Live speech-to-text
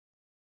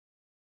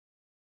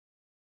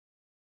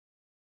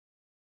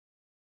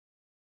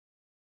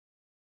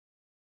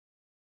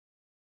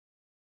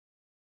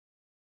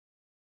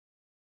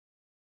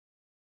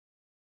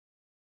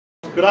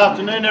Good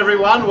afternoon,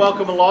 everyone.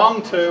 Welcome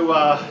along to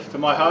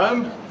my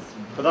home.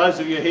 For those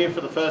of you here for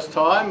the first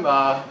time,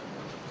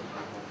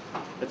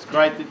 it's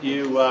great that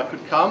you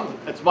could come.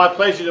 It's my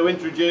pleasure to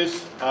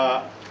introduce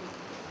our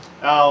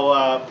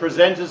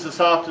presenters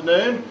this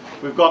afternoon.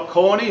 We've got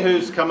Corny,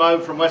 who's come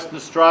over from Western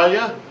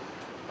Australia,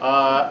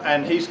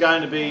 and he's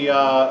going to be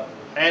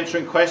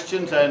answering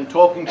questions and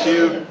talking to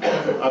you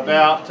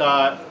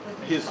about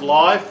his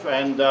life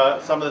and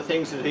some of the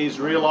things that he's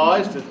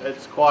realised.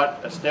 It's quite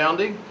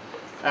astounding.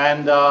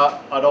 And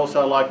I'd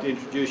also like to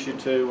introduce you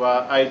to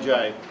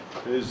AJ,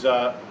 who's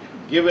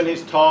given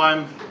his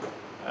time.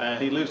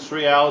 He lives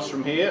 3 hours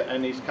from here,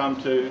 and he's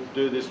come to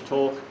do this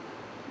talk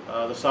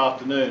this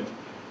afternoon.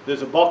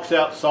 There's a box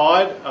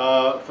outside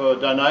for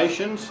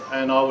donations,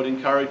 and I would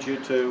encourage you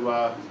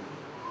to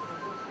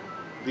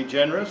be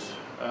generous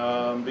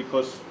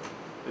because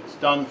it's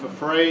done for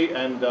free,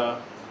 and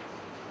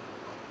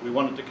we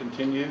want it to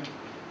continue.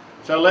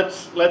 So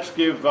let's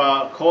give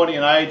Corny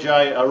and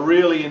AJ a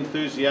really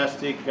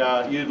enthusiastic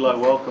Eudlo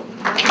welcome.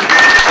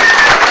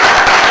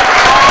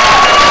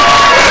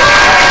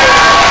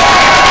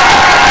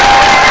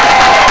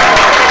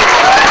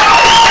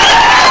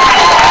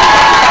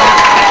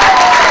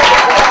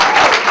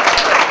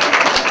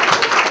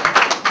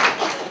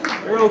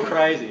 You're all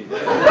crazy.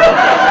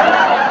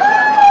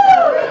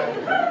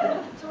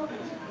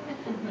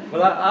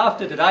 Well,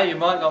 after today, you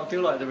might not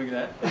feel like doing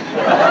that.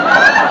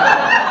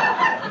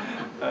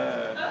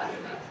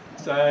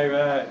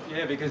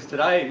 Yeah, because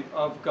today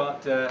I've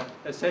got a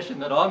session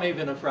that I'm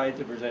even afraid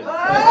to present.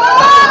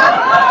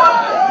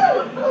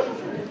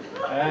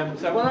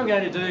 So what I'm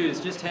going to do is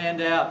just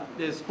hand out,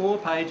 there's 4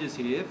 pages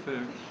here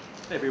for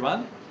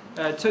everyone.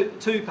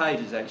 Two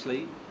pages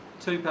actually,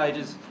 2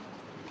 pages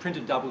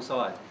printed double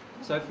side.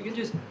 So if you can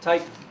just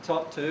take the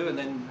top 2 and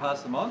then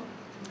pass them on.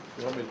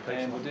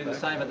 And we'll do the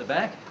same at the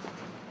back.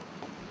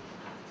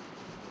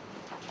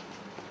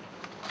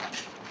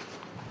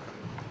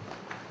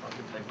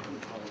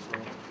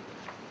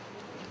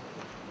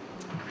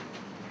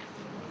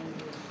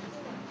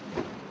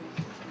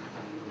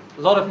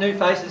 A lot of new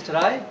faces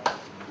today,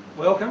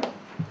 welcome.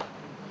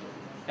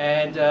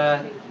 And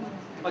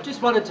I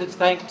just wanted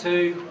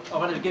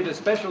to give a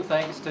special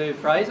thanks to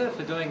Fraser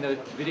for doing the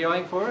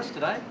videoing for us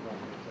today.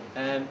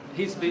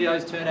 His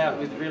videos turn out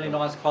with really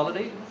nice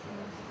quality.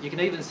 You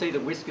can even see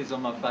the whiskers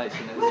on my face,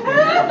 and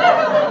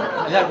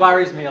that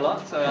worries me a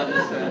lot, so I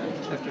just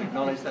have to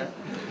acknowledge that.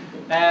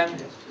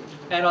 And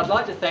I'd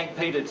like to thank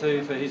Peter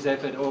too for his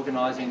effort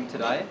organising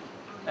today.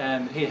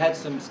 He had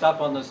some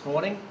stuff on this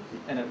morning,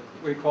 and it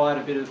required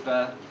a bit of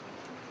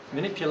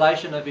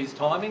manipulation of his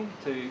timing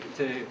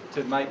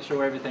to make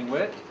sure everything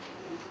worked.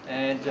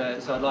 And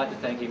so I'd like to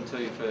thank him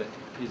too for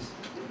his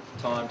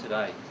time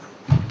today.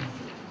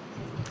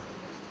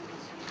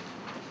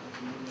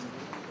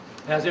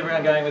 How's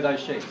everyone going with those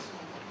sheets?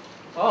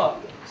 Oh,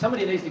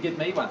 somebody needs to give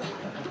me one.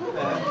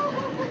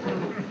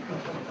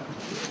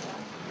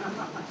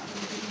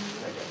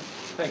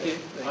 Thank you.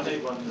 I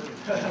need one too.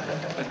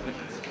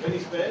 Any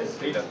spares?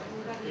 Peter.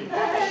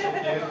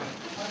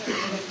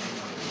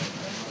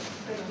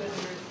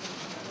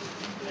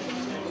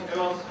 Who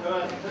else?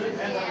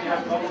 Hands up, you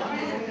have got one.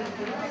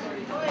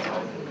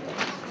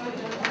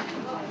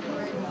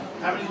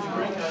 How many did you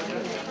bring?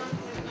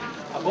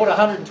 I bought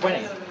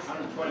 120.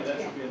 120, that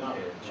should be enough.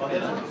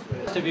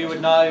 Most of you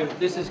would know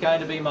this is going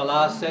to be my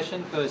last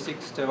session for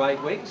 6 to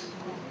 8 weeks.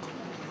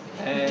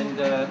 And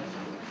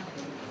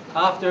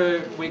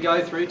after we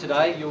go through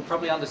today, you'll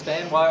probably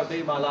understand why it will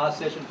be my last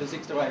session for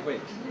 6 to 8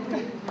 weeks.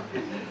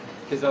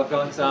 Because I've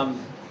got some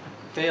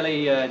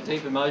fairly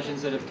deep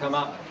emotions that have come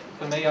up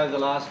for me over the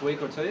last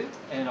week or 2,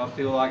 and I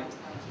feel like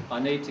I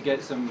need to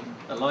get some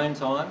alone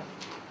time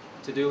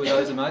to deal with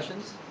those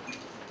emotions.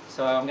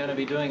 So I'm going to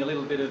be doing a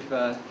little bit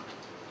of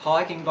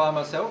hiking by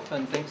myself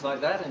and things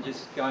like that, and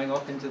just going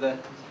off into the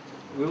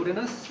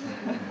wilderness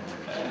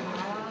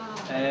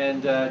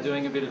and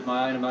doing a bit of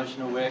my own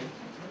emotional work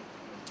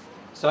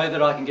so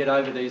that I can get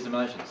over these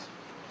emotions.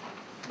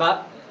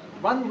 But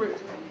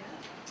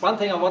one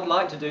thing I would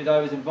like to do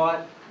though is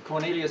invite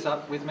Cornelius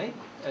up with me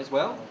as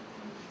well.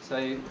 So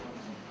if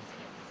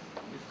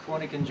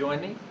Corny can join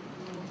me.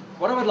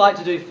 What I would like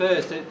to do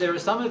first, there are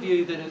some of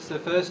you that it's the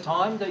first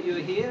time that you're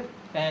here,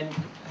 and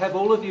have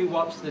all of you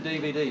watched the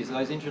DVDs,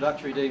 those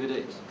introductory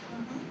DVDs?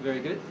 Very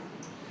good.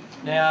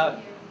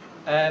 Now,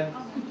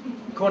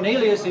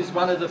 Cornelius is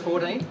one of the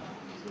 14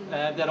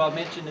 that I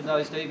mentioned in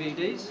those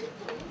DVDs.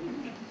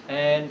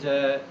 And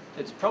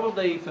it's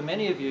probably, for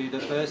many of you, the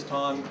first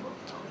time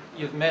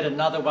you've met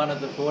another one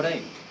of the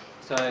 14.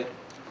 So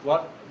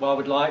what I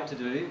would like to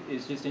do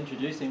is just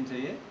introduce him to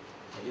you.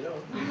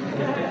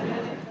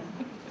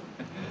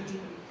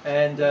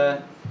 And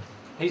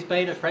he's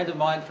been a friend of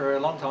mine for a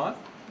long time,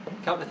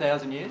 a couple of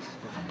thousand years.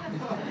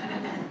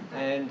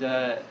 And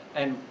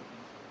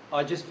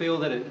I just feel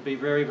that it would be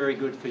very, very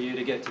good for you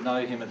to get to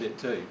know him a bit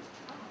too.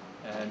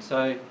 And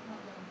so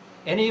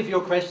any of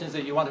your questions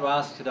that you want to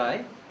ask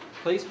today,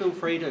 please feel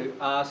free to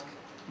ask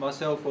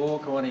myself or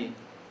Corny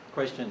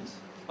questions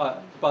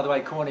By the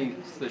way, Corny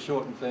is the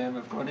shortened form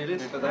of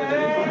Cornelius, for those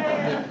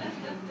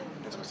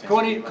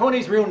of you.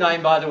 Corny's real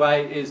name, by the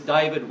way, is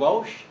David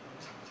Walsh.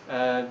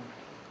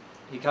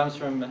 He comes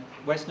from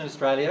Western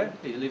Australia.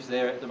 He lives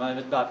there at the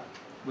moment, but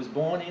was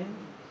born in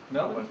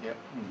Melbourne. Yep.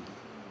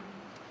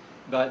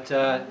 But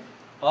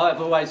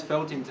I've always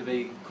felt him to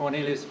be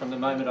Cornelius from the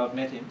moment I've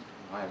met him.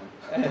 I haven't.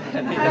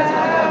 And he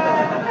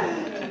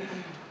doesn't.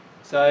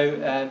 So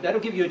that'll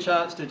give you a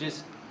chance to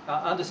just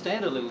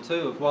understand a little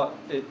too of what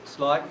it's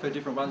like for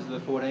different ones of the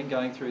 14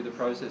 going through the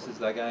processes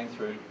they're going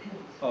through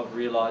of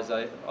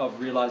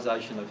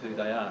realisation of who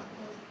they are.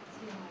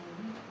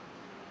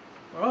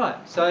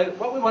 Alright, so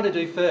what we want to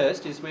do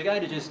first is we're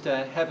going to just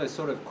have a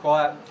sort of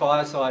quiet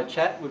fireside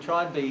chat. We'll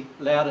try and be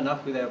loud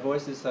enough with our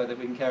voices so that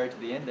we can carry it to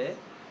the end there.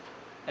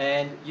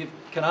 And you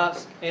can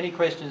ask any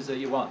questions that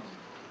you want.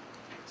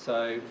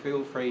 So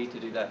feel free to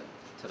do that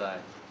today.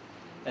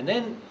 And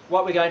then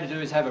what we're going to do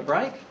is have a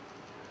break,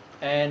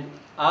 and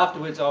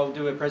afterwards I'll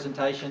do a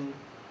presentation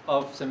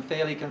of some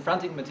fairly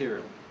confronting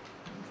material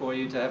for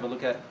you to have a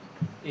look at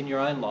in your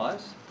own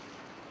lives.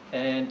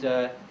 And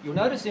you'll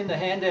notice in the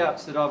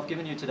handouts that I've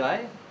given you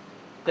today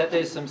that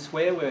there's some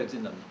swear words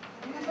in them,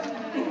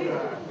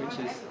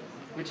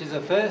 which is a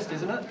first,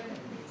 isn't it?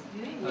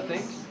 I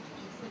think.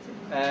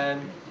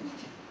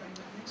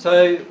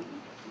 So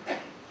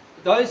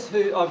those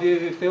of you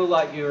who feel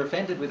like you're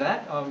offended with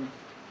that,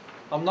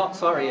 I'm not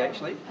sorry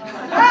actually.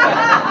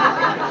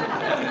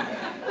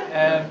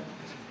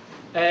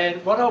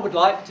 And what I would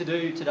like to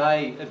do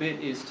today a bit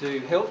is to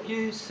help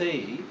you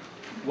see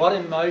what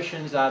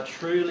emotions are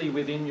truly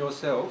within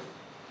yourself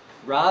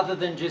rather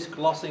than just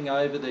glossing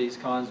over these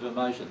kinds of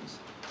emotions,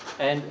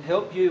 and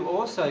help you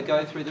also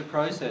go through the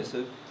process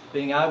of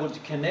being able to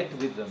connect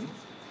with them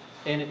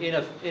in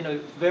a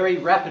very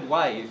rapid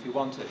way if you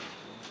want to.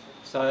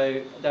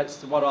 So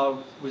that's what I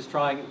was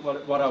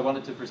what I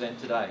wanted to present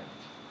today.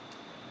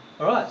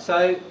 Alright,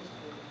 so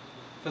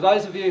for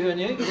those of you who are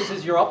new, this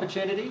is your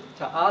opportunity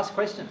to ask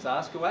questions.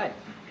 Ask away.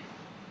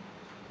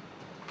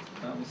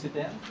 Sit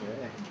down.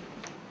 Yeah.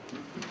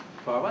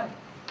 Far away.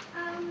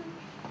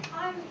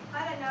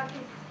 I don't know if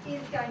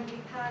this is going to be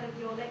part of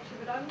your lecture,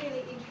 but I'm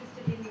really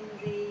interested in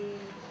the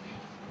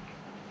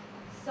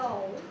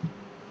soul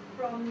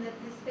from the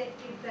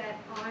perspective that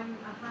I'm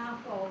a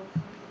half of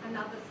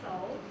another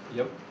soul.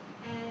 Yep.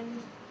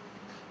 And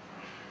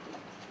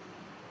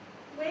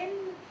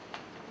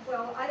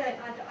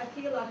I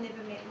feel I've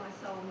never met my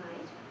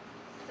soulmate.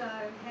 So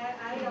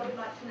I would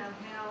like to know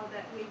how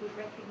that we would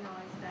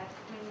recognise that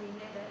when we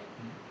met it,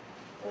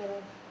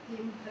 or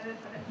him, her, I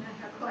don't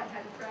know quite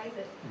how to phrase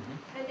it.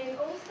 And then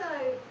also,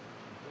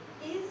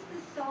 is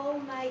the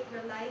soulmate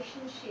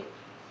relationship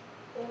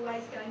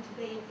always going to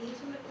be an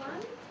intimate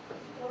one,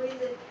 or is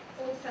it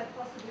also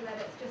possible that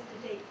it's just a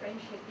deep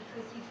friendship?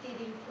 Because you did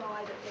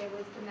imply that there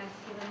was the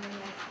masculine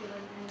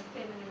and the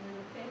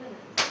feminine.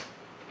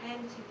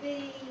 And to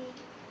be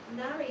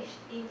nourished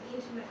in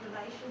intimate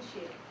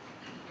relationship,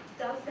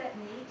 does that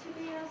need to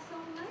be our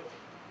soulmate?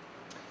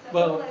 So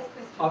Well,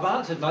 I've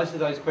answered most of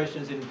those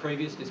questions in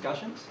previous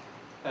discussions.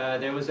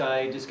 There was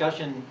a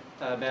discussion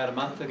about a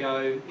month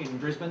ago in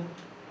Brisbane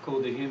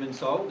called The Human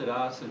Soul that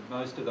answered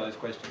most of those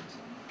questions.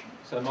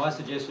 So my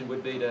suggestion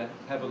would be to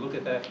have a look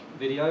at that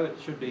video. It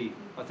should be,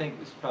 I think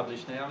it's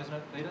published now, isn't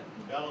it, Peter?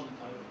 Out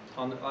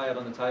on the table. Out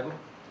on the table.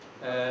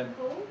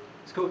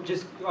 It's called,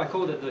 I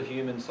called it The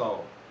Human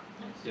Soul.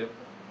 Yep.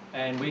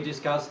 And we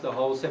discussed the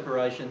whole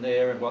separation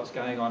there and what's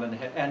going on,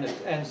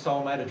 and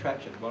soulmate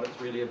attraction, what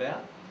it's really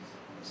about.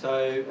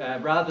 So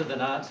rather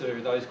than answer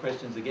those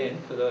questions again,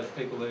 for those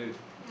people who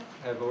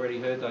have already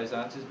heard those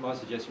answers, my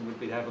suggestion would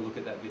be to have a look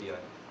at that video.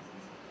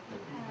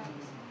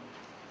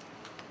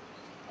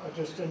 I'm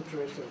just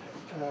interested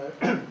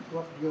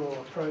what your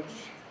approach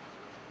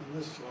in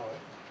this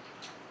life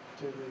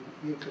to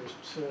the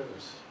Eucharist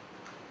service.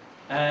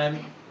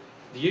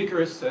 The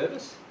Eucharist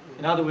service,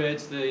 in other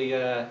words,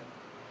 the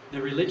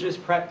religious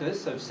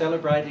practice of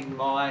celebrating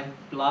my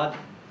blood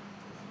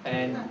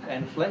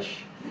and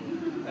flesh,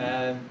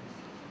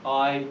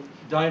 I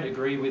don't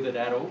agree with it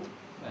at all,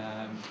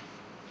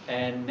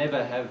 and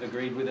never have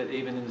agreed with it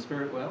even in the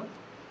spirit world.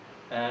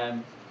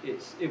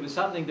 It was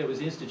something that was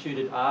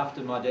instituted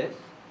after my death,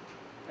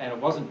 and it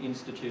wasn't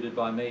instituted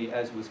by me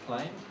as was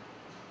claimed.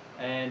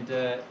 And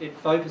it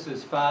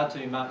focuses far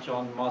too much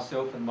on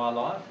myself and my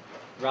life,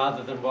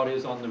 rather than what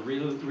is on the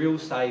real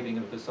saving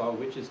of the soul,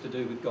 which is to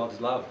do with God's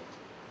love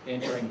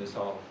entering the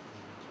soul.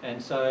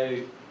 And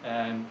so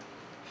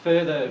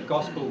further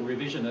gospel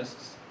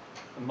revisionists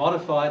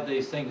modified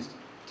these things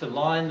to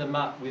line them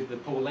up with the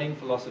Pauline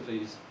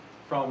philosophies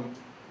from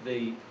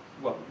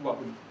what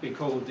would be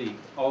called the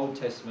Old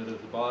Testament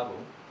of the Bible,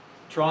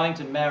 trying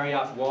to marry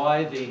up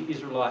why the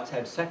Israelites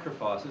had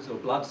sacrifices or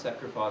blood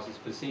sacrifices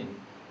for sin,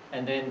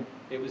 and then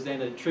it was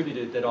then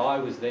attributed that I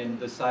was then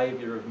the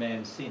saviour of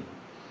man's sin,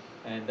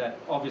 and that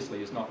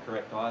obviously is not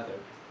correct either.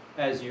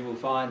 As you will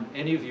find,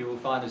 any of you will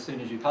find as soon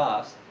as you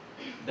pass,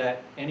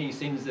 that any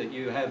sins that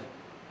you have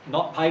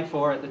not paid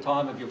for at the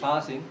time of your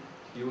passing,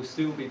 you will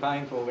still be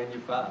paying for when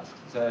you've passed.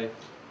 So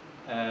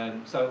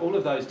So all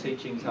of those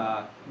teachings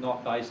are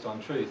not based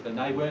on truth, and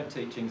they weren't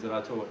teachings that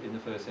I taught in the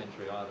first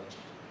century either.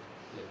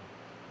 Yeah.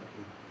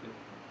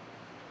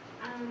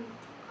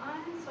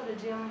 I'm sort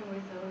of dealing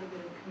with a little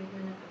bit of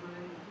commitment at the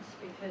moment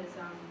because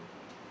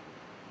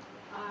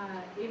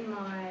in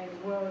my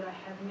world I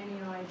have many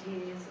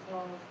ideas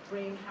of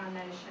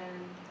reincarnation.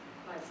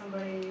 Like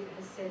somebody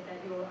has said that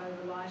you're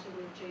overlighted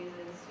with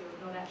Jesus,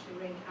 you're not actually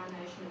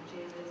reincarnation of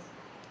Jesus.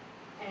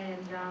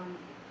 And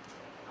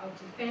I've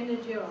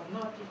defended you, I've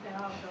not defended,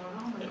 I've gone,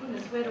 oh my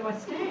goodness, where do I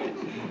stand?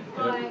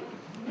 Like,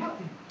 what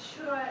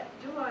should I,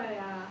 do I,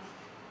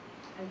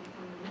 as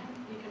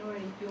you can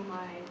already feel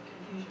my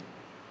confusion.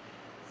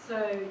 So,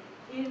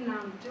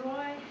 do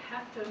I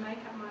have to make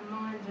up my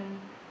mind and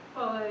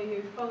follow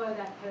you, follow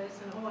that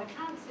person, or I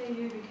can't see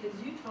you because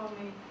you told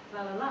me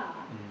la la la,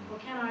 or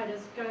can I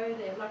just go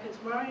there? Like, it's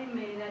worrying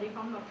me that if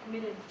I'm not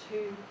committed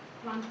to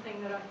one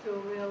thing that I feel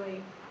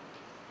really,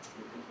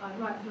 like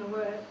right from the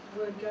word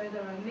go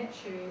that I met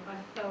you,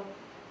 I felt,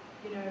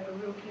 you know, a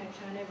real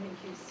connection, and everything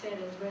you said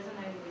has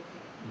resonated with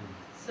me.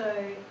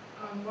 So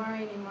I'm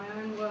worrying in my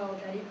own world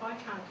that if I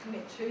can't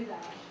commit to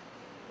that,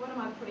 what am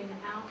I putting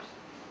out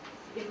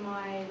in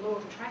my law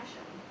of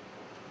attraction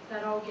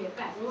that I'll get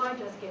back? Will I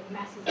just get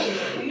massive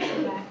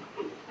confusion back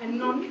and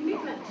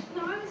non-commitment?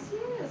 No, I'm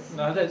serious.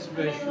 No, that's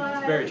very,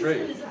 very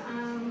true. This is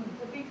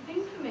a big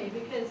thing for me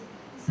because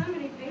so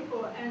many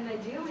people, and they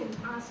deal in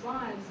past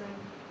lives, and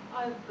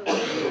I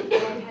believe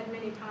I've had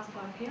many past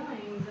life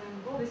healings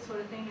and all this sort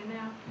of thing, and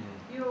now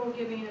you're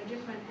giving a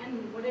different,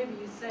 and whatever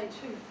you say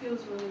too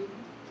feels really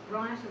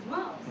right as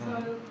well.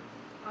 So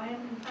I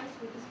am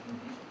faced with this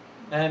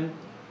confusion.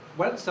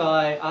 Once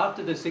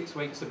after the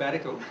 6-week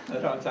sabbatical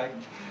that I'm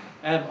taking,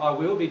 I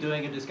will be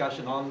doing a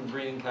discussion on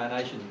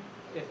reincarnation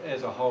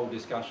as a whole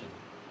discussion.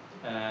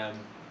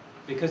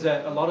 Because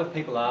a lot of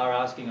people are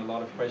asking a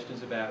lot of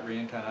questions about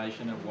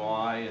reincarnation and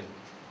why.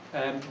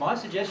 And my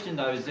suggestion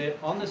though is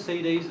that on the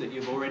CDs that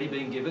you've already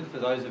been given, for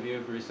those of you who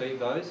have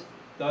received those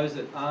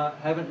that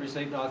haven't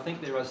received them, I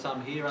think there are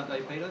some here, aren't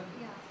they, Peter?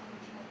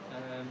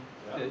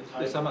 Yeah.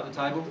 There's some at the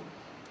table.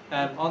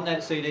 On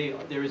that CD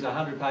there is a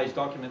 100-page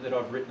document that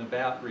I've written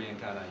about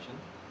reincarnation,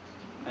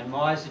 and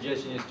my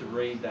suggestion is to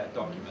read that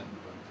document,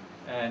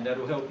 and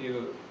that'll help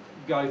you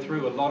go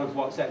through a lot of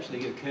what's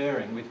actually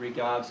occurring with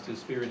regards to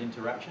spirit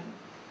interaction.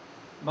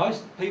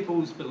 Most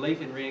people's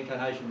belief in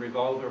reincarnation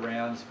revolve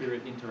around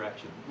spirit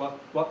interaction,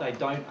 what they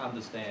don't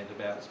understand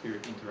about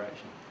spirit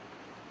interaction.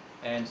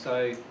 And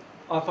so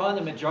I find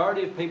the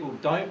majority of people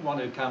don't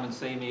want to come and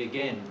see me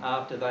again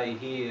after they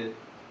hear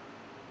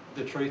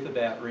the truth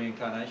about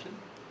reincarnation.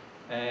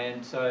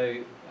 And so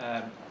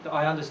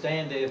I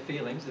understand their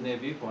feelings and their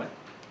viewpoint.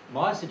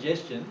 My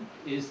suggestion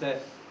is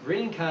that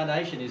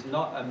reincarnation is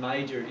not a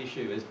major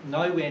issue. It's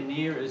nowhere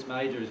near as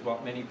major as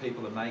what many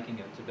people are making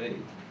it to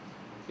be.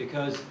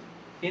 Because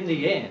in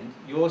the end,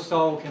 your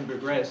soul can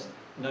progress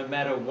no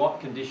matter what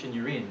condition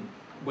you're in,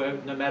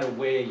 no matter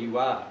where you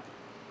are.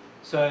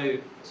 So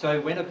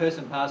when a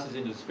person passes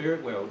into the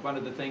spirit world, one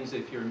of the things,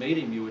 if you're a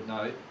medium, you would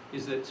know,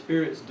 is that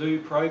spirits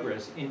do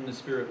progress in the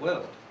spirit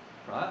world,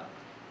 right?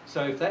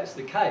 So if that's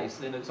the case,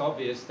 then it's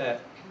obvious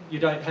that you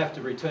don't have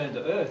to return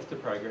to Earth to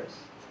progress.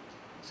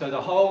 So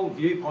the whole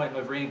viewpoint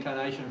of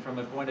reincarnation from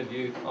a point of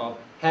view of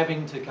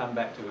having to come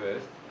back to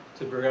Earth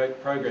to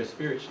progress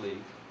spiritually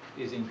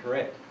is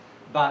incorrect.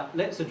 But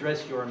let's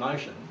address your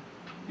emotion.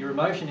 Your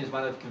emotion is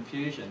one of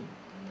confusion,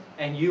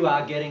 and you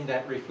are getting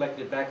that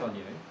reflected back on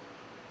you.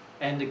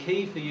 And the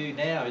key for you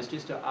now is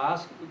just to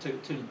ask,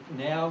 to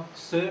now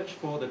search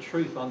for the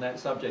truth on that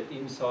subject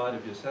inside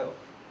of yourself.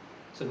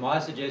 So my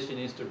suggestion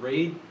is to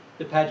read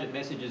the Paget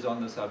messages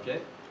on the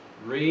subject,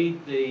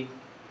 read the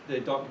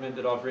document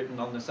that I've written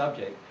on the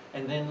subject,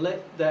 and then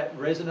let that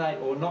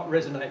resonate or not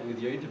resonate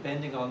with you,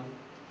 depending on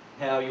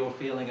how you're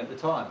feeling at the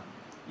time.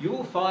 You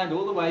will find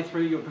all the way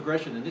through your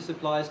progression, and this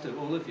applies to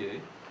all of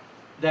you,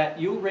 that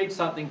you'll read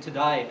something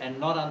today and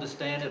not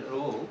understand it at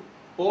all,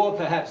 or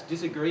perhaps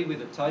disagree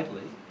with it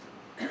totally,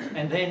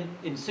 and then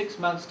in 6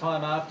 months'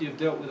 time after you've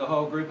dealt with a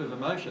whole group of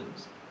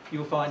emotions,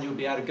 you'll find you'll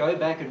be able to go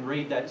back and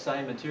read that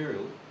same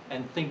material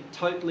and think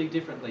totally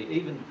differently,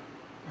 even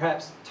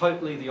perhaps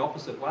totally the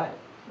opposite way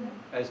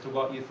as to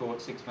what you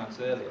thought 6 months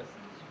earlier.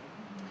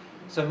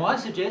 So my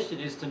suggestion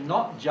is to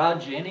not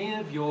judge any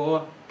of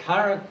your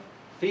current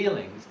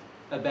feelings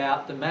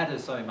about the matter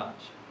so much,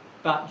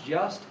 but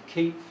just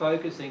keep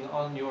focusing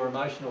on your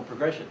emotional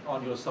progression,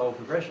 on your soul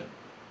progression.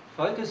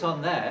 Focus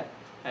on that,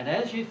 and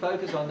as you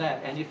focus on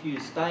that, and if you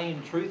stay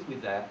in truth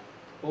with that,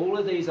 all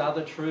of these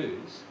other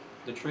truths,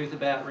 the truth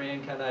about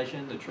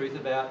reincarnation, the truth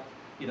about,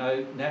 you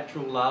know,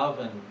 natural love,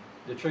 and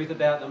the truth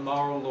about the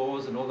moral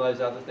laws and all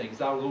those other things,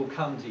 they'll all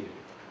come to you,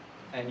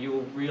 and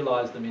you'll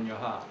realise them in your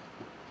heart.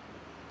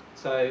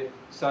 So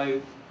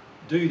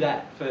do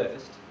that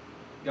first.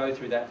 Go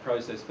through that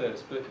process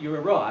first. But you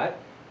were right,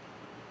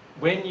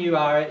 when you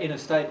are in a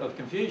state of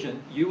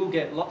confusion, you will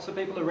get lots of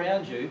people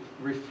around you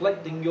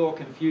reflecting your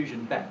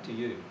confusion back to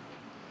you.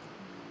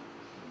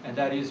 And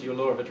that is your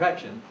law of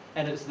attraction.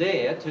 And it's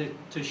there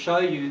to show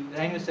you,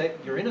 hang on a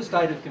sec, you're in a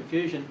state of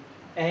confusion,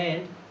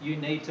 and you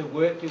need to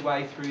work your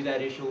way through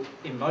that issue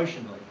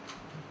emotionally,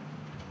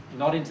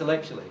 not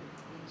intellectually.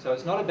 So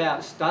it's not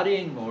about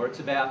studying more, it's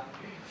about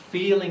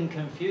feeling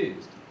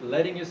confused,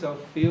 letting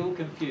yourself feel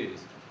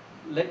confused.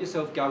 Let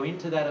yourself go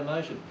into that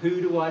emotion.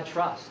 Who do I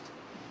trust?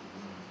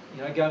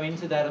 You know, go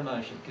into that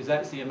emotion, because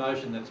that's the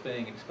emotion that's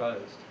being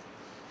exposed.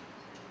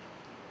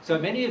 So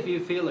many of you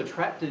feel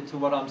attracted to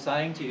what I'm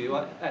saying to you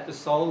at the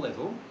soul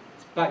level,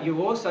 but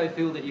you also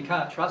feel that you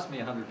can't trust me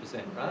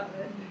 100%, right?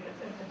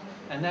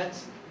 And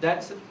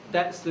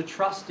that's the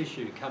trust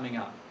issue coming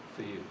up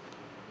for you.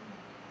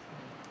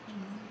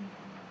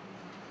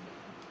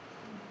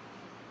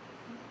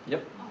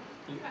 Yep.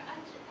 I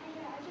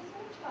just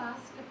wanted to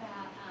ask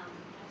about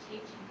a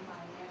teaching by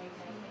Mary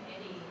Baker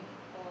Eddy,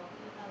 or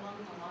along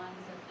the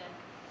lines of that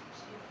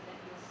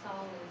your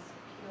soul is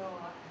pure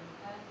and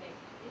perfect.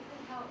 Is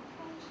it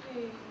helpful to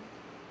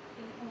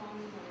think along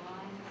the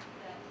lines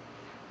that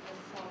the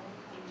soul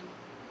in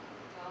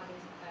God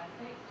is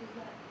perfect? Is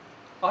that?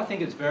 I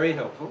think it's very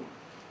helpful,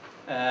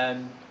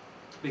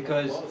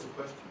 because What was the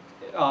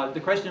question?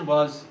 The question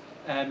was,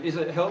 is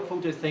it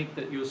helpful to think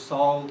that your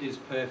soul is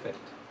perfect?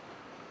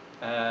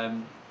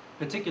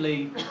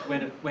 Particularly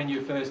when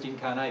you're first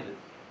incarnated.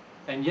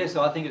 And yes,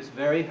 I think it's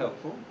very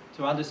helpful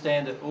to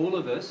understand that all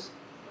of us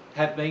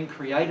have been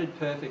created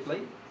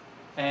perfectly,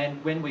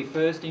 and when we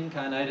first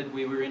incarnated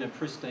we were in a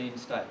pristine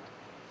state.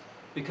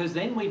 Because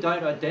then we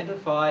don't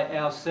identify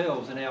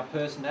ourselves and our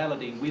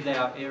personality with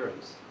our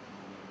errors.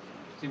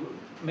 See,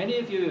 many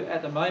of you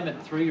at the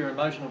moment through your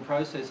emotional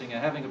processing are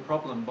having a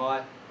problem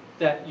by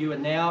that you are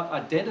now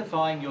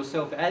identifying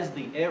yourself as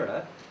the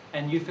error,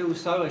 and you feel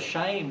so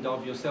ashamed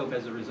of yourself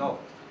as a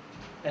result.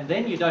 And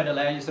then you don't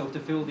allow yourself to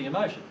feel the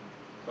emotion,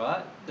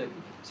 right?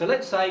 So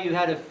let's say you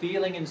had a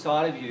feeling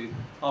inside of you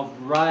of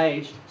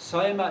rage,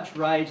 so much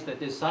rage that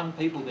there's some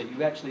people that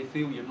you actually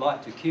feel you'd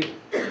like to kill.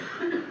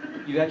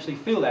 You actually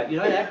feel that. You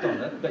don't act on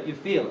it, but you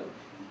feel it.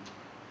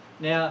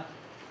 Now,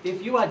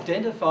 if you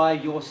identify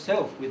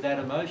yourself with that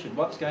emotion,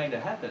 what's going to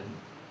happen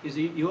is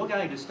you're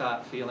going to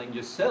start feeling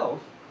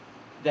yourself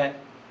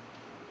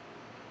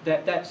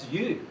that's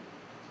you.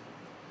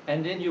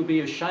 And then you'll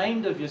be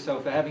ashamed of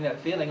yourself for having that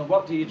feeling. And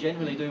what do you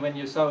generally do when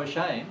you're so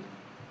ashamed?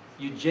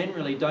 You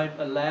generally don't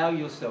allow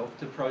yourself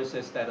to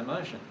process that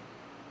emotion.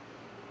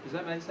 Does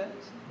that make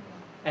sense?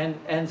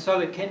 And so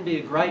it can be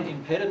a great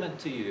impediment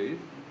to you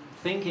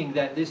thinking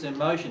that this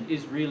emotion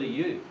is really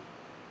you.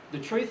 The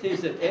truth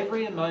is that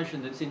every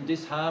emotion that's in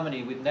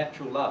disharmony with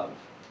natural love,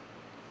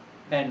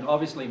 and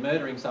obviously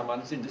murdering someone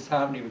is in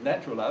disharmony with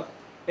natural love,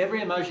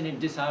 every emotion in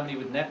disharmony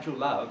with natural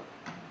love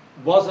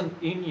wasn't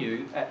in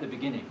you at the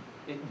beginning.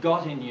 It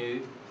got in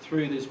you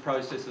through this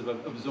process of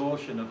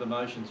absorption of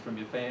emotions from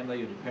your family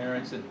and your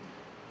parents and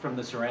from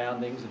the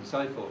surroundings and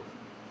so forth.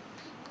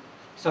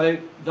 So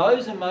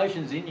those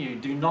emotions in you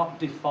do not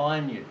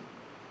define you.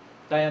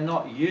 They are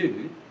not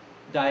you.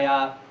 They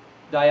are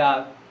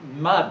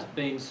mud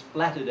being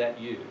splattered at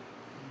you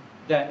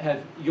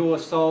that your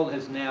soul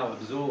has now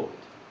absorbed.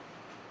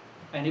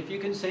 And if you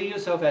can see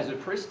yourself as a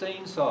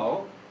pristine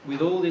soul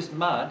with all this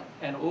mud,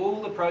 and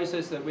all the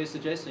process that we're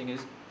suggesting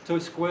is to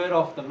squirt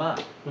off the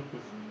mud,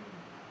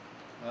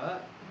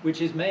 right?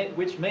 Which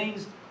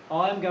means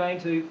I'll be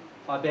able to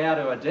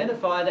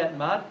identify that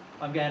mud,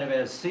 I'm going to be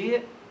able to see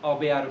it, I'll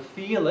be able to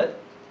feel it,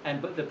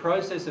 but the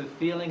process of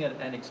feeling it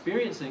and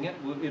experiencing it,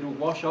 it'll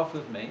wash off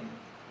of me,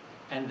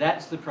 and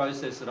that's the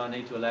process that I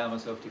need to allow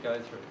myself to go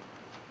through.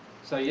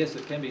 So yes,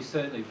 it can be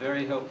certainly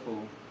very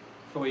helpful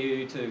for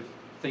you to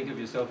think of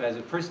yourself as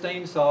a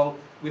pristine soul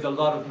with a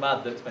lot of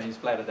mud that's been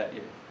splattered at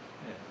you.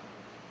 Yeah.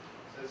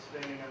 So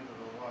standing under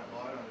the white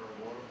light under a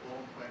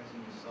waterfall,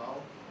 cleansing your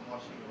soul, and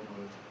washing all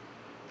the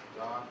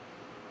dark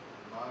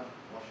mud,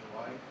 wash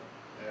away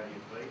out of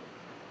your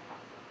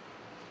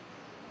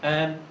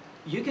feet.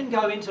 You can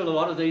go into a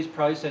lot of these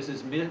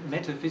processes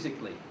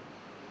metaphysically,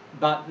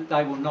 but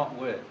they will not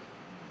work.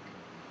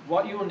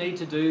 What you will need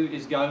to do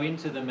is go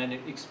into them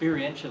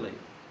experientially.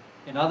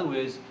 In other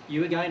words,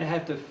 you are going to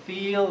have to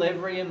feel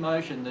every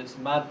emotion that's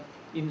mud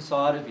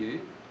inside of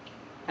you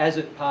as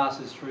it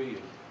passes through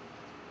you.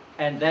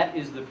 And that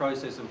is the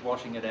process of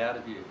washing it out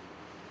of you.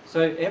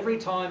 So every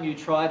time you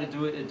try to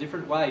do it a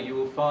different way, you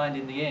will find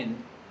in the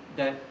end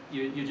that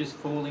you're just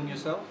fooling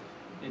yourself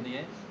in the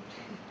end,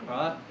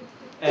 right?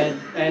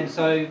 And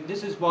so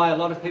this is why a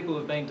lot of people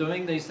have been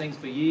doing these things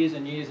for years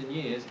and years and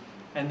years,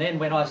 and then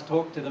when I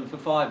talk to them for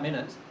 5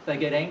 minutes, they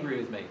get angry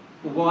with me.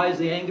 Well, why is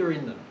the anger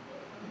in them?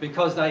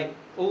 Because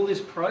all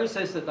this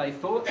process that they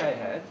thought they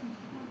had,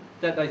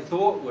 that they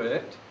thought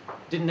worked,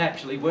 didn't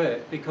actually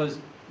work, because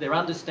their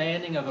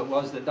understanding of it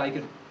was that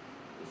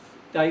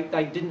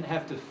they didn't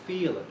have to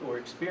feel it or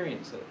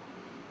experience it.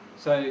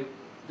 So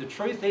the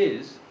truth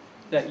is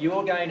that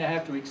you're going to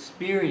have to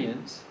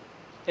experience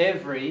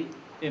every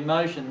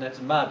emotion that's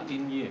mud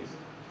in you.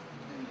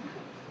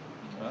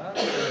 Right?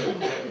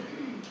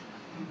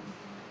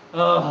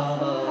 Oh.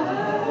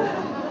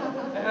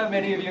 How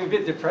many of you are a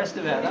bit depressed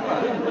about that?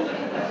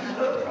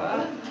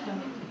 Right?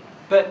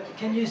 But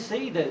can you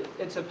see that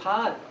it's a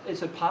part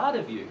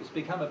of you, it's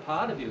become a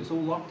part of you, it's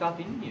all locked up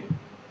in you.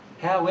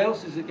 How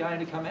else is it going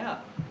to come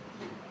out?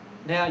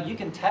 Now, you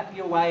can tap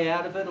your way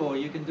out of it, or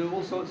you can do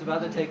all sorts of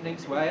other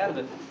techniques way out of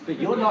it, but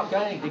you're not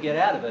going to get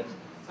out of it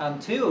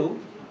until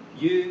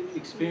you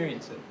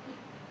experience it.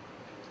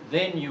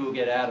 Then you will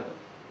get out of it.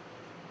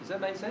 Does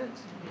that make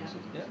sense?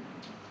 Yeah.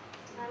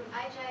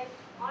 AJ,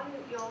 on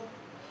your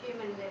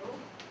human level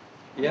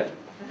Yep.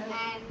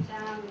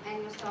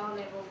 and your soul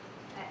level,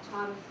 at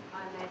times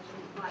I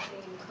imagine might be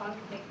in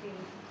conflict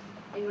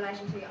in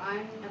relation to your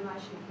own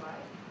emotional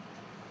growth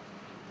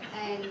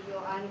and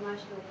your own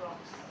emotional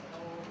blocks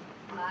or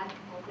mud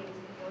or things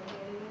that you're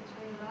dealing with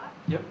through your life.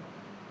 Yep.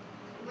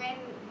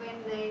 When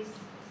these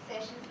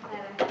sessions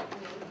that are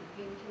happening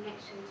in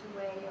connection to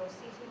where you're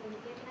sitting and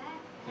in that,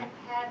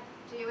 how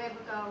do you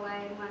ever go away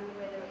and wonder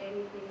whether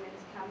anything that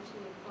has come to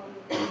you from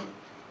the group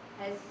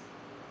has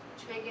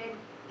triggered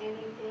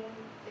anything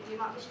that you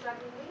might be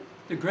struggling with?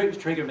 The groups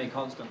trigger me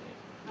constantly.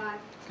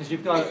 Right. Because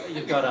you've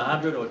got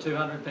 100 or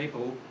 200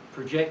 people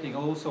projecting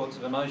all sorts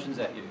of emotions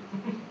at you.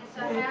 And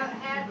so how do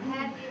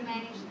you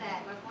manage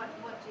that? Like what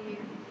do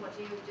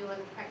you do on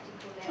a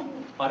practical level?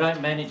 I don't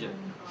manage it.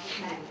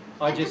 Okay.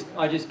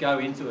 I just go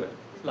into it.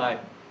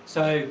 Like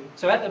so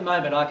at the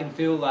moment I can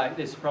feel like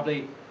there's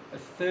probably a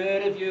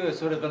third of you are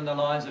sort of on the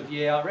lines of,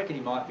 yeah, I reckon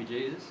he might be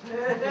Jesus.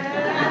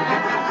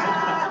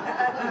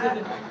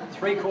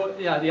 3/4,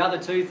 you know, the other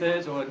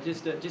 2/3 or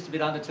just a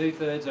bit under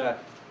 2/3 are,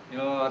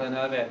 oh, I don't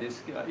know about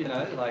this. You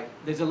know, like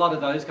there's a lot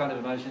of those kind of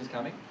emotions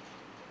coming.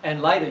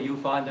 And later you'll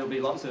find there'll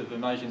be lots of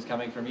emotions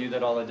coming from you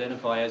that I'll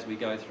identify as we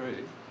go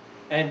through.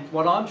 And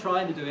what I'm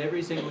trying to do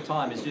every single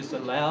time is just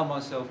allow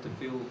myself to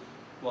feel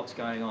what's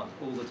going on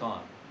all the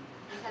time.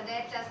 So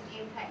that doesn't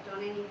impact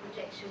on any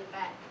projection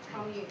back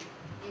from you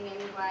in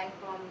any way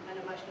from an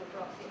emotional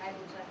block. You're able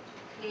to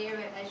clear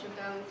it as you're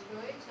going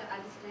through it to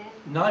understand?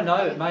 No,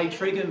 it may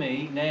trigger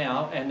me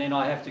now and then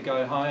I have to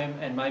go home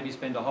and maybe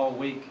spend a whole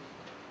week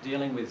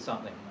dealing with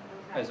something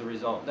as a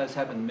result. That's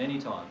happened many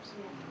times.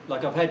 Yeah.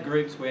 Like I've had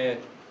groups where,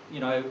 you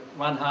know,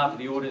 one half of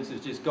the audience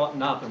has just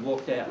gotten up and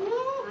walked out.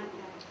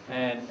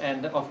 Okay.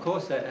 And of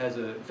course that has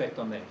an effect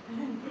on them,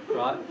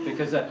 right?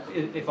 Because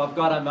if I've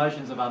got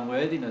emotions of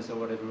unworthiness or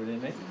whatever within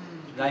me,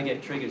 they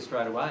get triggered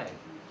straight away.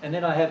 And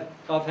then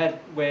I've had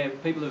where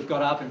people have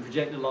got up and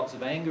projected lots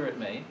of anger at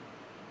me,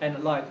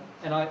 and I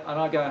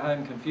go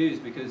home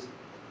confused because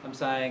I'm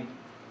saying,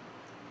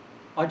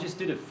 I just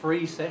did a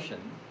free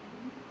session,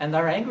 and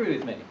they're angry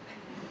with me.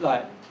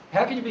 Like,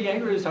 how can you be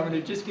angry with someone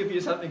who just give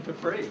you something for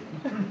free?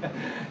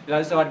 You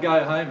know, so I'd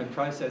go home and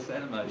process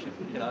that emotion,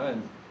 you know,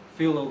 and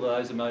feel all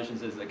those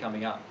emotions as they're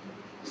coming up.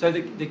 So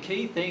the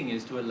key thing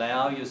is to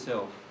allow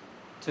yourself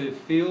to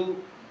feel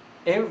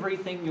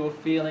everything you're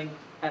feeling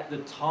at the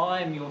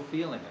time you're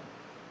feeling it.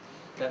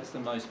 That's the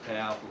most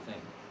powerful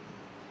thing.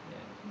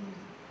 Yeah.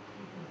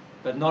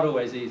 But not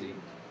always easy.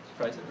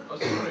 Fraser? I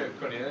was just wondering if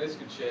Cornelius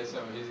could share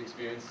some of his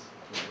experience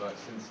with, like,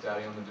 since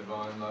starting on the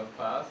divine love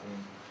path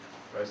and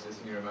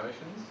processing your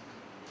emotions.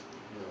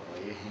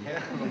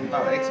 Yeah, I'm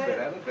no expert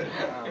at it, but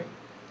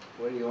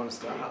where do you want to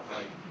start?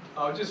 Like,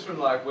 oh, just from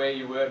like where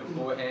you were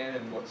beforehand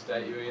and what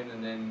state you're in,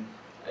 and then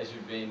as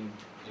you've been,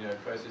 you know,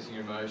 processing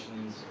your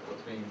emotions,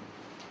 what's been.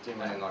 do you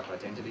mean like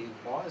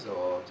identity-wise,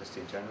 or just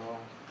in general?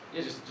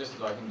 Yeah, just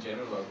like in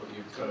general, like what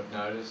you've sort of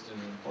noticed and.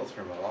 All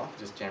through my life,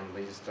 just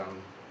generally just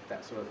done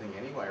that sort of thing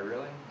anyway.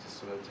 Really, just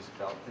sort of just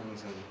felt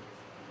things and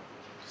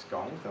just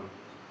gone with them.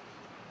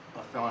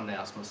 I find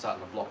now I'm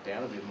starting to block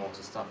down a bit more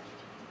to stuff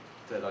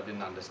that I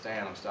didn't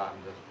understand. I'm starting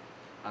to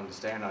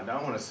understand. I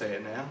don't want to see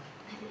it now.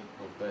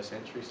 All first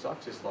century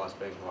stuff, just life's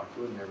been quite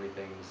good and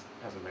everything's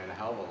hasn't been a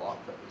hell of a lot,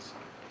 but there's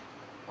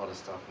a lot of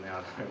stuff now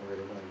I don't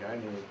really want to go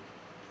near.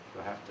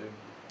 But I have to.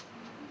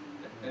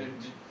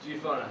 And do you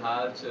find it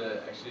hard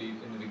to actually,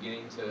 in the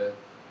beginning, to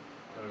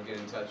kind of get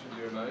in touch with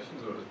your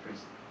emotions, or was it pretty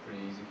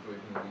easy for you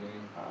in the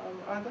beginning?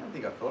 I don't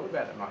think I thought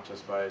about it much, I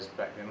suppose,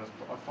 back then.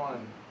 I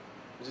find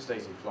it just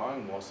easy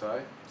flowing more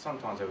so.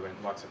 Sometimes I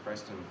went like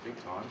suppressed them big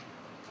time.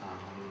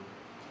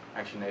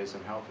 Actually needed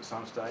some help at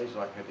some stage,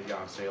 like had to go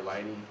and see a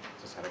lady,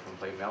 just had a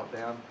complete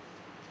meltdown.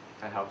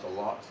 That helped a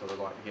lot, sort of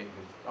like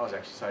I was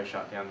actually so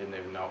shut down, didn't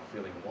even know what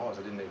feeling was.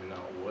 I didn't even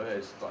know what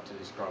words, like to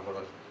describe what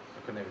I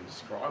couldn't even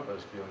describe what I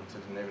was feeling, so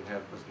I didn't even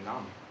have, was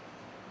numb.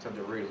 So I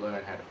had to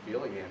relearn how to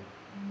feel again.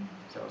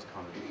 So it was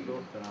kind of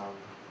difficult, but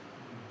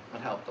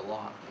it helped a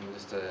lot. And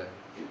just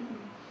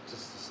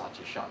such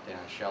a shut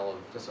down shell of,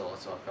 so I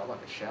felt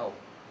like a shell.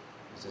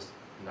 There's just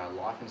no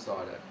life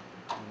inside it.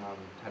 And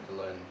had to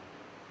learn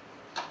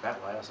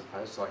that way, I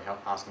suppose, like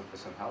asking for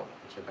some help,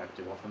 which I don't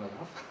do often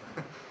enough.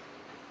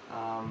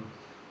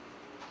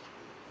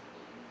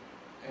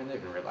 And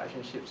even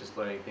relationships, just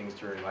learning things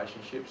through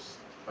relationships,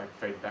 like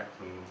feedback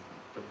from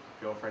the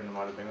girlfriend I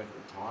might have been with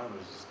at the time. It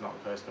was just not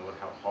the person who would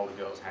hold a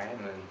girl's hand,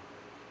 and then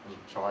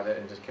tried it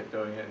and just kept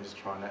doing it and just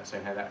trying that,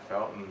 seeing how that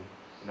felt, and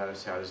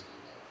noticed how I just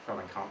felt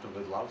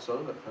uncomfortable with love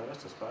sort of at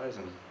first, I suppose,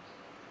 and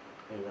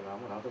even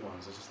what other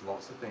ones, there's just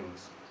lots of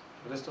things.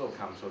 But it still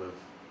comes sort of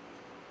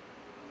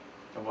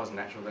it was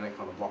natural, then it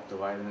kind of blocked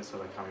away, then it's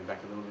sort of coming back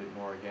a little bit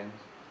more again.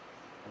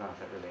 I don't know if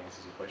that really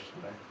answers your question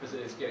though.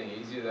 It's getting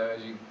easier though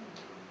as you...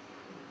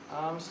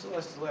 I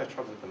still have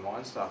trouble with the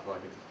mind stuff,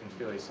 like you can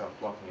feel yourself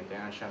blocking it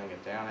down, shutting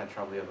it down. I had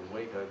trouble the other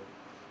week,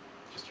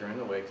 just during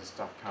the week, the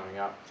stuff coming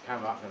up. It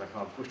came up and I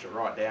kind of pushed it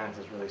right down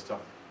because it's really stuff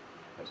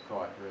that was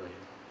quite really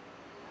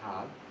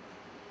hard.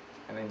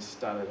 And then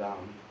started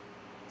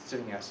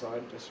sitting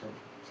outside, just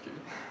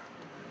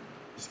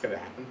got to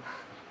happen.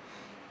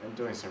 And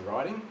doing some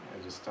writing.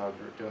 I just started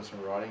doing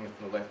some writing with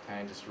the left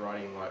hand, just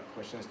writing like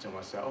questions to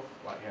myself,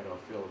 like how do I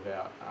feel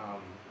about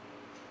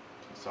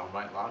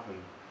soulmate love, and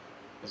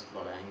there's a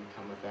lot of anger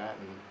come with that,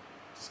 and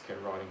just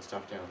kept writing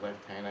stuff down with the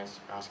left hand,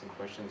 asking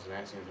questions and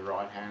answering with the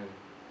right hand.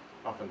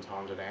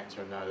 Oftentimes I'd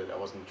answer and know that I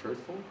wasn't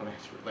truthful, and I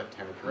answered with left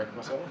hand to correct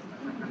myself.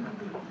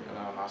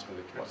 And asking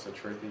what's the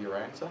truth of your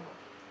answer.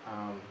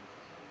 And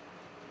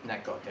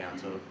that got down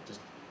to just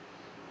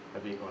a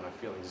big one of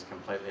feeling just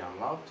completely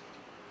unloved.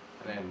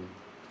 And then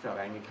felt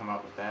anger come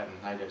up with that,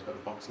 and AJ's got a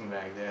boxing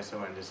bag there, so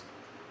I went and just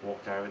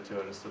walked over to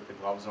it and slipped the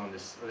gloves on,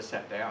 just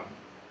sat down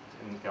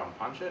and go and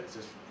punch it. It's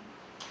just,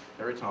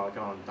 every time I've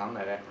gone and done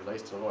that act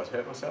released, I've always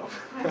hurt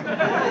myself. I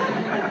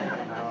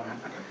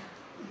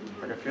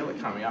could feel it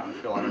coming up, I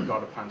feel like I've got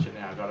to punch it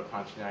now, I've got to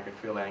punch it now. I could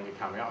feel the anger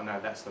coming up. I know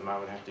that's the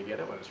moment I have to get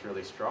it, when it's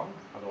really strong.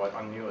 Otherwise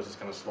I knew it was just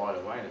going to slide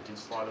away, and it did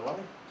slide away.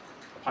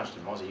 I punched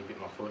him Aussie, he bit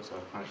my foot, so I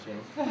punched him.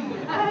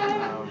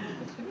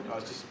 I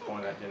was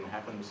disappointed that didn't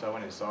happen, so I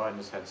went inside and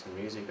just had some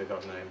music. I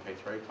got an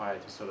MP3 player,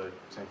 it just sort of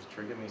seemed to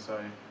trigger me,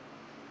 so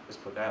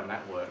just put that, and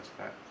that worked.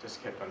 That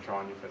just kept on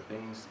trying different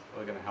things that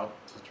were going to help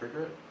to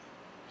trigger it.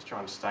 Just try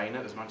and stay in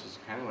it as much as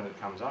you can when it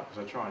comes up,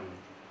 because I try and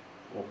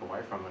walk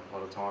away from it a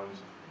lot of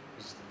times.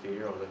 It's just the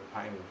fear or the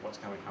pain of what's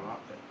going to come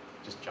up, but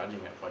just judging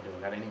it by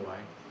doing that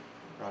anyway,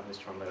 rather than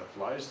just trying to let it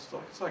flow.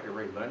 It's like a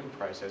relearning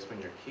process when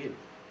you're a kid.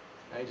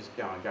 You just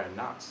go and go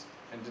nuts,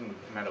 and it didn't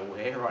matter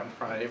where, right in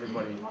front of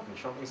everybody in the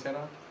shopping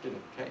centre, you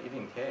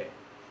didn't care.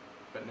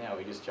 But now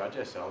we just judge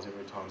ourselves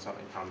every time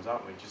something comes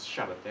up, and we just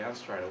shut it down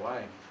straight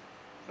away.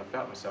 And I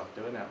felt myself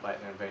doing that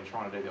lately, and I've been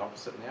trying to do the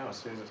opposite now. As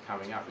soon as it's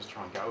coming up, just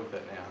try and go with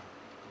it now.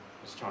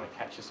 Just trying to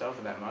catch yourself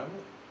in that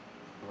moment.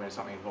 And when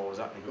something balls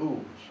up, you go,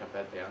 ooh, shut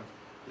that down.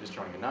 You're just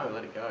trying to go, no,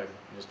 let it go.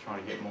 You're just trying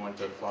to get more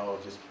into the flow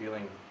of just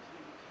feeling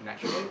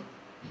naturally,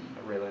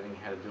 and relearning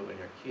how to do it when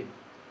you're a kid.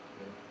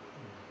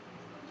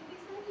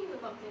 You were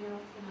a lot better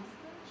off than us,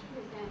 though. You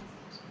advanced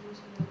into your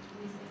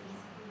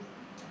 27s.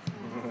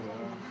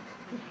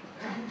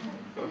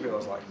 I feel I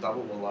was like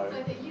double the load.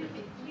 So that you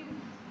kind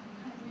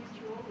of moved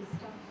through all this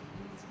stuff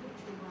in the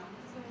spiritual realm.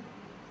 So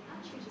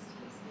aren't you just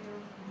heaps better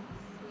off than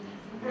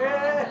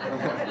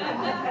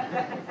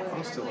us?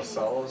 I'm still a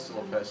soul, still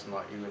a person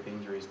like you with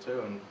injuries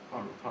too, and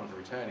upon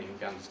returning, you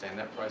can understand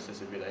that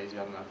process a bit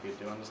easier. I don't know if you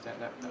do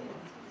understand that one.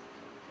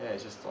 Yeah,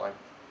 it's just like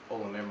all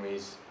the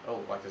memories,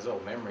 there's all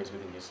memories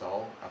within your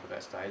soul up at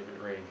that stage,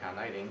 but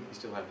reincarnating, you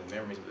still have the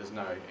memories, but there's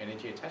no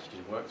energy attached.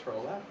 You work through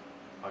all that.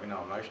 Like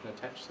no emotion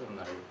attached to them,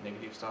 no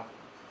negative stuff.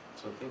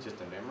 Sort of things,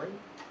 just a memory.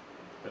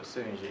 But as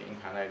soon as you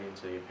incarnate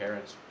into your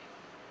parents'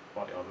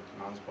 body or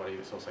mum's body,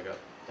 it's also got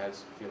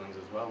dad's feelings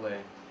as well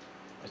there.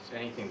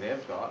 Anything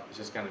they've got is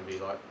just going to be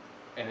like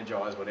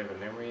energise whatever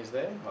memory is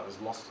there. Like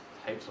there's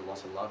heaps of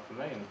loss of love for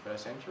me in the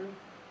first century.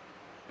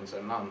 And so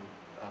mum,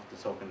 after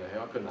talking to her,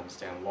 I couldn't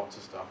understand lots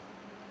of stuff.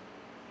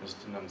 I just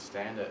didn't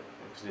understand it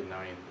because I didn't know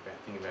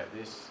anything about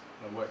this.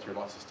 I worked through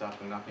lots of stuff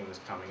and nothing was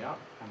coming up.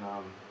 And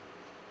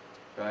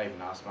but I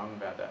even asked mum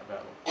about that,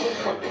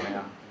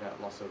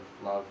 about loss of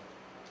love,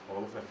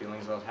 all of the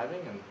feelings I was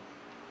having. And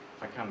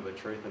I come to the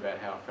truth about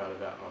how I felt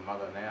about my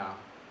mother now.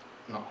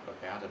 Not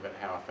about it, but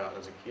how I felt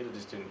as a kid. I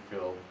just didn't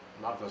feel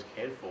loved. I was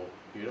cared for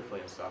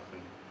beautifully and stuff,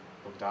 and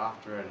looked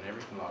after and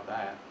everything like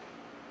that.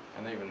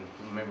 And even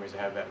the memories I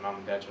have about mum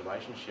and dad's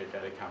relationship,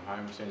 dad'd come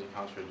home, as soon as he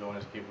comes through the door,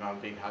 and just give mum a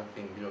big hug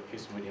thing, do a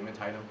kiss, and we'd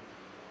imitate him,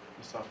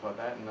 and stuff like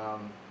that. And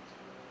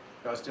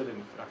but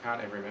I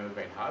can't ever remember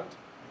being hugged.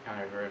 I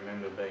can't ever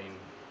remember being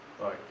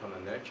like kind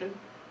of nurtured.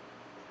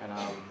 And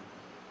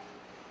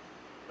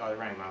I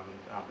rang mum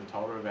up and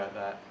told her about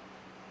that,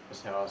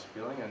 just how I was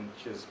feeling, and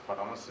she was quite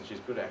honest, and she's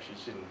good actually.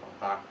 She didn't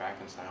bark back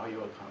and say, oh, you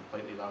were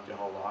completely loved your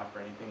whole life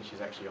or anything.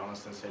 She's actually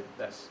honest and said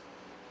that's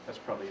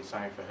probably the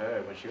same for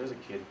her when she was a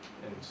kid,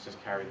 and it's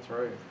just carried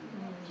through,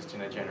 just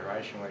in a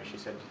generation where she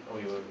said, oh,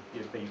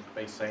 you'd be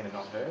seen and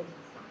not heard,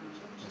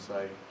 and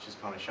so she's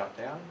kind of shut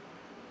down.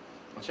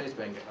 And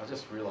I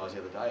just realised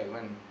the other day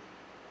when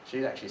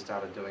she actually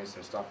started doing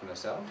some stuff in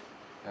herself,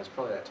 and it's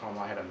probably that time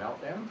I had a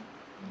meltdown.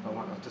 I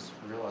just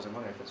realised, I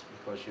wonder if it's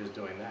because she was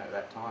doing that at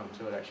that time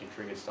too, it actually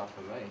triggered stuff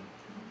for me.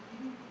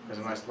 Because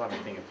the most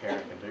loving thing a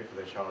parent can do for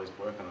their child is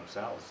work on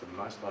themselves. It's the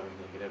most loving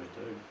thing you could ever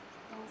do.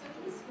 So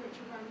in the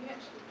spiritual realm, you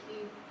actually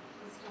cleared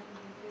the stuff of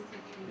the first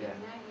century, Yeah.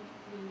 and now you've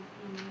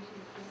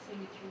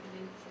seen it through the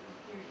lens of the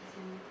parents,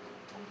 and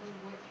you've got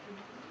to work through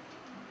it.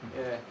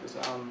 Yeah,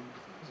 there's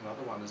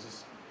another one. There's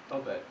this,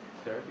 all that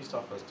therapy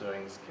stuff I was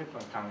doing, it's kept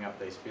on coming up,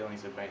 these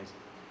feelings of being,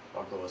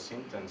 like all the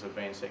symptoms of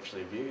being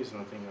sexually abused,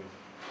 and I'm thinking,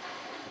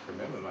 I can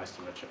remember most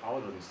of my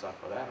childhood and stuff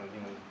like that, and I'm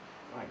thinking,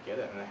 I don't get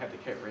it, and I had to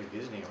keep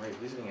revisiting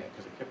it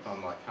because it kept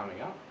on like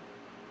coming up,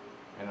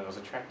 and I was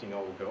attracting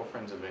all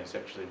girlfriends that had been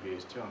sexually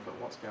abused too. I thought,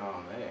 what's going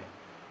on there?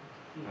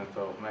 And I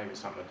thought maybe it's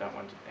something I don't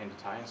want to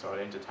entertain, so I'd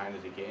entertain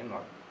it again,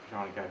 like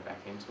trying to go back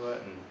into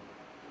it, and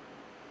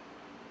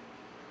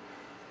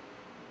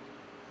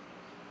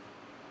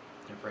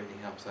breathing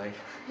helps, eh?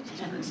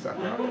 Just bring stuff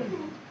up.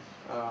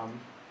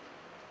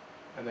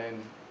 And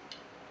then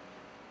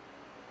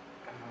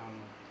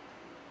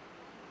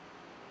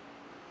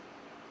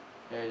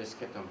yeah, I just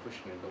kept on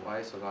pushing it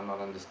away, so I'm not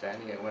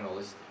understanding it. When all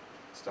this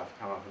stuff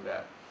come up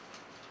about,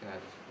 you know,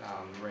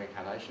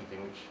 reincarnation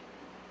thing, which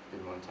I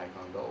didn't want to take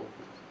on at all,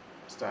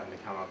 starting to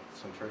come up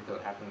with some truth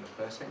that happened in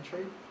the 1st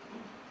century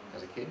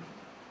as a kid.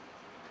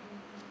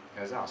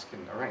 I was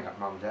asking, I rang up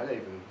mum and dad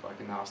even, if I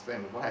can ask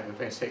them if I had ever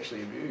been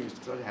sexually abused,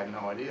 because I had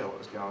no idea what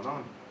was going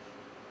on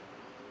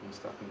and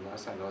stuff, and they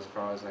said as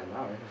far as they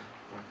know.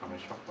 I'm kind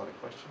of shocked by the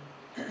question.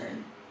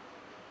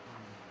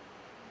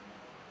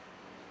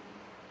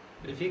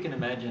 But if you can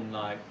imagine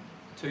like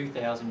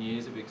 2,000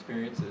 years of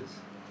experiences,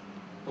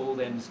 all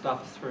then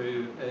stuffed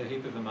through a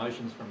heap of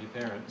emotions from your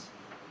parents,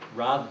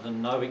 rather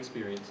than no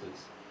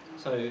experiences.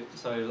 So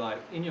like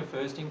in your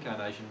first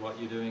incarnation, what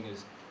you're doing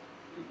is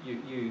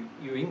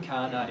you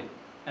incarnate,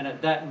 and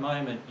at that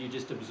moment you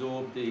just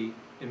absorb the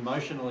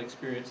emotional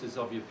experiences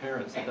of your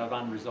parents that they have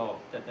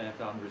unresolved,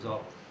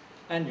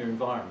 and your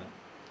environment.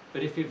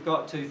 But if you've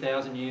got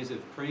 2,000 years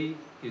of pre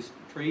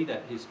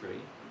that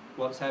history,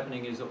 what's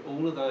happening is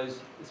all of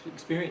those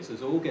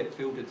experiences all get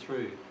filtered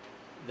through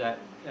that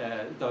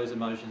those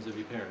emotions of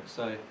your parents.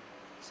 So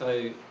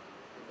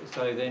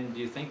then, do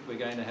you think we're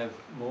going to have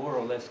more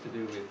or less to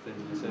do with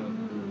than yourself?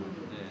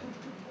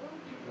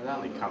 Yeah. It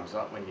only comes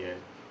up when it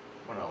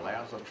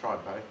allows. I've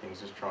tried both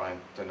things, just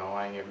trying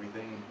denying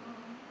everything,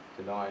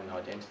 denying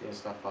identity and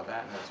stuff like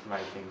that, and it's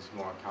made things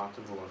more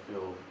uncomfortable.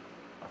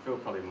 I feel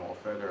probably more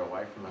further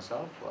away from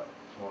myself, like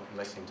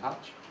less in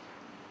touch.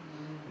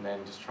 And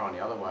then just trying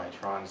the other way,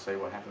 trying to see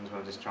what happens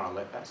when I just try and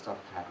let that stuff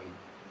happen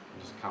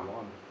and just come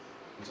on.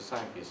 It's the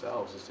same for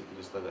yourselves, just if you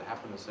just let it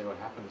happen and see what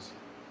happens.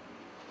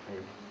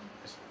 And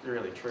it's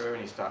really true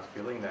when you start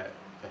feeling that,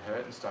 the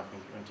hurt and stuff,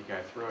 and once you go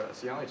through it,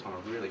 it's the only time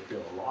I really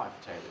feel alive,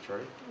 to tell you the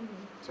truth.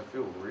 So I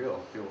feel real,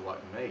 I feel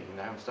like me, you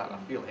know, I'm starting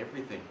to feel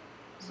everything.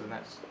 So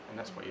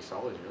that's what your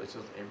soul is really, it's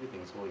just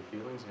everything, it's all your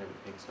feelings and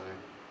everything, so I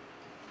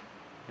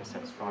guess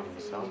that's finding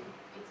yourself.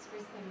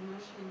 Express that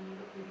emotion and you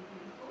look really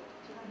beautiful.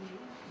 Do you know what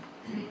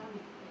I mean?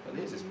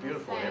 It is, it's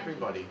beautiful in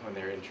everybody when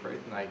they're in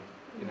truth and they,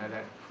 you know,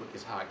 don't put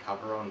this hard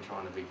cover on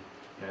trying to be,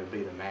 you know,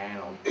 be the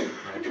man, or, you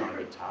know, trying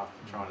to be tough,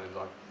 trying to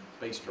like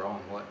be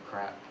strong, all that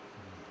crap.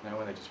 You know,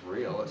 when they're just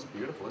real, it's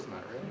beautiful, isn't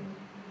it, really?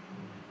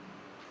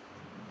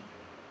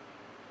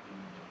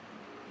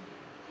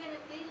 Can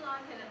it be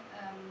like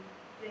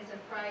there's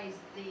a phrase,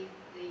 the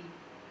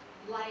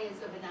layers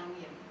of an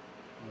onion,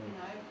 you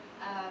know?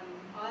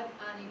 I've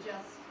only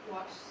just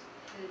watched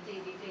the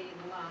DVD in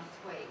the last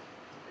week.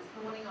 This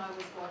morning I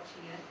was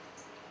watching it,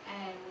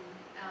 and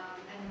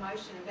an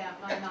emotion about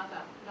my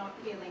mother not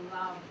feeling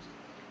loved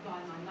by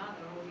my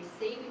mother or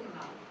receiving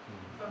love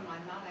from my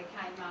mother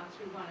came up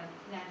through one of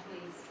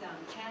Natalie's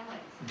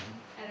channelings.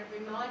 And it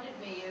reminded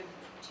me of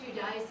 2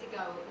 days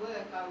ago at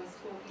work. I was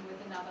talking with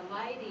another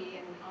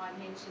lady and I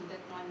mentioned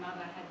that my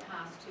mother had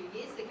passed 2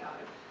 years ago,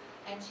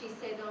 and she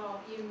said, oh,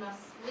 you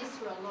must miss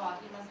her a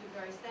lot, you must be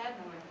very sad.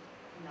 And I went,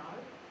 no,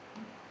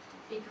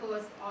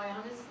 because I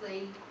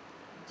honestly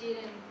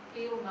didn't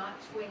feel much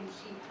when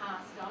she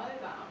passed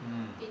over,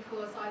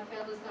 because I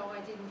felt as though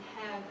I didn't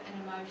have an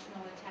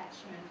emotional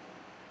attachment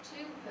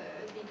to her,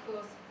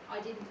 because I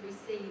didn't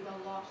receive a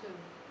lot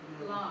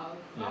of love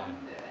from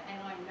her,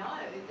 and I know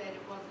that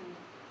it wasn't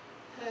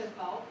her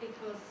fault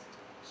because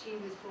she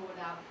was brought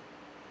up.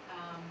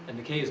 And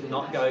the key is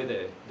not go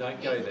there.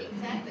 Don't go there.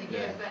 Exactly,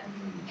 yeah. But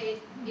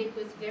it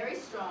was very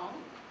strong.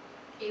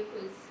 It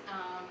was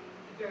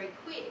very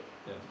quick.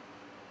 Yeah.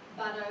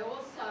 But I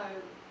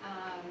also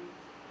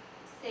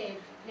said,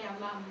 now,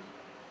 Mum,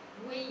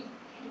 we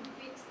can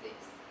fix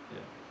this.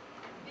 Yeah.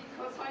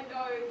 Because I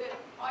know that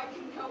I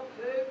can help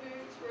her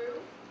move through.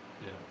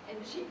 Yeah.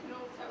 And she can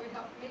also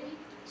help me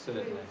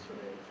Certainly. move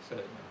through.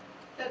 Certainly.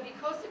 But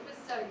because it was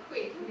so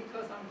quick, and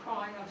because I'm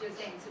crying, I've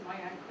just answered my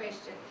own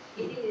question.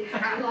 It is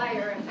a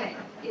layer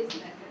effect,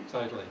 isn't it?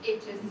 Totally.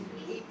 It just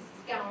keeps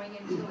going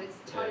until it's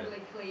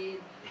totally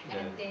cleared,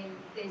 and then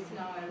there's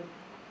no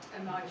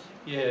emotion.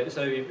 Yeah.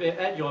 So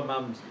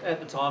at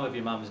the time of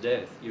your mum's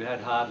death, you had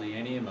hardly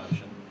any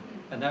emotion,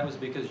 and that was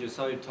because you're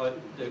so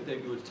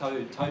that you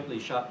were totally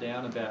shut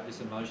down about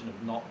this emotion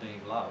of not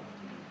being loved.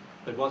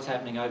 But what's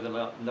happening over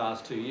the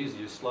last 2 years is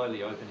you're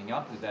slowly opening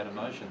up with that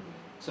emotion.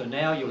 So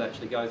now you'll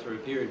actually go through a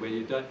period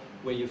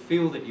where you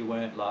feel that you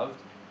weren't loved,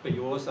 but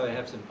you also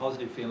have some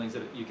positive feelings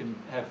that you can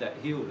have that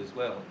healed as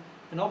well.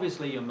 And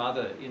obviously your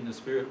mother in the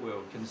spirit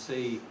world can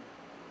see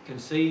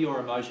your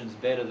emotions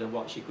better than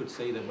what she could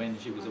see them when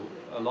she was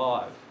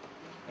alive.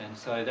 And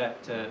so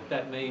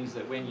that means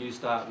that when you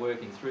start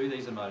working through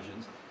these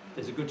emotions,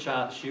 there's a good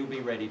chance she'll be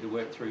ready to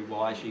work through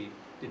why she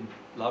didn't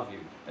love you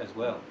as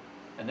well.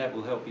 and that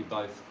will help you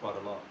both quite a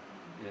lot.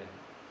 Yeah.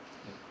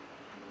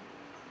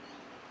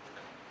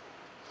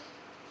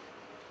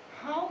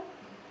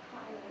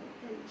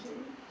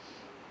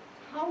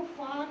 How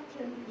far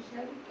can we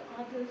help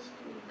others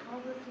to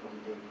recover from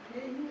their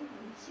pain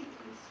and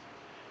sickness?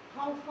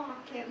 How far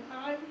can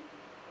I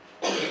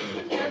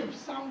help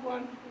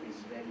someone who is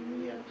very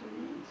near to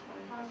me? It's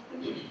my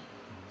husband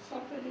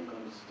suffering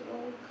on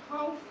stroke.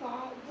 How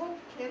far, what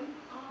can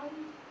I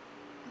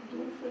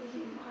do for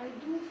him? I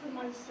do for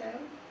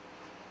myself.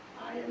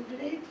 I am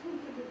grateful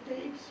for the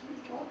tapes we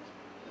got,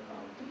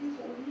 about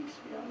 3-4 weeks.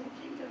 We are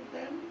looking at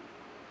them.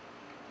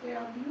 They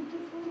are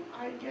beautiful.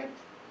 I get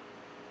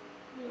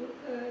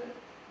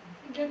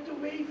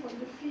away from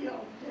the fear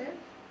of death.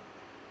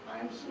 I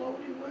am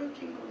slowly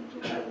working on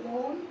to be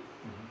alone,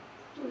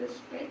 to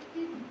respect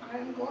it. I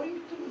am going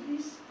through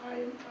this.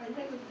 I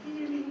have a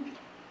feeling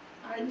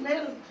I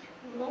melt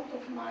a lot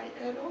of my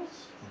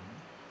errors.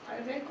 I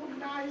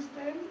recognize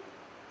them.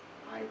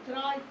 I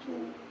try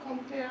to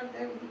compare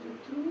them with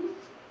the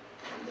truth.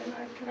 And then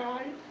I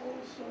cry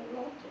also a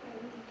lot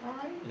all the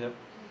time. Yep.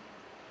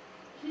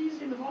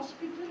 He's in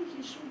hospital.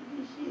 He should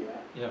be here.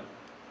 Yep.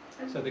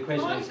 And So the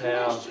question is my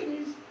how... question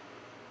is,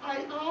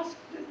 I asked,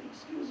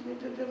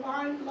 the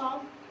divine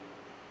love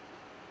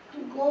to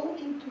go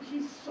into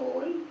his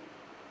soul,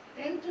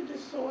 enter the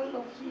soul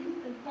of him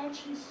and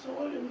touch his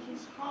soul and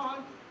his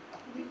heart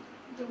with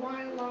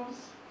divine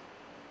love's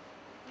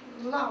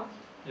love,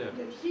 Yeah.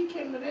 that he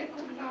can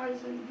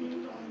recognize and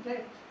build on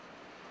that.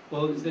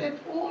 Well, Is that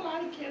all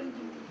I can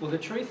do? well, the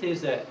truth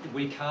is that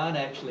we can't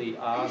actually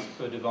ask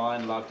for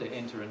divine love to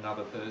enter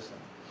another person.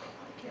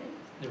 Okay.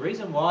 The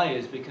reason why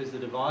is because the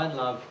divine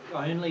love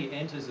only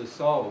enters a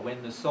soul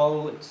when the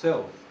soul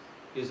itself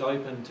is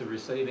open to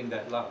receiving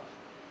that love.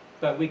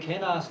 But we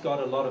can ask God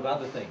a lot of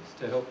other things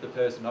to help the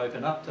person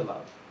open up to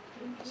love.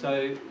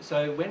 So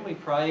when we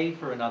pray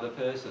for another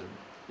person,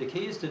 the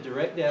key is to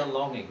direct our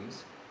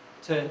longings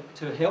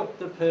to help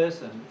the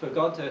person, for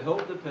God to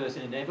help the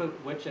person in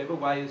whichever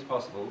way is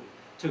possible,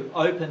 to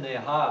open their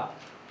heart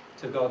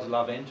to God's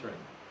love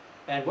entering.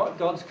 And what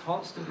God's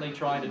constantly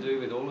trying to do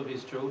with all of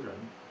his children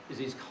is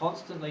he's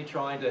constantly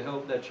trying to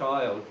help their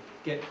child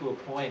get to a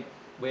point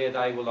where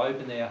they will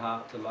open their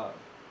heart to love.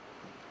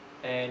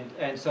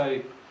 And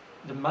so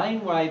the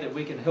main way that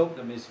we can help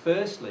them is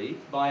firstly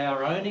by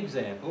our own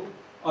example,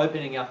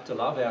 opening up to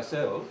love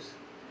ourselves.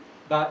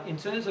 But in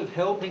terms of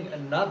helping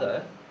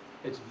another,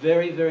 it's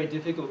very, very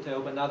difficult to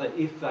help another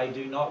if they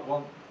do not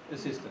want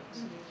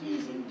assistance.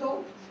 He's in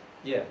doubt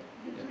Yeah.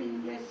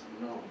 between yes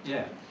and no.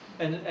 Yeah.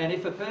 And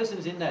if a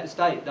person's in that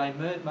state, they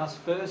must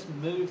first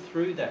move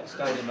through that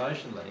state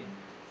emotionally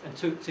and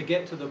to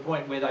get to the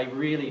point where they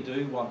really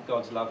do want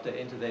God's love to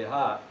enter their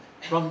heart.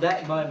 From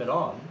that moment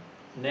on,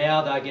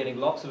 now they're getting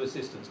lots of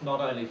assistance, not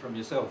only from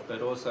yourself,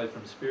 but also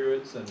from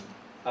spirits and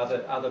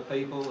other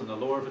people and the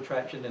law of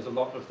attraction. There's a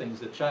lot of things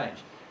that change.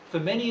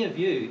 For many of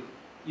you,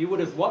 you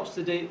would have watched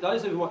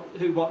those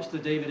who watched the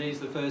DVDs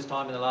the first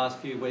time in the last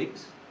few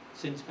weeks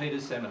since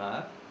Peter's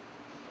seminar.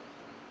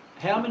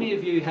 How many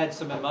of you had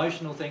some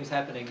emotional things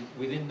happening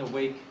within the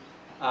week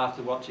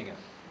after watching it?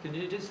 Can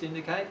you just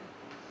indicate?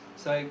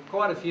 So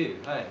quite a few,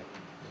 hey.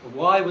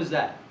 Why was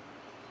that?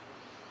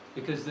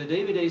 Because the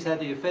DVDs had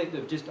the effect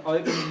of just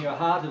opening your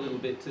heart a little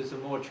bit to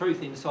some more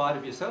truth inside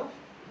of yourself.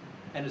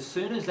 And as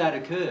soon as that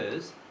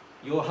occurs,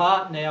 your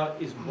heart now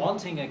is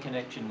wanting a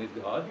connection with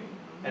God.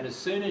 And as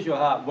soon as your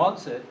heart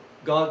wants it,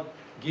 God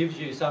gives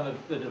you some of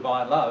the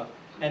divine love.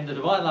 And the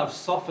divine love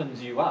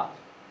softens you up,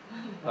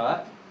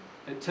 right?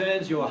 It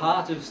turns your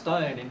heart of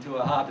stone into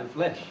a heart of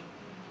flesh.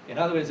 In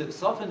other words, it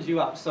softens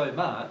you up so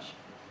much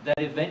that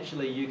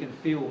eventually you can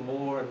feel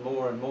more and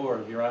more and more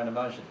of your own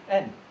emotion.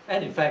 And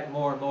in fact,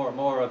 more and more and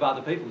more of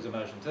other people's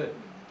emotion too.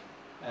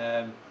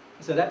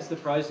 So that's the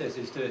process,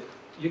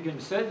 you can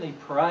certainly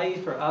pray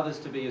for others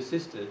to be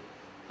assisted,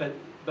 but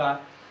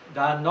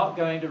they're not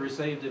going to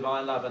receive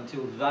divine love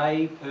until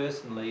they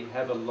personally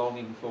have a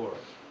longing for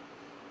it.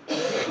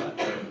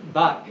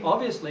 But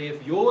obviously,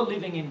 if you're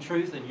living in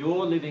truth and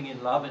you're living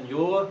in love and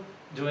you're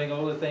doing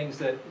all the things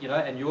that,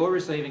 and you're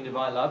receiving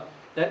divine love,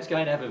 that's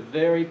going to have a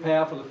very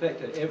powerful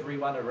effect at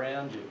everyone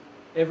around you.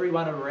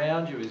 Everyone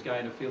around you is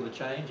going to feel a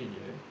change in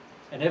you,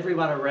 and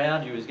everyone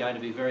around you is going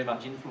to be very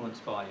much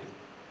influenced by you.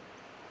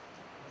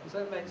 Does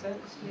that make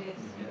sense? Yes.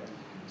 Yeah.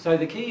 So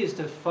the key is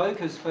to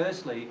focus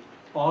firstly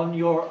on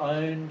your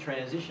own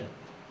transition.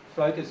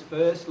 Focus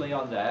firstly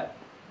on that,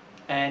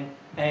 and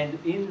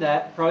in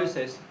that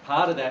process,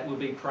 part of that will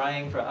be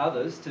praying for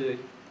others to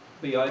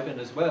be open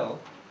as well.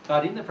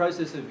 But in the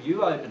process of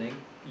you opening,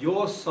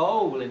 your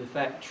soul will in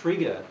fact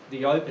trigger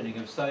the opening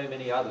of so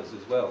many others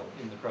as well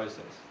in the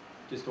process,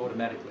 just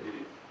automatically.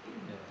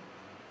 Yeah.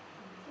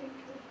 Thank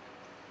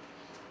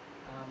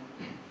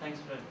you. Thanks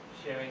for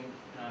sharing,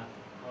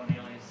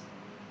 Cornelius.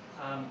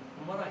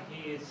 From what I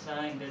hear you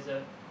saying, there's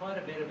quite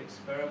a bit of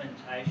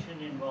experimentation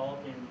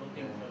involved in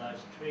looking for those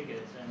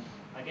triggers, and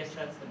I guess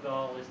that's the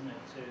goal, isn't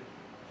it, to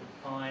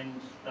find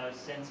those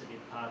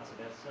sensitive parts of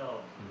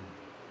ourselves.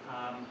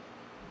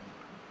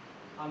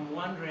 I'm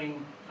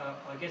wondering,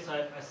 I guess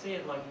I see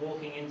it like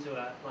walking into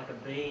like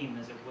a beam,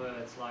 as it were.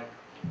 It's like,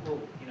 oh,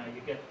 you know,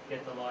 you get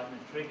the light and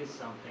it triggers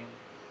something.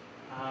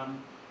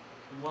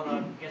 What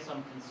I guess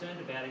I'm concerned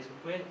about is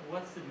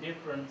what's the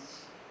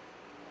difference?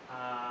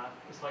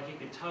 It's like you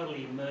could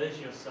totally immerse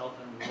yourself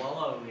and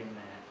wallow in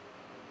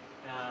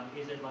that.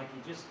 Is it like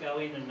you just go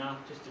in enough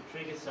just to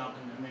trigger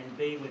something and then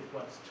be with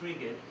what's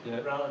triggered,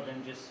 rather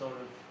than just sort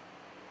of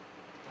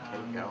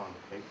keep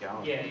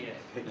going. Yeah.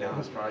 Keep going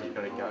as far as you've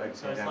got to go.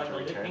 So it's like a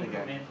little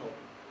incremental,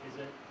 is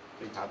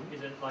it? Pardon?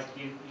 Is it like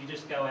you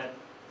just go out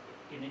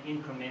in an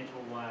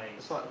incremental way?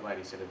 It's like the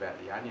lady said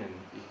about the onion.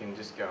 You can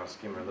just go and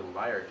skim a little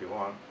layer if you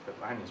want, but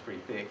the onion's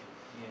pretty thick.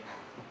 Yeah.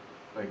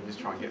 So you can just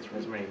try and get through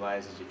as many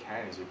layers as you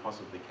can, as you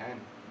possibly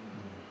can.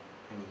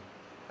 And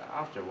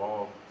after a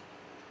while,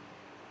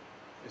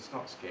 it's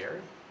not scary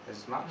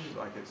as much.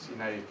 Like it's, you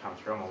know, you've come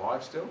through. I'm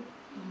alive still.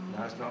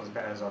 No, it's not as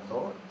bad as I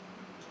thought.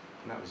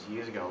 And that was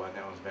years ago. Like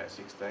that was about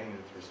 16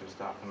 and through some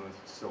stuff, and was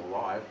still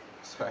alive.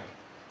 So it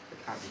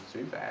can't be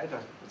too bad.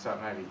 So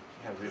maybe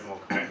have a bit more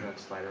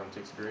confidence later on to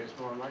experience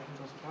more emotions,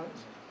 I suppose.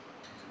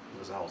 There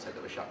was a whole set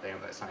that was shut down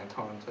at that same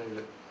time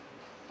too.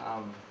 But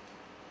and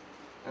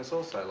it's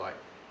also like,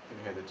 have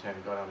you heard the term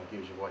 "God only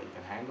gives you what you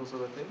can handle"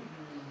 sort of thing?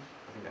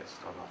 I think that's,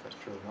 I don't know if that's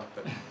true or not,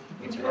 but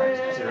it's your own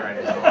desire.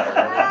 Really.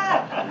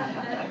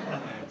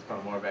 It's kind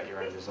of more about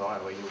your own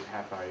desire.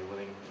 How far are you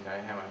willing? You know,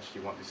 how much do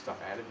you want this stuff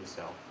out of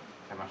yourself?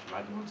 How much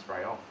mud do you want to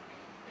spray off?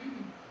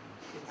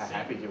 How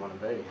happy do you want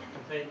to be?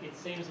 But it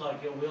seems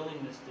like your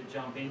willingness to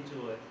jump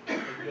into it,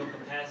 your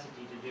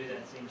capacity to do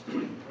that seems to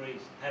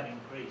have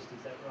increased.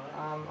 Is that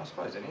right? I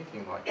suppose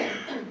anything, like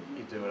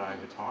you do it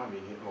over time,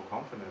 you get more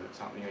confident at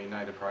something, or you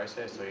know the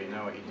process, or you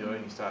know what you're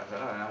doing. You start to,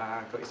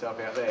 got yourself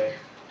out there.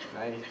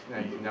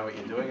 You know what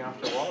you're doing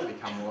after a while. You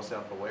become more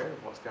self-aware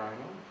of what's going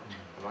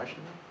on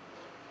emotionally.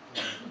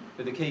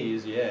 But the key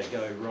is,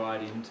 go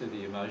right into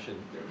the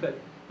emotion,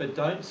 but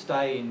don't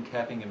stay in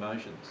capping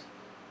emotions.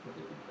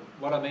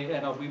 What I mean,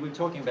 and we were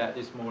talking about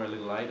this more a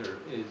little later,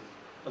 is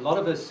a lot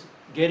of us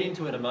get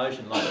into an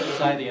emotion, like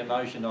say the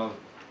emotion of,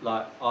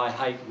 like, I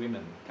hate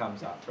women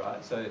comes up,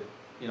 right? So,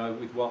 you know,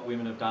 with what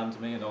women have done to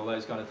me and all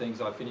those kind of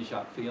things, I finish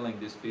up feeling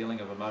this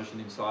feeling of emotion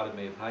inside of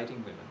me of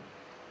hating women.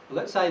 Well,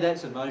 let's say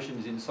that's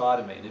emotions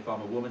inside of me, and if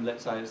I'm a woman,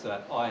 let's say it's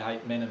that I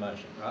hate men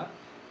emotion, right,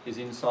 is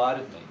inside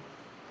of me.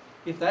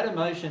 If that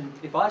emotion,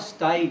 if I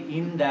stay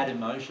in that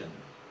emotion,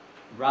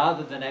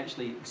 rather than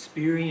actually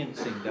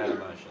experiencing that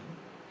emotion,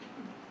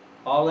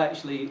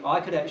 I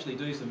could actually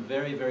do some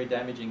very, very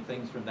damaging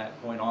things from that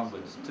point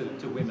onwards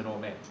to women or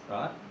men,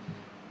 right?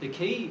 The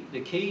key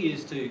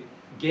is to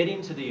get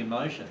into the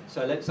emotion.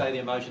 So let's say the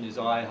emotion is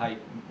I hate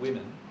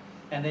women,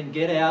 and then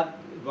get out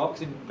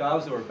boxing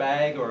gloves or a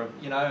bag or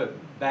a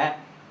bat,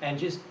 and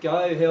just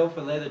go hell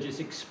for leather, just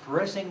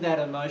expressing that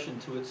emotion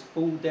to its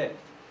full depth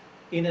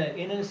in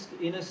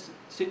a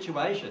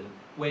situation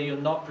where you're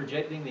not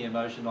projecting the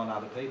emotion on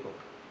other people,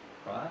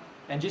 right?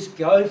 And just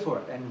go for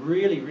it, and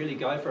really, really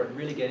go for it, and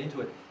really get into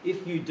it.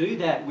 If you do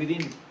that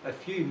within a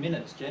few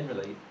minutes,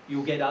 generally,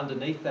 you'll get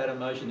underneath that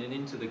emotion and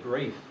into the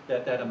grief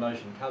that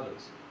emotion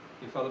covers.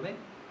 You follow me?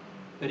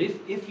 But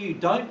if you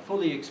don't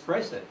fully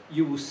express it,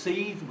 you will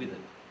seethe with it.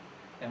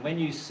 And when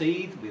you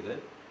seethe with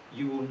it,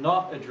 you will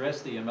not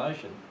address the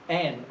emotion.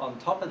 And on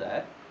top of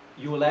that,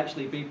 you will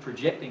actually be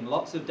projecting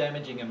lots of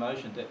damaging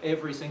emotion to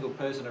every single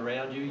person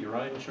around you, your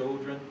own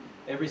children.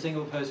 Every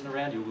single person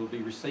around you will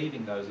be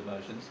receiving those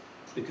emotions,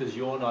 because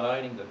you're not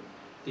owning them.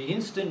 The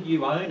instant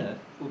you own it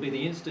will be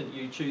the instant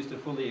you choose to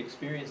fully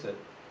experience it,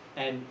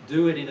 and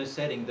do it in a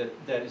setting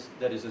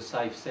that is a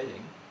safe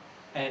setting.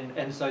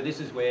 And so this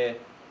is where,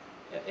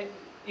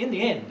 in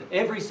the end,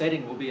 every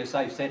setting will be a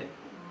safe setting,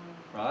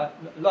 right?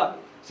 Like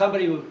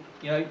somebody will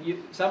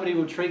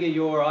trigger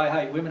your I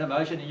hate women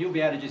emotion, and you'll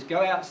be able to just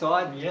go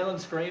outside and yell and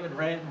scream and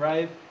rant and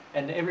rave,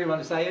 and everyone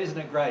will say, isn't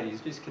it great,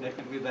 he's just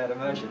connected with that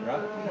emotion,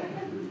 right?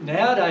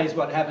 Nowadays,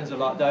 what happens a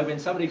lot though, when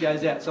somebody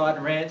goes outside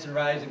and rants and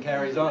raves and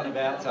carries on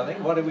about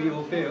something, what do we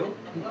all feel?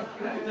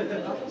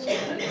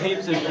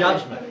 Heaps of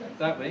judgment,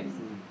 don't we?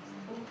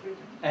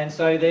 And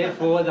so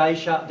therefore they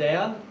shut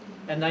down,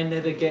 and they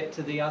never get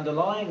to the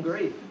underlying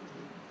grief.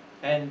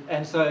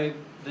 And so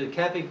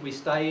we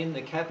stay in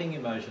the capping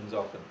emotions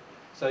often.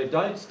 So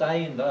don't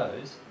stay in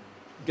those,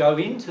 go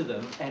into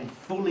them and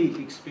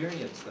fully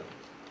experience them.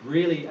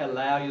 Really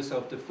allow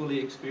yourself to fully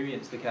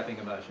experience the capping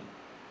emotion.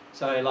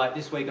 So like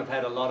this week I've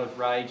had a lot of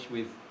rage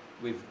with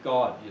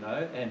God,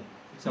 and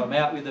so I'm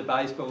out with the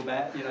baseball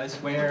bat,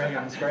 swearing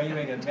and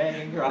screaming and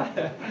banging,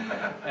 right?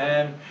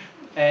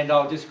 And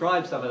I'll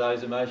describe some of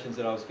those emotions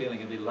that I was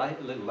feeling a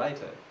little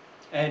later.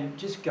 And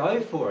just go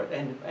for it,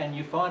 and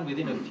you find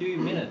within a few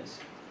minutes,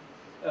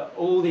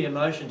 all the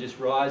emotion just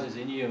rises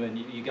in you, and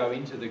you go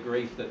into the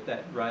grief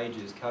that rage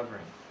is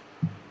covering.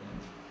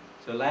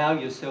 So allow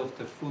yourself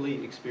to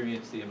fully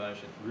experience the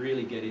emotion,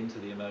 really get into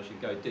the emotion,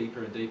 go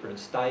deeper and deeper, and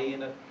stay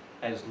in it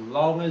as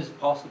long as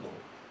possible.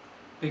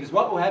 Because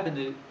what will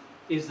happen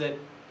is that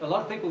a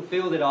lot of people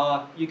feel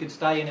that you can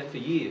stay in it for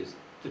years.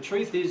 The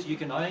truth is you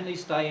can only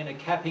stay in a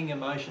capping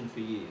emotion for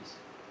years.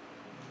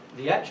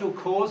 the actual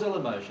causal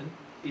emotion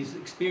is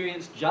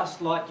experienced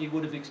just like you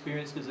would have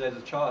experienced it as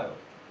a child.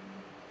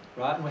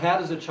 Right? And how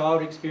does a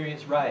child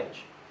experience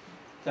rage?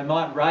 They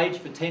might rage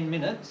for 10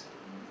 minutes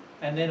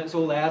and then it's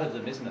all out of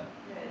them, isn't it?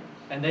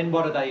 And then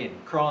what are they in?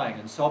 Crying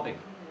and sobbing.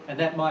 And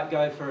that might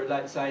go for,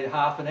 let's say,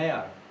 half an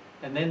hour.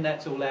 And then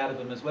that's all out of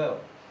them as well.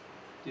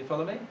 Do you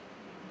follow me?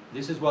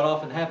 This is what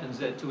often happens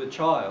to a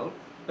child.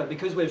 But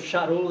because we've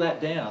shut all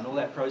that down, all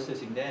that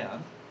processing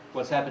down,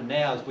 what's happened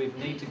now is we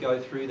need to go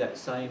through that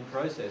same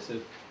process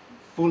of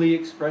fully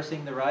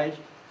expressing the rage,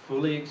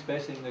 fully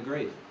expressing the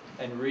grief,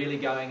 and really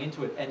going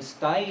into it and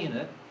stay in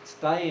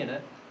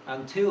it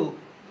until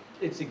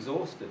it's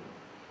exhausted.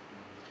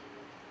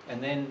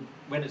 And then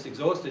when it's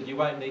exhausted, you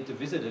won't need to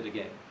visit it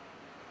again.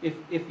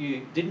 If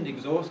you didn't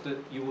exhaust it,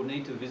 you will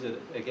need to visit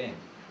it again.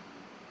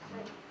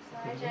 So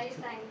AJ, you're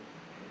saying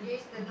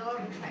use the law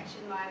of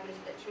attraction moments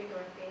that trigger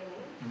a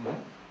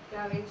feeling,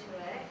 go into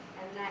it,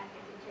 and that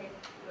if you keep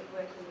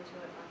working into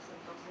it like some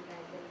boxing day,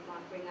 then it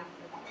might bring up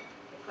the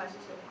closer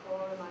to the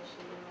core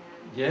emotion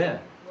around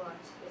what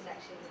is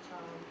actually the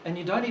child. And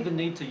you don't even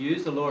need to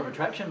use the law of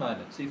attraction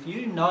moments. If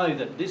you know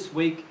that this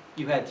week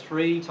you had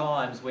 3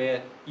 times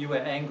where you were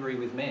angry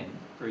with men,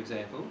 for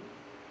example,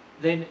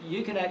 then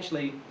you can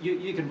actually,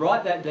 you can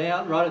write that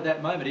down right at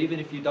that moment, even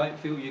if you don't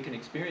feel you can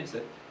experience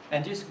it,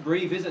 and just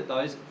revisit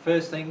those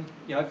first thing,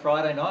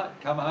 Friday night,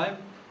 come home,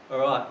 all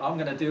right, I'm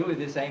going to deal with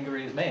this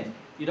angry with men.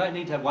 You don't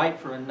need to wait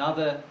for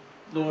another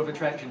law of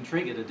attraction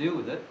trigger to deal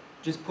with it.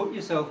 Just put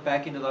yourself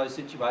back into those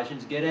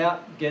situations, get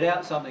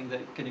out something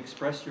that can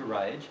express your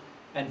rage,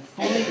 and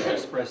fully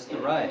express the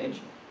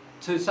rage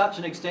to such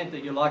an extent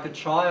that you're like a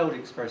child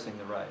expressing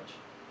the rage.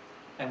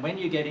 And when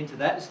you get into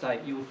that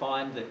state, you'll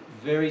find that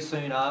very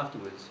soon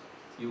afterwards,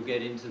 you'll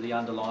get into the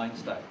underlying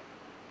state.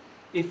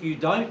 If you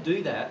don't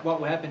do that, what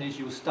will happen is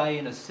you'll stay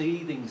in a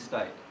seething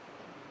state,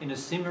 in a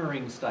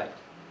simmering state,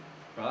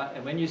 right?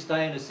 And when you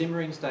stay in a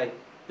simmering state,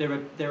 there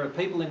are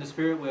people in the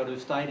spirit world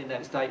who've stayed in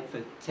that state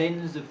for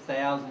tens of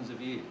thousands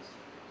of years,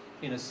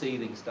 in a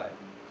seething state,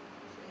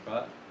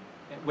 right?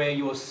 Where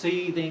you're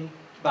seething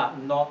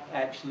but not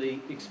actually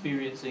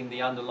experiencing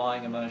the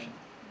underlying emotion.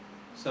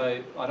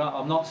 So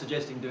I'm not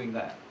suggesting doing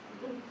that.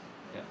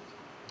 Yeah.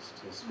 It's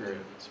a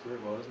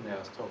spirit world, isn't it? I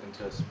was talking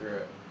to a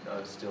spirit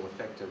still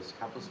affected, a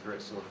couple of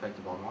spirits still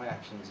affected by my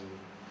actions in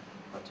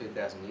like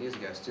 2,000 years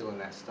ago, still in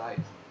that state.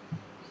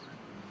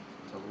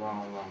 It's a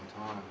long, long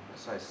time.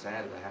 It's so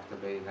sad that they have to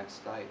be in that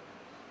state.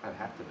 They don't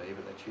have to be,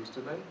 but they choose to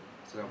be.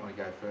 So they don't want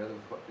to go further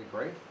with the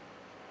grief.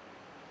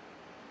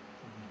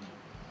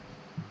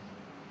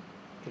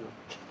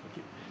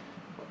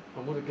 I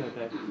want to go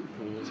back,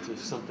 Cornelius, to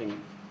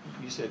something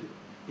you said.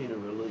 In a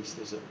release,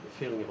 there's a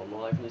feeling of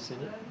aliveness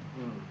in it.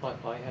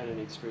 I had an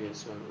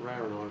experience,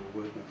 Rara and I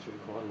were working through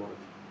quite a lot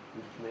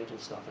of mental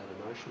stuff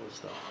and emotional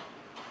stuff,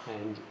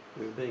 and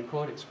we were being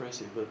quite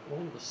expressive, but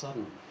all of a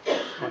sudden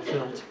I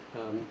felt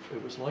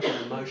it was like an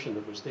emotion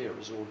that was there. It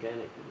was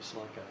organic. It was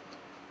like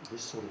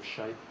this sort of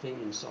shape thing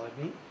inside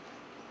me,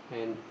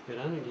 and it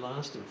only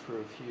lasted for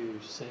a few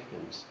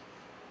seconds,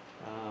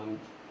 and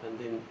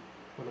then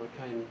when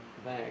I came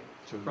back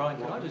to... Brian,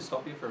 can I just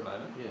stop you for a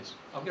moment? Yes.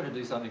 I'm going to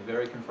do something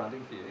very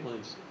confronting for you.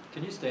 Please.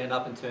 Can you stand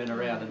up and turn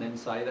around and then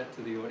say that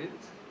to the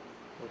audience?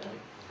 Okay.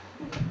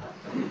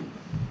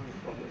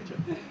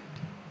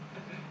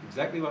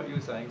 Exactly what you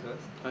were saying to us.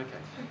 Okay.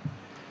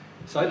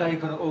 So they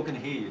all can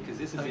hear you, because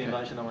this is the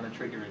emotion I want to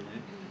trigger in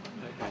you.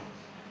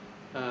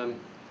 Okay.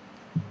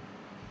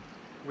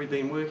 We've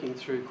been working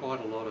through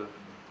quite a lot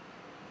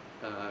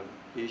of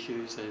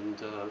issues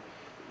and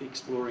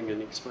exploring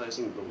and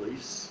exposing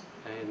beliefs,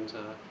 and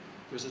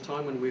there was a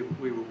time when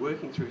we were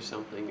working through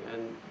something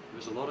and there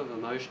was a lot of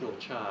emotional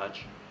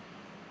charge,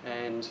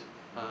 and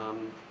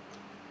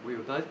we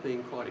were both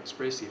being quite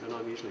expressive, and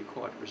I'm usually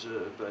quite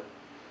reserved, but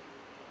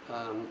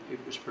it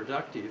was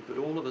productive. But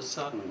all of a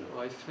sudden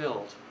I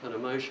felt an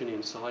emotion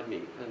inside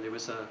me, and there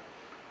was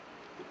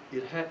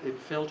it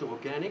felt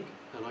organic,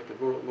 and I could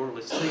more or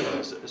less see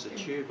it as a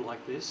tube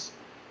like this,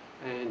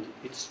 and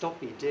it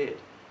stopped me dead.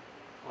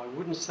 I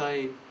wouldn't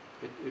say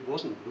it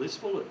wasn't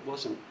blissful, it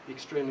wasn't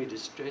extremely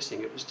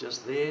distressing, it was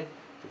just there,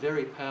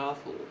 very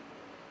powerful.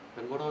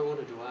 And what I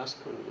wanted to ask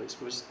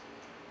Cornelius was,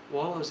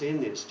 while I was in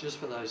this, just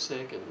for those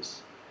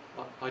seconds,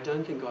 I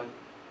don't think I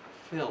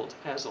felt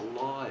as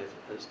alive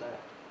as that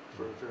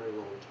for a very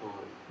long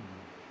time.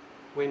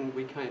 When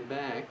we came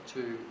back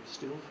to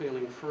still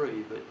feeling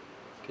free, but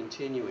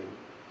continuing,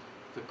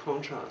 the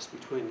contrast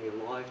between the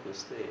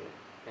aliveness there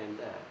and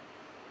that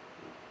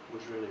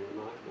was really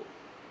remarkable.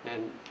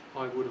 And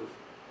I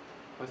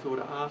thought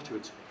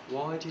afterwards,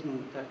 why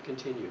didn't that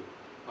continue?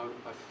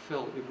 I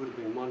felt it would have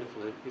been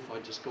wonderful if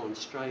I'd just gone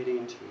straight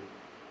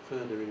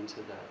further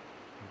into that.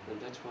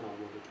 And that's what I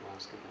wanted to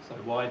ask about. So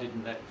why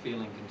didn't that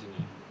feeling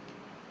continue?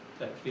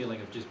 That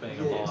feeling of just being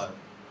alive?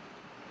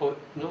 Well,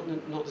 not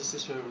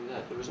necessarily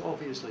that. There was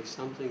obviously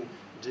something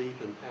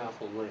deep and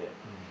powerful there.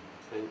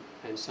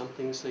 And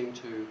something seemed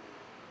to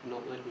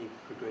not let me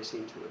progress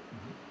into it.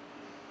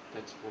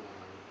 That's what I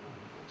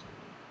wanted to ask.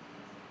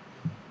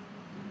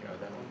 Go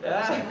that one.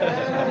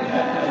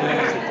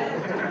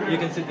 You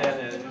can sit down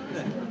there.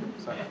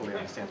 So I fully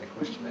understand the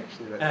question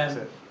actually, but that's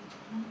it.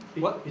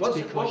 What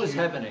was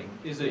happening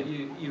is that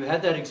you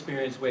had that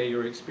experience where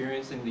you're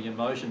experiencing the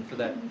emotion for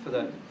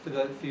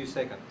that few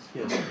seconds.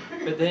 Yes.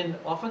 But then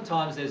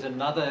oftentimes there's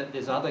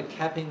other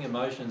capping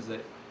emotions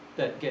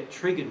that get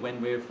triggered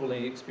when we're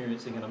fully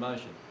experiencing an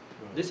emotion.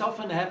 Right. This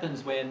often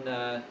happens when,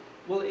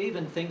 well,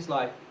 even things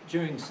like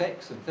during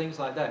sex and things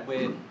like that,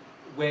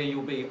 where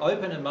you'll be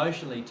open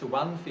emotionally to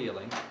one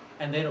feeling,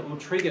 and then it will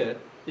trigger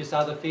this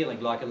other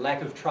feeling, like a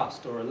lack of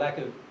trust or a lack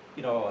of,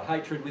 or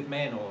hatred with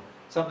men or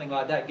something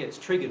like that gets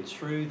triggered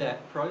through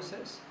that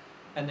process.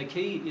 And the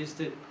key is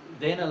to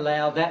then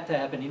allow that to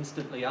happen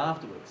instantly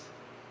afterwards.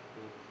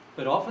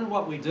 But often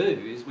what we do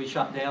is we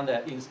shut down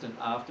that instant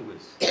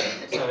afterwards.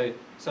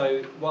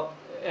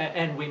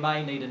 And we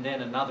may need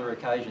then another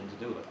occasion to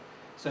do it.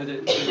 So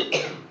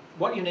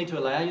what you need to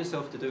allow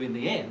yourself to do in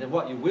the end, and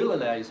what you will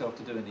allow yourself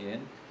to do in the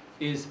end,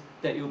 is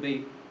that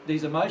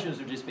these emotions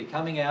will just be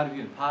coming out of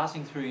you and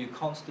passing through you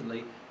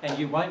constantly, and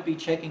you won't be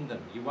checking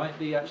them. You won't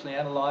be actually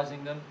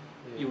analysing them.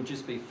 Yeah. You'll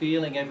just be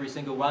feeling every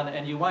single one,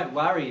 and you won't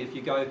worry if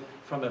you go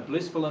from a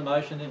blissful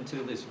emotion into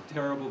this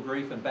terrible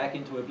grief and back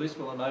into a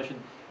blissful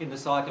emotion in the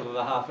cycle of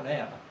a half an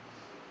hour.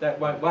 That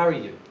won't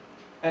worry you.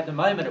 At the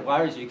moment it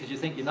worries you because you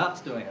think you're nuts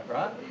doing it,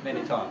 right?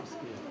 Many times.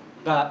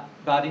 Yeah.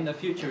 But in the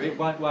future it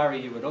won't worry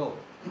you at all.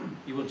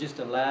 You will just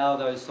allow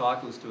those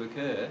cycles to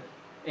occur,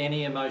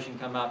 any emotion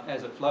come up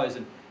as it flows.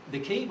 And the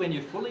key when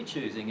you're fully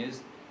choosing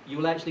is you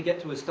will actually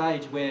get to a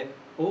stage where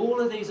all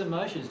of these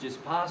emotions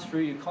just pass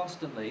through you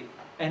constantly,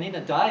 and in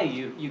a day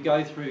you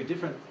go through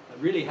different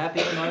really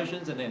happy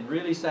emotions and then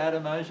really sad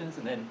emotions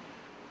and then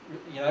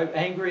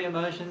angry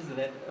emotions, and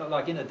then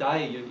like in a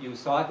day you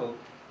cycle,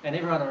 and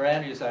everyone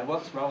around you is saying,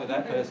 what's wrong with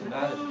that person?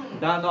 No,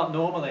 they're not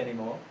normal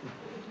anymore.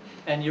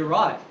 And you're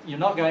right, you're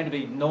not going to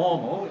be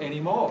normal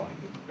anymore,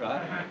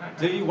 right?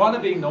 Do you want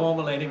to be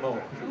normal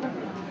anymore?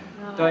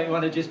 Don't you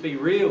want to just be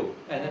real?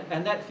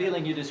 And that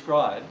feeling you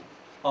described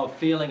of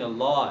feeling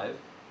alive,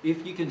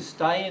 if you can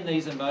stay in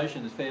these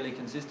emotions fairly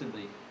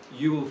consistently,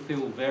 you will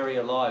feel very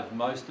alive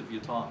most of the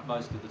time.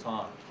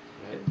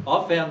 Yeah.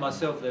 I've found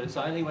myself that it's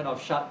only when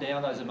I've shut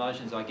down those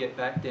emotions I get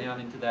back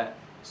down into that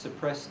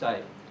suppressed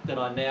state that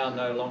I now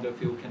no longer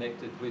feel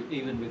connected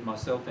even with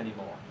myself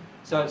anymore.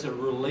 So it's a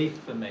relief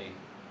for me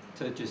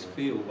to just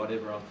feel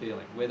whatever I'm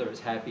feeling, whether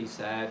it's happy,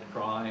 sad,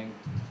 crying,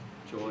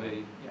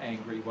 joy,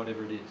 angry,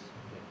 whatever it is.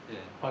 Yeah.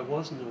 I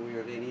wasn't aware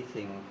of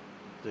anything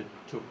that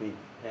took me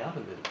out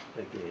of it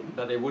again.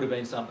 But there would have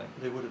been something.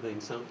 There would have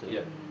been something.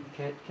 Yeah.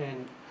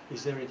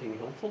 Is there anything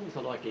helpful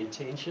for like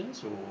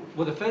intentions or?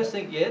 Well, the first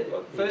thing,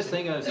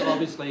 thing is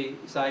obviously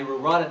say, well,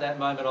 right at that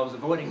moment I was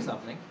avoiding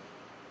something.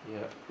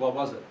 Yeah. What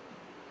was it?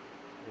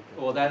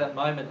 Okay. Or that at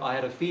moment I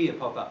had a fear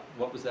pop up.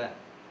 What was that?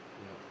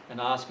 Yeah.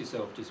 And ask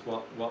yourself just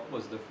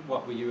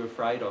what were you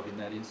afraid of in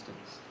that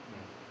instance?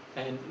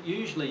 Yeah. And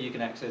usually you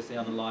can access the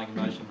underlying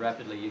emotion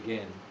rapidly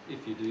again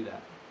if you do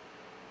that.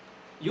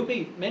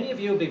 Many of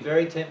you will be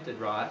very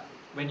tempted, right?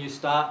 When you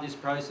start this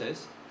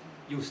process,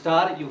 you'll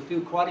start it, you'll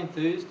feel quite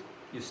enthused,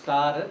 you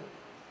start it,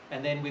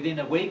 and then within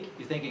a week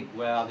you're thinking,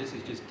 wow, this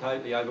is just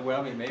totally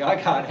overwhelming me, I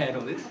can't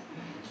handle this.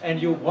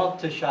 And you'll want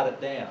to shut it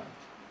down.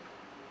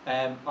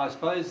 I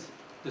suppose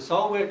the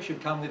soul work should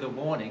come with a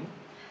warning.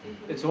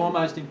 It's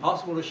almost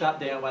impossible to shut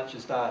down once you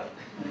start it.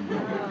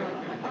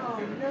 Oh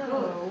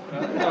no.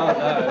 Oh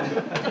no.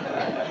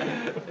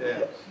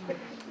 Yeah.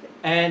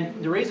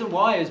 And the reason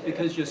why is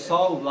because your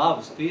soul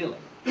loves feeling.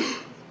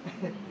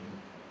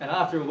 And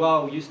after a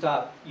while you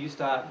start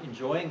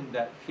enjoying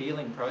that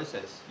feeling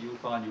process, you'll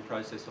find you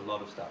process a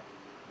lot of stuff.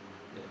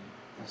 Yeah.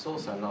 It's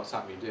also not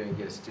something you do and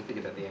get a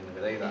certificate at the end of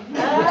it either.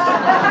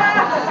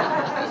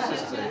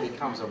 It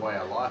becomes a way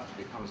of life,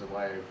 it becomes a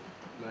way of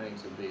learning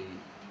to be,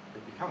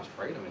 it becomes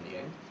freedom in the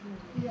end.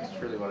 It's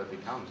truly what it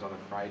becomes, not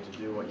afraid to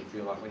do what you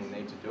feel like when you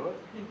need to do it,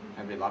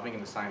 and be loving in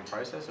the same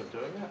process of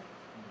doing it.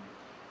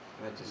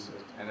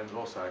 And it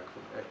also,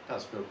 it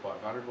does feel quite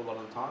vulnerable a lot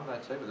of the time though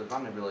too, but the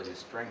vulnerability is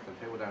strength and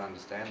people don't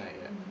understand that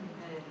yet.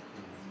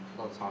 A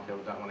lot of the time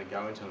people don't want to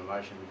go into an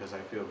emotion because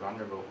they feel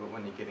vulnerable, but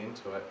when you get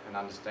into it and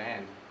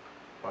understand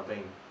by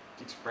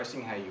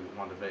expressing how you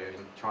want to be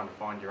and trying to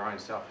find your own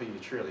self, who you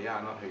truly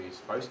are, not who you're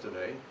supposed to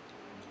be,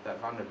 that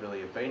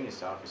vulnerability of being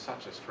yourself is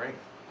such a strength.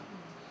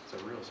 It's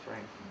a real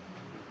strength.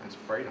 And it's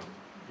freedom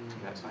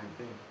in that same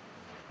thing.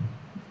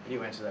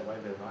 You answered that way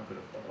better than I could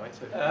have, by the way,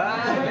 too.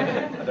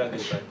 I don't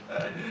think so.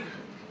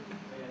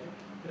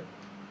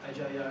 AJ,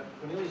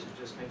 Cornelius was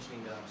just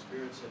mentioning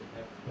spirits that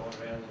have gone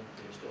around and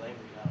they're still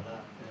angry,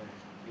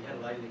 We had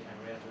a lady that came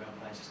around to our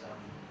place,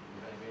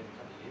 we've only been a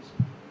couple of years,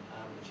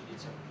 and she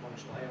did some feng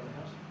shui on the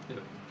house.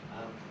 Yep.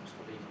 It was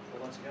probably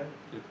 4 months ago.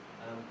 Yep.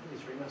 Probably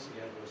 3 months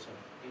ago, there was some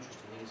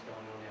interesting things going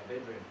on in our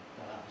bedroom,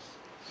 not us.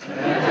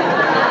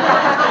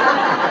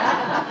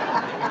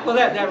 Well,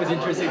 that was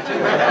interesting too.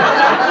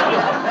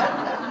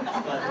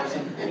 But there were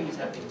some things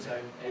happening,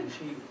 and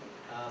she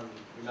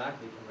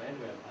remarkably came around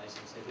to our place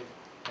and said,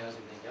 how's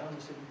everything going?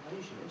 I said, why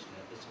did you mention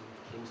that? There's some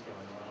things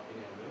going on up in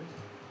our room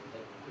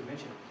that we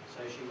mentioned.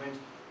 So she went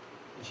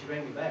and she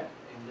rang me back,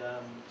 and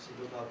said,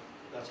 look, I've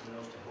got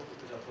someone else to help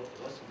because I thought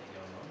there was something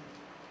going on.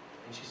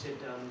 And she said,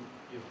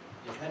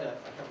 you've had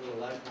a couple of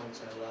low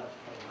points over the last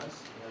couple of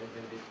months, you know, you've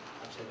been a bit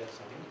upset about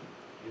something.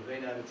 You've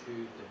been over to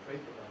the creek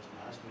that runs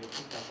past and you've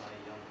picked up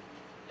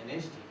an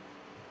entity.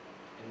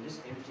 And this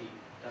entity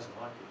doesn't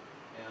like you.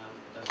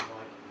 It doesn't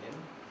like them,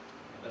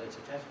 but it's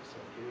attached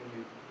itself to you,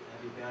 and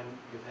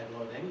you've had a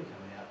lot of anger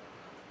coming out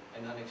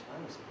and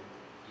unexplained. I said, well,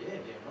 yeah,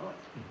 right.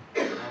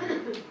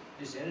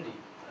 This entity,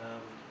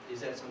 is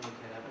that something that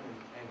can happen,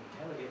 and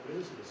how do I get rid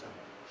of it or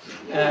something?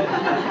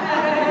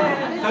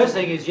 First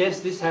thing is, yes,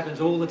 this happens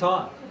all the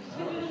time,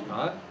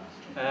 right?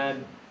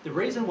 The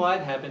reason why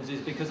it happens is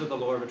because of the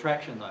law of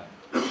attraction, though.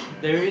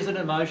 There is an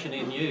emotion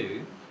in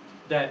you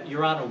that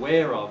you're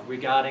unaware of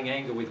regarding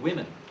anger with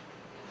women.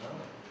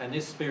 And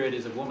this spirit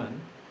is a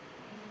woman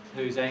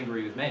who's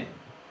angry with men.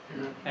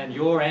 And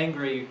your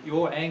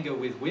anger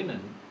with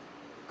women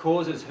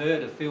causes her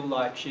to feel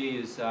like she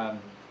is,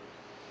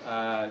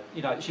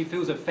 you know, she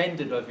feels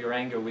offended of your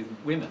anger with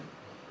women,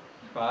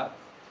 right?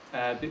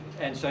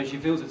 And so she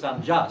feels it's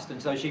unjust,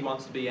 and so she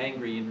wants to be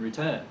angry in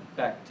return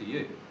back to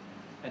you.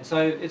 And so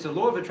it's a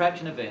law of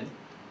attraction event,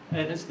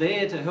 and it's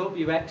there to help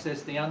you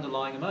access the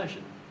underlying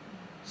emotion.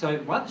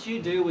 So once you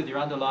deal with your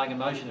underlying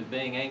emotion of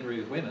being angry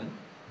with women,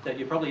 that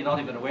you're probably not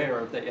even aware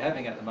of that you're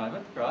having at the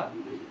moment, right?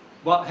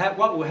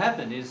 What will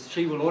happen is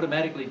she will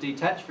automatically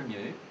detach from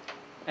you,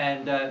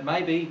 and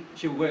maybe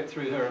she'll work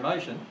through her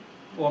emotion,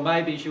 or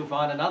maybe she'll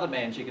find another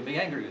man she can be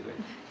angry with.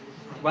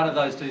 One of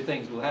those two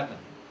things will happen.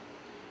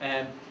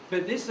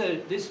 But this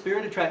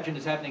spirit attraction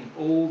is happening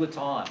all the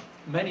time.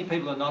 Many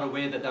people are not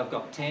aware that they've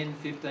got 10,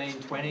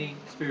 15, 20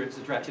 spirits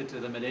attracted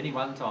to them at any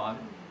one time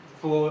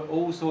for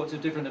all sorts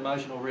of different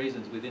emotional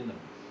reasons within them.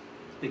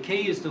 The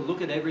key is to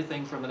look at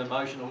everything from an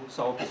emotional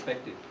soul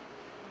perspective.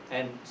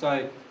 And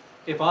so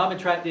if I'm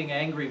attracting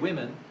angry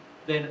women,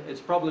 then it's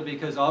probably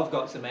because I've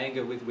got some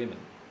anger with women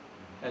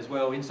as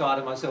well inside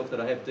of myself that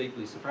I have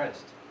deeply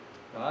suppressed,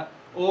 right?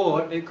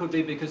 Or it could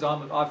be because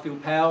I feel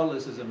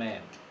powerless as a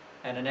man,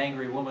 and an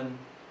angry woman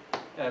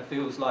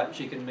feels like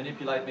she can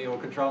manipulate me or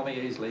control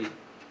me easily,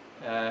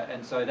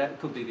 and so that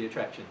could be the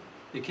attraction.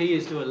 The key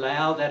is to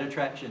allow that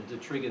attraction to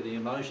trigger the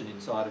emotion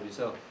inside of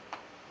yourself.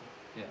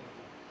 Yeah.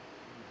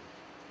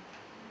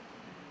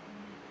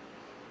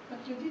 But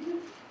you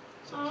didn't.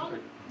 Sorry.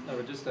 No,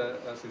 we're just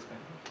ask this man.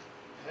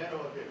 How do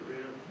we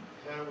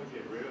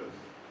get rid of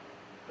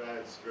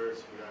bad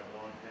spirits we don't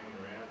want hanging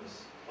around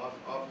us?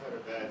 I've had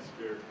a bad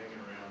spirit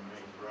hanging around me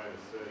for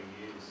over 30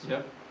 years.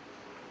 Yep.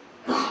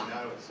 And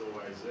I know it's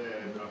always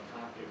there, but I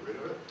can't get rid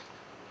of it.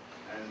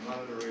 And one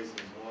of the reasons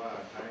why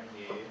I came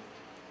here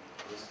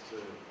was to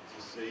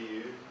see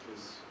you,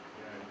 because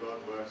you know God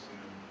works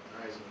in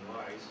amazing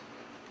ways,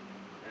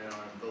 and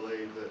I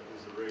believe that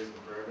there's a reason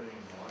for everything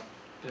in life.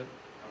 Yep.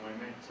 And we're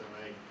meant to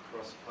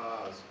cross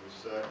paths with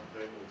certain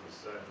people for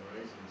certain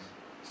reasons.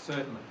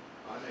 Certainly.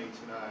 I need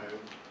to know,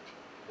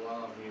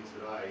 while I'm here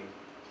today,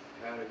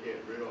 how to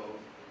get rid of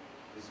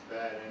this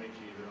bad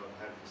energy that I've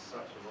had for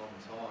such a long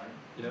time.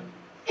 Yep.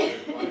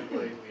 It won't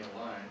leave me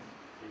alone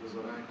because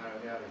I don't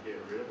know how to get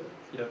rid of it.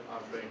 Yep.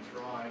 I've been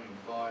trying and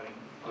fighting.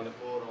 I've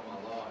fought all my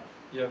life.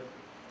 Yep.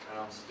 And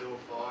I'm still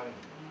fighting.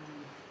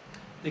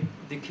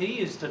 The key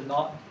is to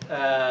not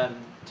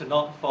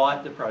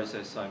fight the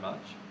process so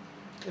much.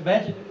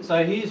 Imagine,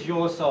 so here's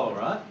your soul,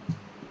 right?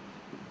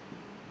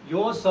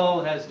 Your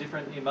soul has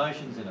different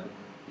emotions in it.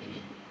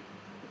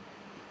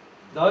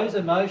 Those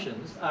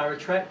emotions are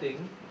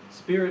attracting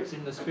spirits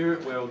in the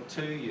spirit world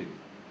to you.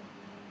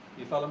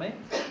 You follow me?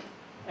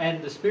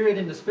 And the spirit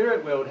in the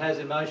spirit world has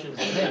emotions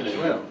in them as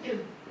well.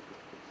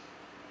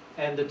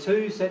 And the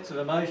two sets of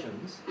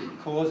emotions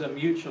cause a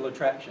mutual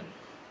attraction.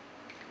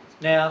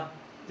 Now,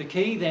 the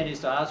key then is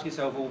to ask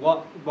yourself,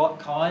 well, what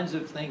kinds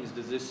of things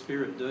does this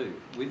spirit do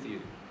with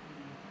you?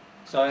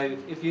 So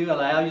if you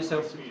allow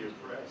yourself to... It makes me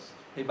depressed.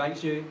 It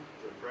makes you...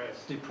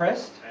 Depressed.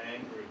 Depressed? And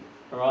angry.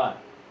 All right.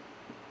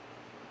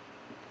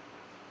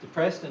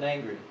 Depressed and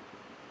angry.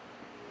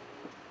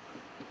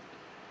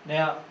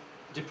 Now,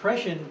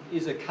 depression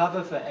is a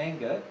cover for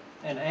anger,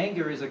 and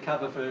anger is a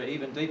cover for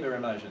even deeper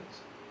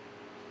emotions.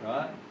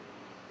 Right?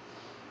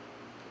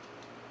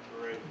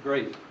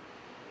 Grief.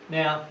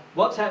 Now,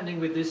 what's happening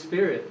with this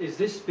spirit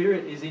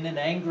is in an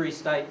angry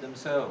state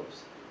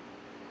themselves.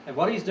 And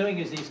what he's doing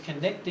is he's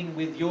connecting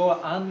with your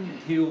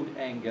unhealed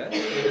anger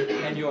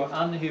and your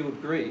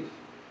unhealed grief,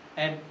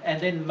 and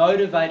then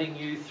motivating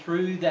you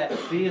through that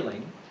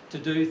feeling to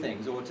do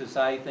things or to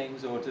say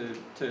things or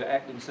to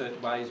act in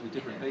certain ways with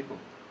different people.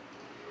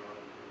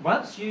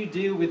 Once you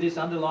deal with this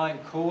underlying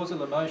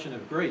causal emotion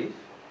of grief,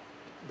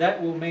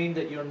 that will mean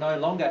that you're no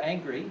longer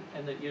angry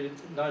and that you're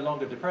no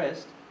longer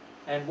depressed.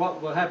 And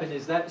what will happen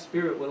is that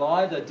spirit will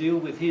either deal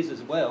with his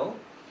as well,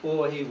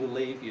 or he will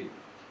leave you.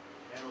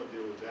 How do I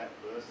deal with that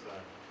first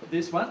though?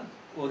 This one?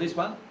 Or this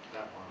one?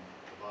 That one,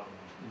 the bottom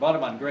one. The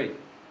bottom one, grief.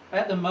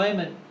 At the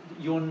moment,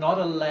 you're not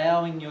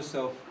allowing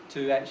yourself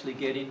to actually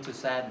get into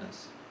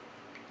sadness.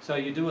 So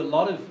you do a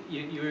lot of,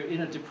 you're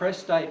in a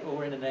depressed state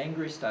or in an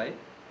angry state,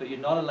 but you're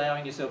not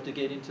allowing yourself to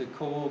get into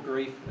core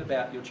grief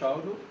about your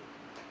childhood,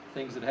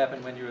 things that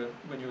happened when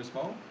you were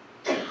small.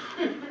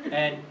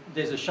 And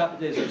there's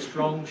a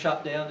strong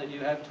shutdown that you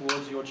have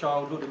towards your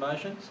childhood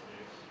emotions,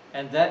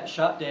 and that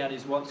shutdown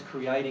is what's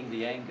creating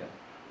the anger.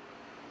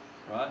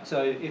 Right?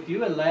 So if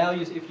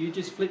you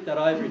just flip that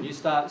over and you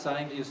start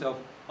saying to yourself,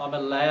 I'm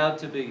allowed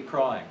to be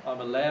crying, I'm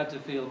allowed to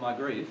feel my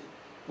grief,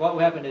 what will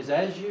happen is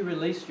as you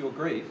release your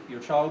grief, your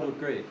childhood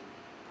grief,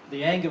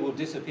 the anger will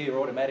disappear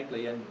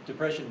automatically and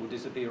depression will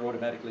disappear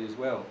automatically as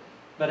well.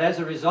 But as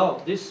a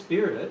result, this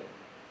spirit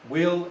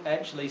will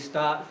actually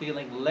start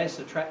feeling less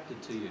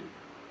attracted to you.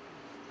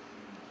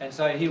 And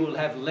so he will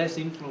have less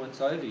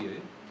influence over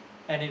you.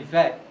 And in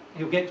fact,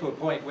 he'll get to a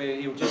point where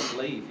he'll just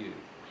leave you.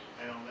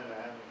 And I'll never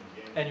have him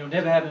again. And you'll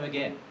never have him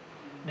again.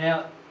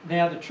 Now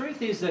the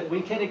truth is that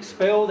we can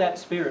expel that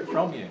spirit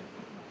from you.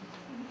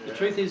 The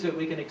truth is that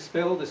we can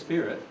expel the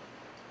spirit.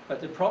 But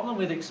the problem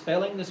with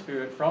expelling the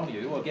spirit from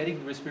you, or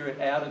getting the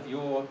spirit out of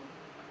your,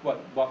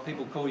 what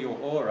people call your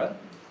aura,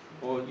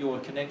 or your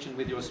connection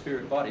with your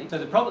spirit body. So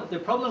the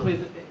problem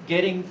with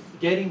getting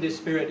this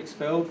spirit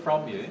expelled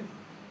from you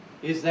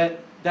is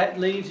that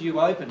leaves you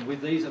open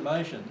with these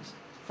emotions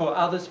for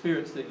other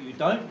spirits that you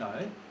don't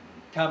know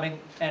coming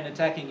and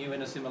attacking you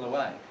in a similar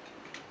way.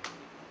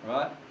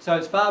 Right? So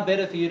it's far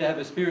better for you to have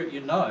a spirit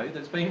you know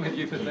that's been with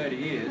you for 30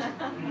 years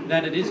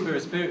than it is for a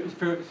spirit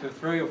for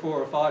 3 or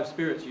 4 or 5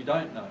 spirits you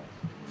don't know.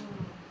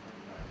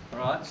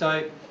 Right?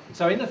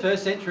 So in the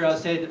first century, I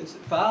said it's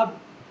far.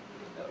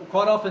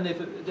 Quite often,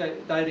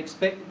 they'd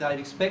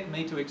expect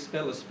me to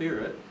expel a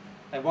spirit,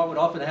 and what would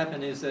often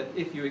happen is that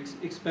if you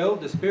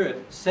expelled the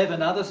spirit,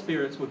 7 other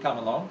spirits would come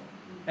along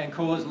and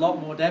cause a lot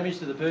more damage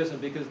to the person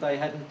because they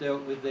hadn't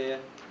dealt with their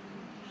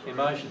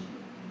emotion.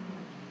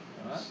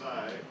 Right? So,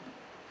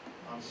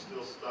 I'm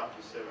still stuck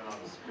with 7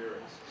 other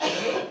spirits.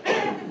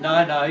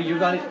 No,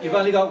 you've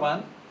only got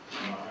one.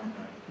 Oh,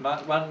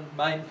 okay. One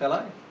main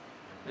fellow.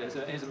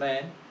 He's a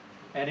man,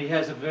 and he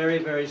has a very,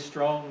 very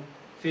strong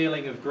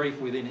feeling of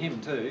grief within him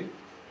too,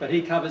 but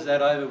he covers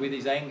that over with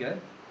his anger,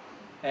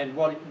 and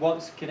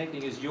what's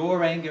connecting is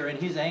your anger and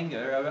his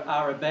anger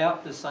are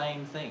about the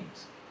same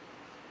things.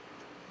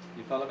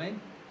 You follow me?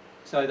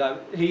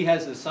 So he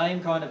has the same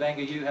kind of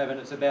anger you have, and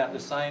it's about the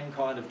same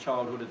kind of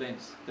childhood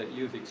events that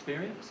you've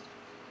experienced.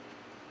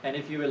 And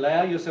if you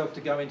allow yourself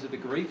to go into the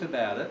grief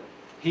about it,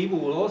 he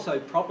will also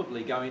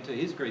probably go into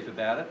his grief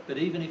about it, but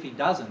even if he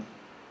doesn't,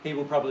 he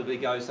will probably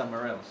go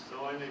somewhere else.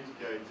 So I need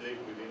to go deep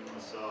within my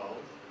soul,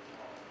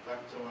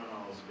 back to when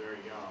I was very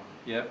young.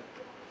 Yep.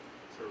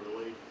 To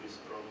relieve this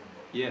problem.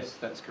 Yes,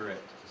 that's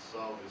correct. To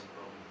solve this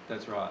problem.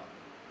 That's right.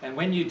 And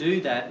when you do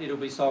that, it'll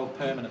be solved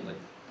permanently.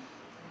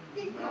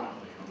 Permanently,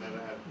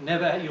 I'll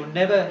never have. You'll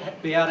never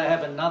be able to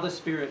have another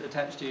spirit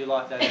attached to you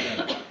like that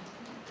again.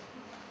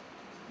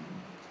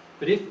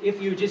 But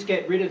if you just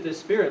get rid of the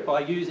spirit by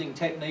using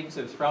techniques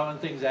of throwing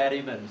things at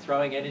him and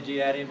throwing energy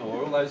at him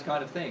or all those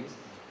kind of things,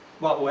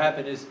 what will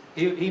happen is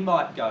he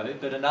might go,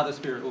 but another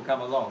spirit will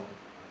come along.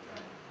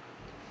 Okay.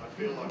 I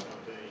feel like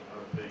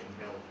I've been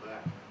held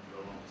back for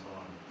a long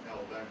time.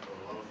 Held back for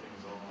a lot of things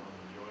I'm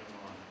enjoying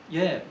life.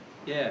 Yeah,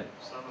 yeah.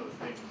 Some of the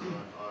things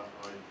I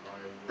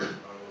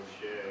will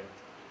share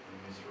in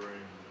this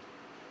room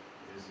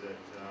is that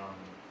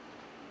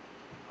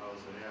I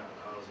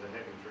was a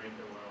heavy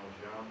drinker when I was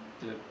young.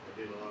 Yep. I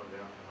did a lot of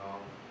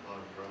alcohol, a lot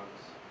of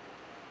drugs,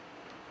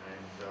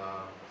 and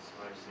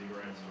smoked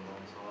cigarettes for a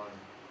long time.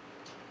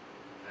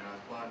 And I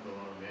climbed a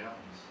lot of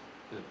mountains,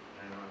 Yep.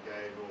 and I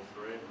gave all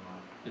 3 of them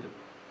up. Yep.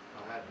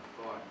 I had to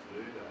fight to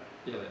do that.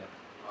 Yeah.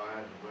 I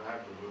had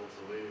the will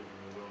to live and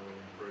the will to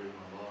improve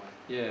my life.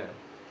 Yeah.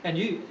 And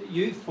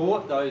you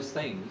fought those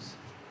things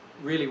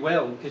really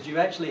well because you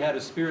actually had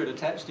a spirit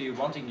attached to you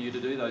wanting you to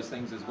do those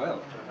things as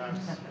well.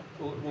 Perhaps.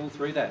 All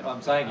through that.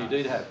 I'm saying you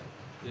did have.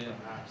 Yeah.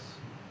 Perhaps.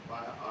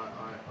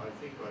 I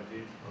think I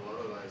did a lot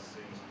of those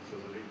things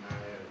because I didn't know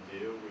how to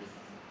deal with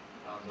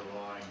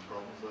underlying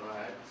problems that I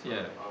had. So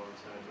Yeah. I would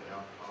turn to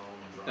alcohol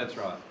and drugs. That's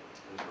right.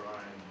 To try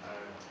and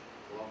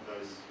block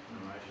those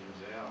emotions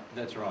out.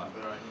 That's right.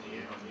 But in the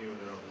end I knew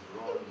that I was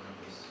wrong and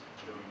it was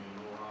doing me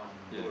more harm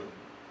than good.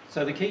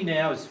 So the key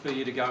now is for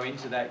you to go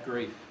into that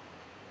grief,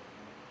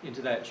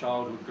 into that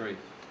childhood grief.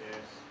 Yes.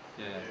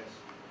 Yeah. Yes.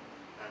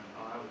 And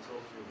I will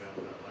talk to you about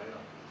that later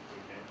if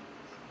we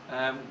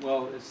can.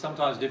 Well, it's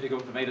sometimes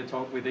difficult for me to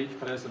talk with each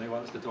person who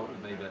wants to talk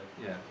with me, but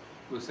yeah,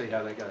 we'll see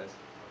how that goes.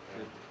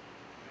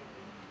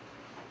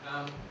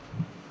 Okay.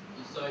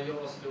 So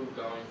you're still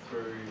going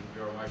through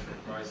your emotional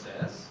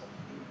process,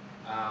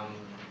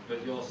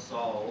 but your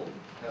soul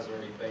has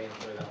already been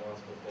through that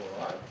once before,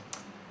 right?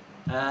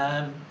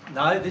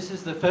 No, this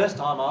is the first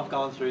time I've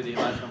gone through the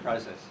emotional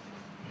process.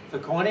 For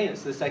Corny,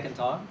 it's the second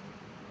time,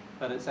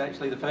 but it's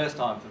actually the first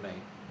time for me.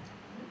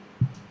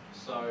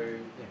 So,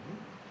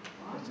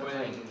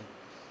 when...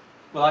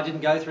 Well, I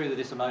didn't go through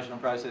this emotional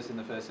process in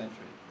the first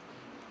century.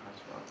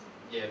 That's right.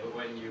 Yeah, but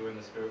when you were in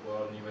the spirit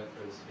world and you went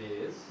through the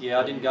spheres... Yeah,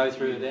 I didn't go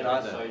through it then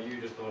either. So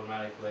you just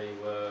automatically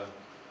were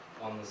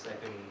on the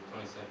 22nd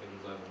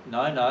level?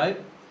 No.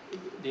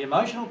 The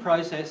emotional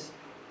process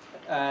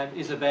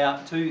is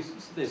about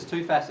there's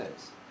two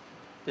facets.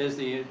 There's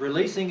the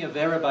releasing of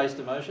error-based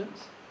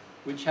emotions,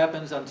 which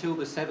happens until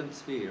the 7th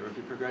sphere of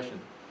your progression.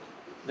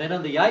 Then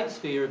on the 8th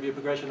sphere of your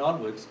progression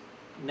onwards,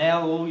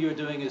 now all you're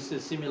doing is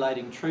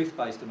simulating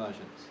truth-based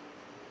emotions.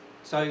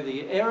 So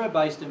the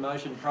error-based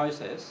emotion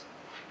process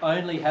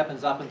only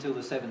happens up until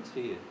the 7th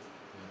sphere.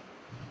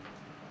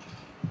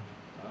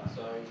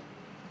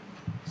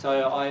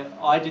 So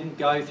I didn't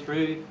go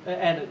through,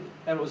 and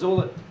it was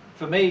all,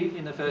 for me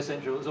in the first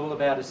century, it was all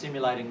about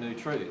assimilating new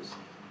truths.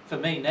 For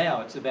me now,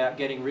 it's about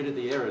getting rid of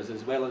the errors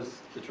as well as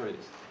the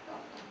truths.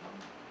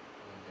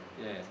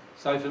 Yeah.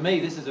 So for me,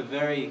 this is a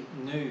very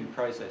new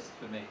process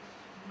for me,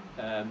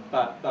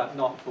 but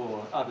not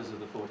for others of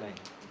the 14.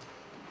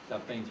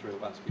 They've been through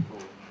it once before.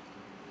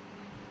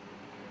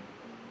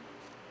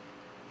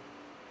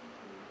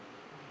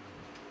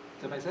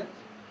 Does that make sense?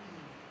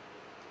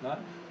 No?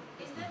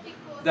 Is that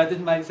because... That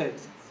didn't make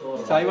sense. Sort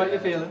of, Say what yeah.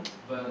 you're feeling.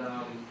 But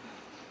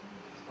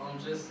I'm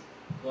just,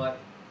 like,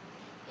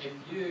 if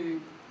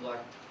you, like,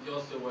 you're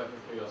still working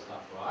through your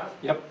stuff, right?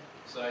 Yep.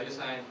 So you're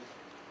saying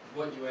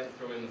what you went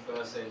through in the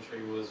first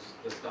century was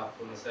the stuff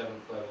from the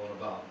 7th level and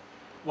above?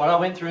 What I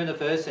went through in the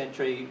first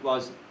century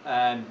was,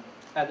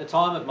 at the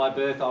time of my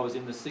birth, I was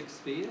in the 6th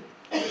sphere.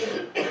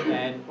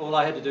 And all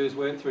I had to do is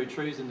work through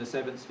truths in the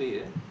 7th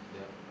sphere.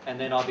 And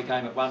then I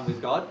became at one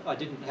with God. I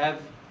didn't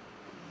have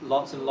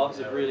lots and lots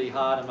of really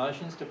hard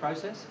emotions to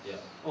process. Yeah.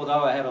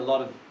 Although I had a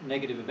lot of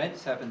negative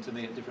events happen to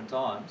me at different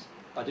times,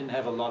 I didn't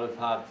have a lot of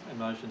hard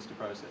emotions to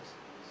process.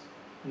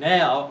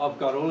 Now I've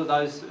got all of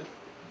those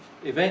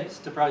events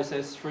to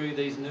process through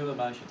these new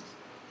emotions,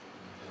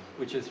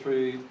 which are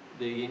through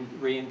the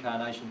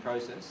reincarnation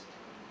process.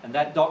 And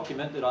that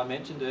document that I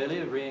mentioned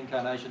earlier,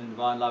 Reincarnation and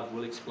Divine Love,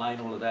 will explain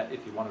all of that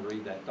if you want to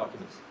read that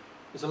document.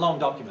 It's a long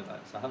document though,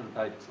 it's 100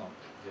 pages long.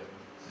 Yeah.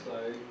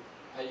 So,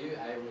 are you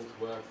able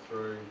to work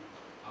through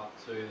up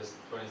to this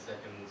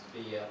 22nd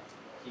sphere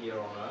here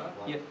on Earth?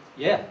 Like,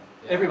 yeah,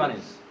 everyone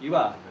is. You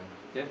are.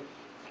 Yep.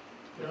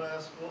 Can I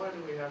ask, why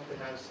do we have to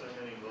have so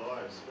many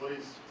lives?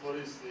 What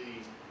is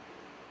the...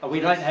 Oh, we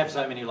don't have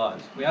so many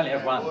lives. We only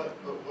have one. But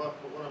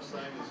what I'm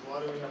saying is,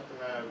 why do we have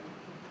to have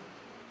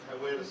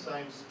we're the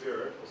same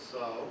spirit or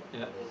soul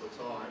all the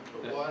time,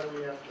 but why do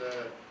we have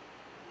to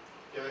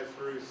go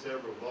through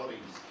several bodies?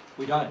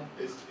 We don't.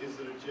 Is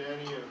it a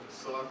journey of a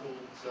cycle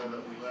so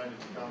that we learn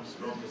to become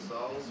stronger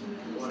souls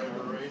for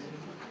whatever reason?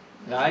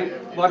 No,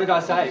 what did I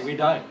say? We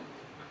don't.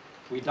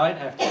 We don't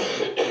have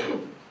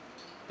to.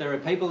 There are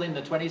people in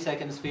the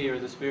 22nd sphere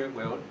of the spirit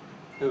world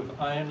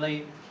who've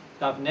only,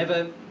 they've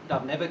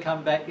never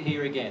come back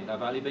here again.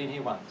 They've only been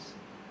here once.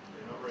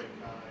 They're not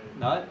reincarnated.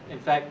 No,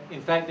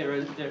 in fact,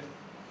 there,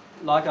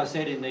 like I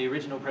said in the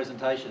original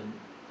presentation,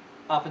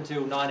 up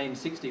until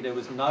 1960 there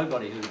was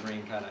nobody who was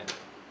reincarnated.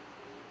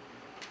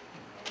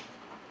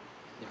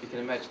 If you can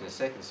imagine, the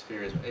 2nd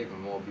sphere is even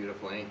more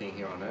beautiful than anything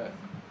here on Earth.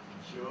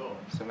 Sure.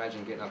 So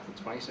imagine getting up to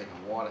the 22nd.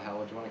 Why the hell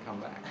would you want to come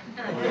back?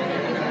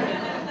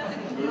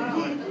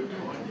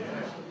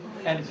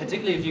 And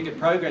particularly if you could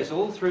progress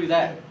all through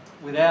that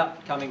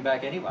without coming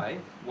back anyway,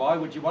 why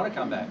would you want to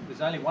come back?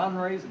 There's only one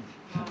reason,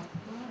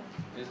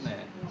 isn't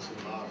there?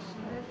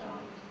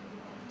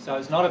 So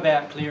it's not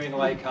about clearing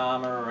away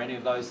karma or any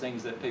of those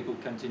things that people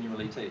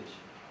continually teach.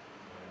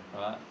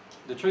 Right?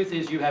 The truth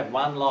is you have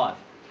one life.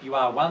 You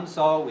are one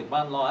soul with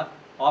one life.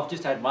 I've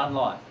just had one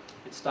life.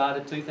 It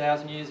started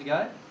 2,000 years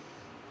ago.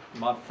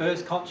 My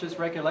first conscious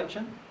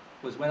recollection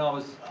was when I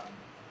was,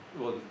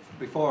 well,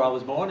 before I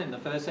was born in the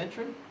 1st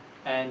century.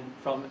 And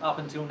from up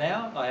until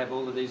now, I have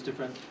all of these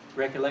different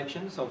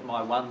recollections of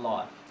my one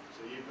life.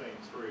 So you've been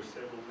through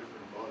several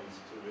different bodies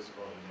to this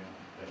body now?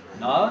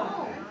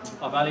 No,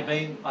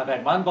 I've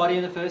had one body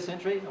in the 1st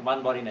century and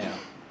one body now.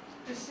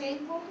 The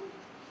same body?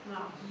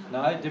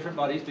 No, different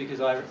bodies because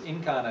I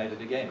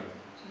incarnated again.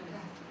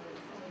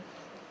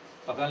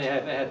 I've only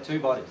had 2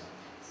 bodies.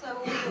 So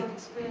all your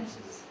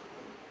experiences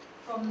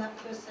from that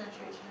 1st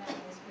century to now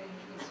has been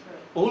in spirit?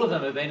 All of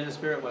them have been in the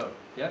spirit world.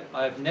 Yep.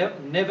 I have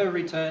never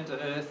returned to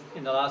Earth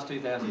in the last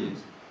 2,000 years.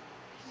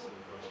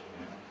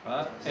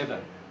 Right?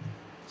 Ever.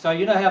 So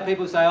you know how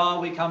people say, oh,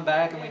 we come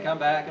back and we come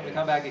back and we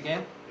come back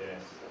again?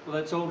 Yes. Well,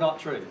 that's all not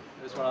true.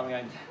 That's what I'm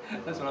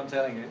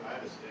telling you. I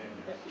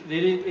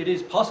understand. It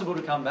is possible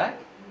to come back,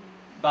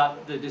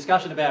 but the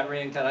discussion about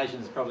reincarnation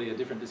is probably a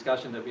different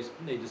discussion that we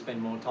need to spend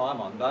more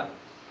time on. But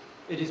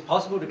it is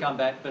possible to come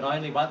back, but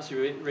only once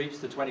you reach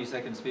the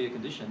 22nd sphere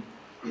condition.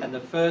 And the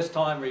first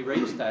time we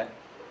reached that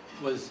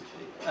was,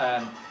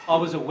 I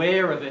was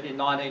aware of it in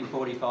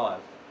 1945,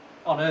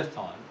 on Earth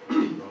time,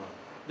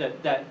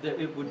 that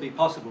it would be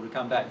possible to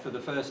come back for the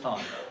first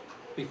time.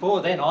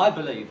 Before then, I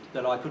believed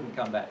that I couldn't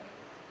come back.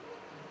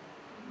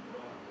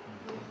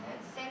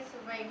 That sense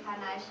of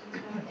reincarnation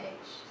through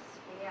each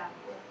sphere,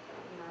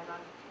 you know,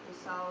 like your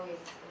soul is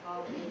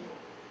evolving,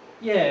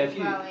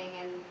 growing,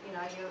 and you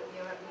know you're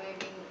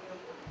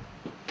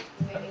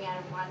moving out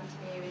of one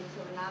sphere into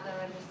another.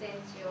 In a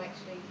sense, you're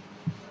actually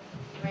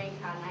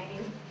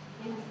reincarnating.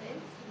 In a sense,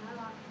 you know,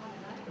 like, I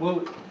don't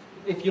know. Well,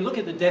 if you look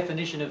at the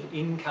definition of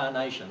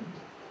incarnation,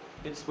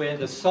 It's where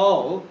the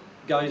soul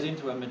goes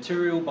into a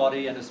material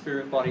body and a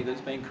spirit body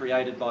that's been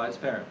created by its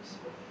parents.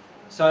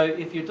 So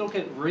if you look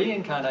at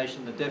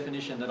reincarnation, the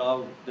definition that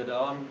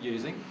I'm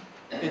using,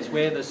 it's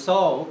where the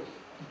soul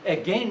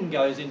again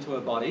goes into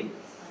a body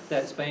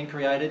that's been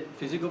created,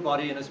 physical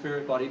body and a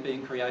spirit body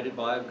being created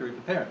by a group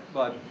of parents,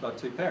 by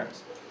two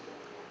parents.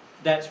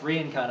 That's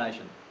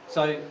reincarnation.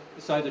 So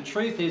the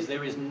truth is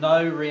there is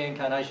no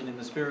reincarnation in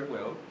the spirit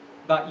world,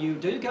 but you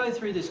do go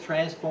through this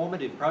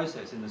transformative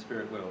process in the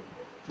spirit world,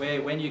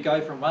 where when you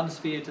go from one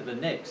sphere to the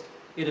next,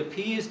 it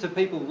appears to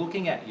people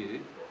looking at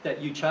you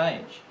that you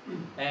change,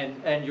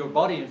 and your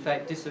body in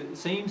fact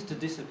seems to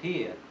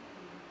disappear.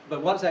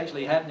 But what's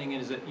actually happening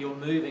is that you're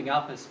moving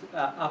up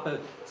a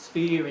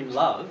sphere in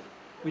love,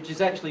 which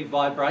is actually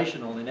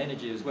vibrational in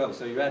energy as well.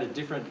 So you're at a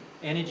different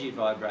energy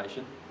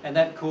vibration, and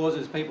that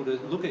causes people to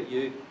look at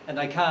you and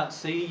they can't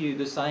see you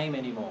the same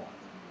anymore.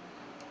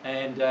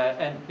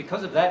 And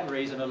because of that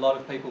reason, a lot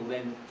of people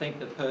then think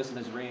the person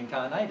is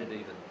reincarnated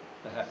even,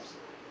 perhaps.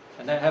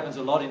 And that happens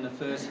a lot in the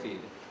first sphere,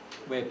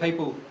 where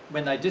people,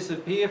 when they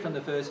disappear from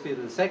the first sphere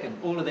to the second,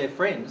 all of their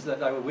friends that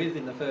they were with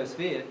in the first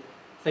sphere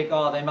think,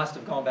 oh, they must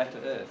have gone back to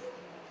Earth.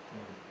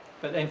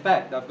 But in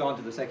fact, they've gone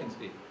to the second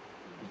sphere.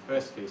 The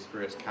first sphere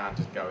spirits can't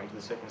just go into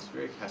the second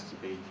sphere, it has to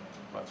be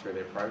like through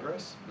their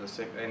progress.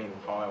 Any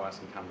higher ones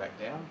can come back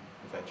down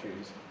if they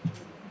choose.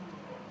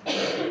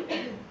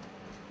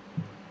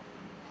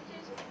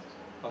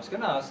 I was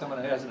going to ask someone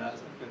who hasn't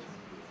asked that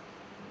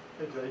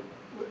question. Okay,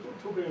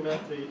 we're talking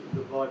about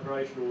the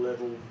vibrational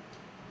level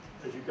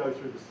as you go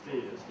through the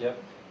spheres.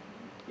 Yep.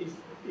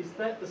 Is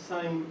that the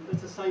same?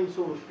 That's the same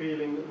sort of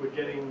feeling that we're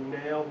getting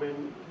now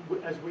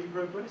as we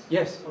progress.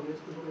 Yes. On this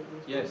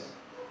yes.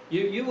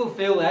 You will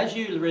feel as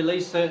you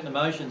release certain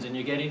emotions and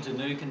you get into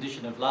new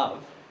condition of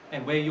love,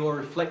 and where you're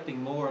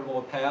reflecting more and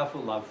more powerful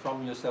love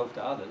from yourself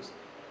to others,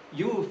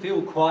 you will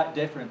feel quite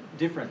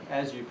different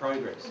as you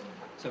progress.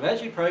 So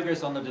as you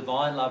progress on the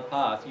divine love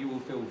path, you will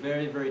feel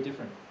very, very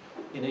different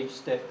in each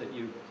step that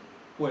you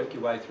work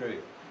your way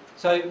through.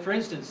 So, for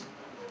instance,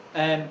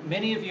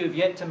 many of you have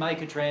yet to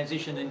make a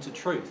transition into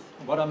truth.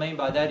 What I mean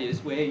by that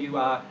is where you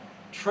are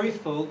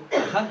truthful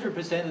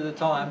 100% of the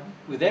time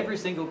with every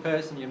single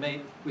person you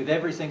meet, with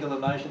every single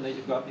emotion that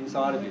you've got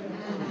inside of you.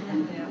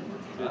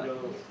 Right?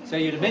 So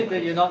you'd admit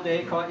that you're not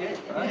there quite yet,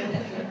 right?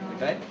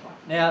 Okay.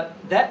 Now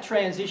that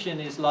transition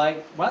is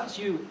like once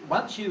you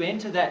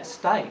enter that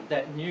state,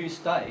 that new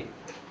state,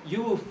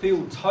 you will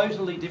feel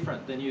totally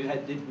different than you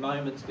did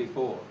moments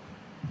before.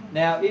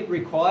 Now it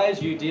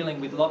requires you dealing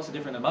with lots of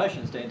different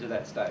emotions to enter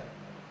that state.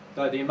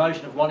 So the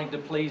emotion of wanting to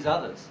please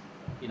others,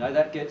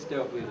 that gets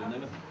dealt with.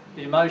 And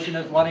the emotion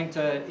of wanting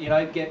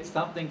to, get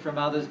something from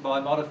others by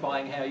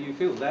modifying how you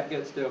feel, that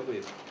gets dealt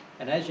with.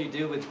 And as you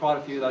deal with quite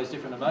a few of those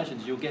different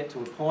emotions, you'll get to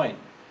a point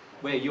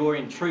where you're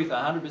in truth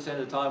 100% of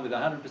the time with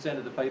 100%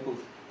 of the people,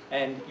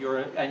 and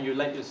you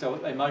let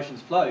yourself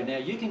emotions flow. Now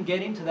you can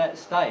get into that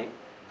state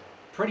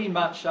pretty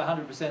much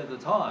 100% of the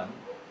time,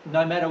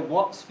 no matter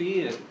what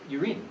sphere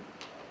you're in.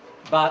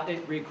 But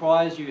it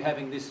requires you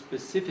having this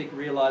specific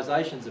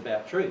realizations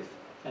about truth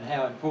and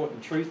how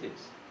important truth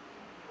is.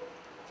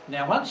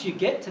 Now once you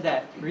get to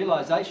that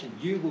realization,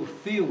 you will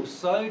feel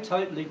so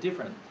totally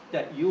different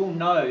that you'll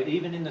know,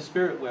 even in the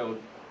spirit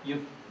world,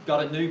 you've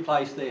got a new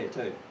place there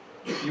too.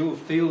 You will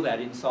feel that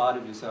inside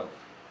of yourself.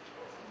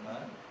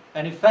 Right?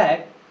 And in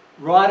fact,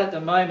 right at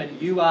the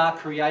moment, you are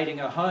creating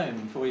a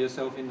home for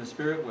yourself in the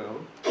spirit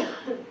world,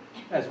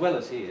 as well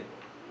as here,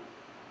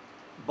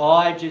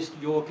 by just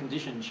your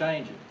condition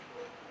changing.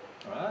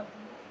 Right?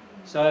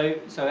 So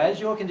as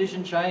your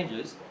condition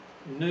changes,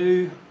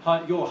 your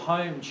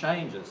home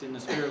changes in the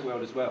spirit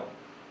world as well.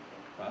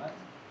 Right?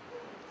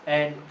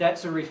 And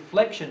that's a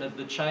reflection of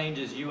the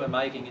changes you are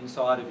making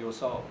inside of your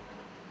soul.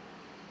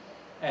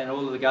 And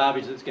all of the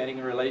garbage that's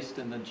getting released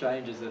and the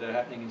changes that are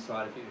happening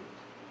inside of you.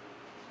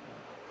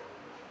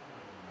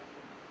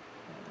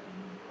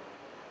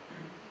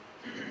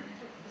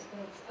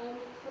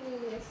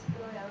 Cornelius,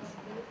 can I ask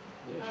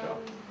you? Yeah, sure.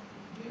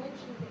 You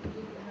mentioned that you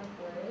didn't have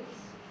words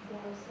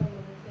for some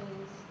of the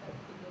things at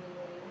the beginning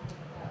when you were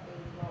talking about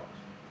being locked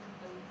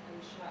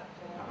and shut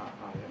down.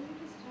 Yeah. Can you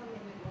just tell me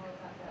a bit more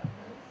about that,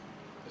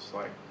 please? Just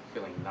like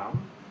feeling numb.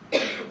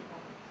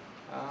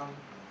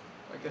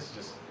 I guess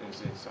just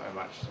it's so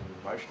much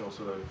emotional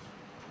sort of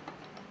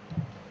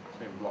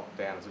being blocked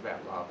down. It's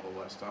about love,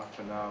 all that stuff,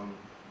 and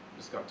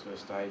just got to a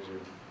stage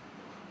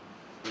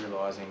of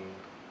realising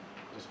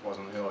I just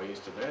wasn't who I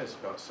used to be. I just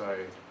felt so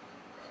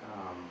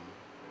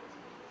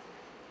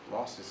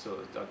lost.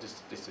 I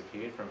just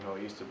disappeared from who I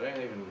used to be,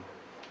 and even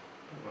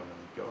when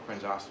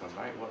girlfriends asked my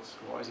mate,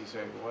 why isn't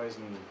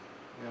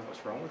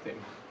what's wrong with him?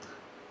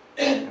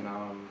 And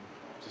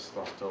just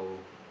lost all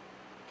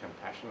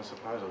compassion, I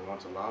suppose, or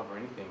want to love or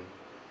anything.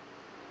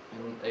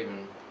 And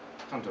even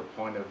come to a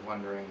point of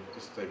wondering,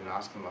 just even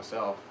asking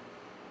myself,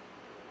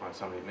 when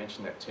somebody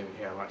mentioned that to me,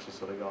 how much it's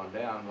sort of gone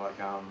down, like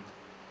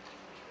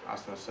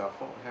asking myself,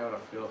 how would I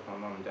feel if my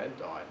mum and dad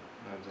died?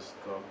 And I just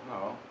thought,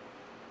 oh,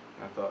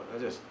 and I thought, that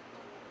just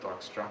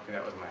like struck me,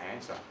 that was my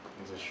answer.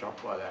 I was just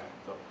shocked by that.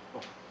 I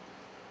thought,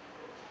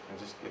 and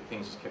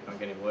things just kept on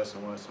getting worse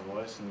and worse and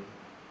worse, and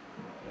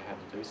I had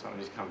to do something.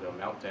 Just come to a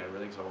meltdown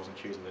really, because I wasn't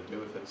choosing to do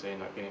with it. So you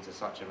end up getting to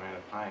such amount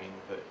of pain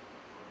that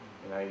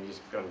you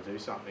just got to do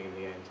something in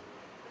the end.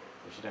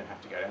 But you don't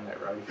have to go down that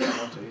road if you don't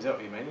want to. Is that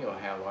what you mean, or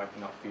how like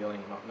not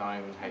feeling, not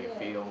knowing how you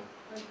feel?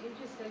 Like you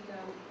just said,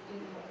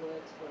 didn't have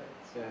words for it.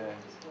 So Yeah.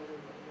 I just wanted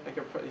to Like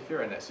if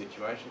you're in that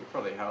situation, it could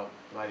probably help.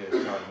 A lady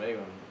was telling me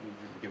when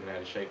you've given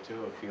out a sheet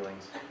too of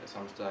feelings at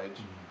some stage,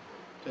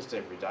 just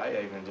every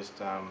day, even just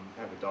have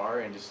a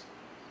diary and just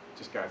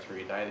go through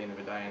your day at the end of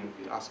the day and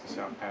ask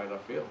yourself, how did I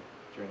feel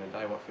during the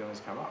day? What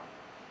feelings come up?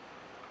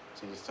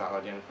 So you just start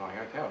identifying,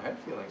 okay, I had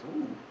feelings.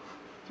 Ooh,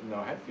 didn't know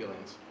I had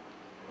feelings.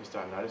 You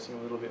start noticing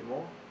a little bit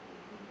more.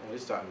 And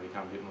it's starting to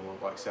become a bit more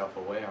like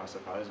self-aware, I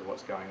suppose, of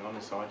what's going on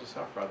inside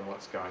yourself rather than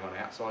what's going on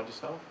outside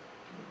yourself.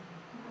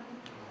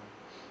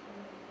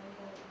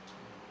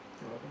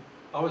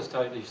 I was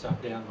totally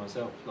shut down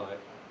myself. Like,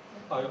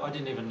 I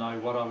didn't even know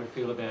what I would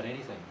feel about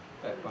anything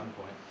at one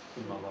point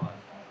in my life.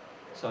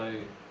 So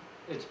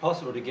it's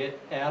possible to get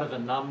out of a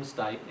numb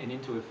state and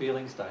into a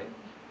feeling state,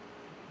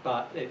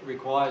 but it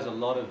requires a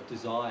lot of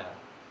desire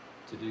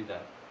to do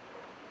that.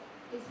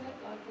 Is that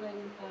like when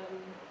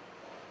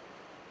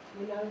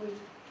we know we've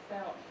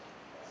felt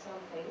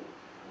something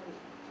and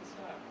we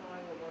start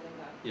crying or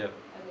whatever? Yep.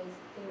 And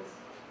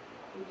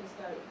we just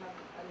don't have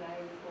a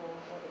name for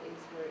what it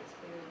is we're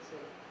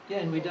experiencing.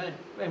 Yeah,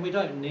 and we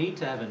don't need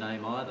to have a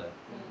name either.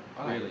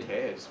 I don't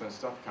care. Just when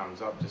stuff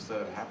comes up, just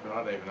let it happen.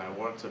 I don't even know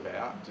what it's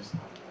about. Just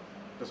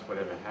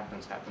whatever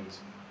happens, happens.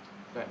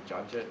 Don't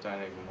judge it.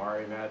 Don't even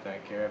worry about it.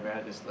 Don't care about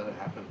it. Just let it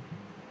happen.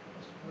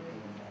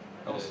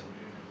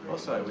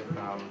 Also with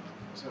I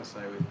was going to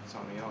say with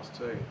something else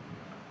too.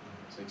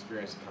 It's an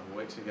experience a couple of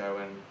weeks ago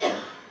when I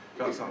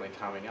felt something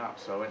coming up,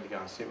 so I went to go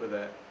and sit with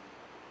it,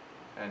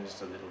 and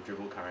just a little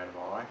dribble came out of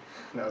my eye.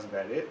 That was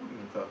about it. And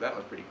I thought that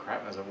was pretty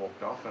crap as I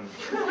walked off. And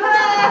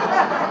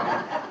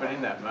but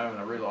in that moment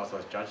I realised I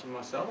was judging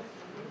myself,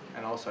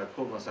 and also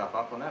pulled myself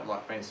up on that,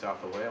 like being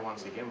self-aware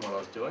once again what I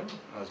was doing.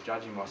 I was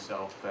judging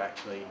myself for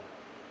actually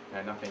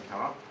nothing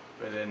come up.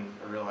 But then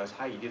I realised,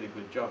 hey, you did a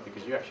good job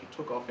because you actually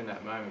took off in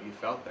that moment. You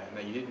felt that, and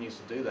that you didn't used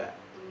to do that.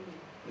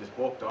 I just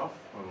walked off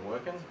when we were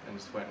working and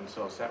just went and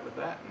sort of sat with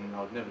that, and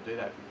I would never do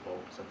that before.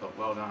 So I thought,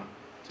 well done.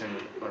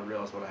 I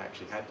realised what I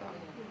actually had done.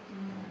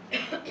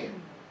 Hey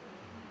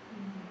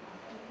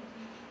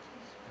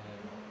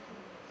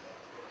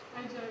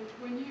Joe,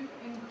 when you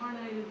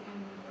incarnated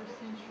in the first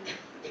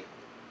century,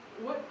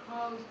 what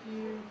caused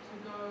you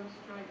to go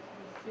straight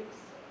to the 6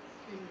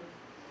 figures?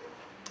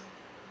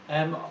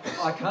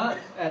 I can't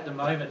at the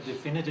moment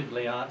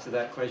definitively answer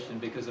that question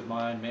because of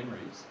my own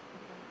memories.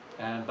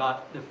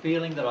 But the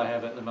feeling that I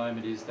have at the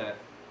moment is that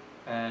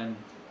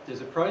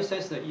there's a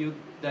process that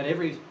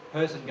every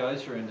person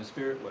goes through in the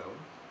spirit world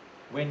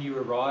when you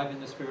arrive in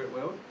the spirit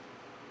world.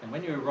 And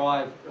when you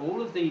arrive,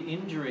 all of the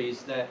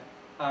injuries that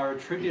are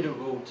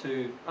attributable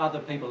to other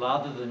people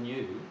other than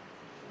you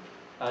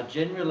are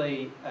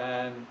generally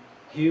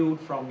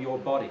healed from your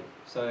body.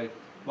 So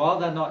while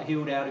they're not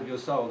healed out of your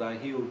soul, they're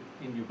healed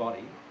in your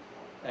body.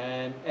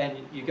 And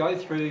you go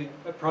through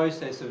a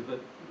process of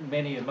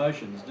many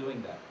emotions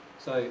doing that.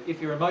 So if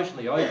you're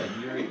emotionally open,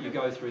 you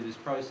go through this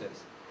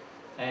process.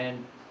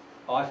 And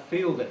I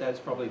feel that that's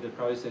probably the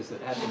process that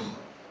happened.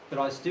 But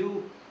I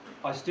still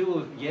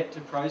have yet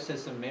to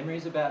process some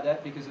memories about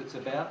that because it's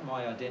about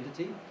my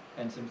identity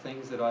and some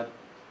things that I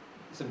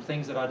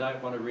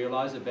don't want to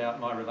realise about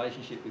my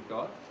relationship with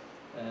God.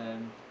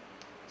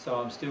 So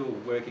I'm still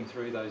working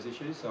through those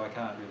issues, so I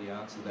can't really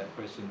answer that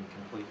question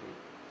completely.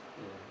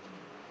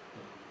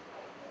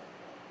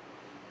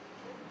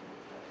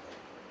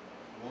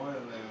 Why allow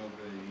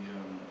the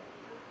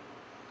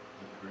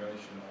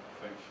creation of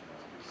perfection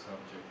to be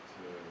subject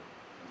to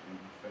an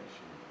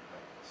imperfection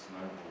that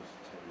snowballs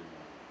to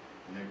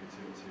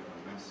negativity on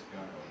a mass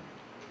scale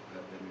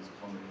that then is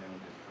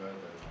compounded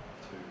further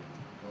to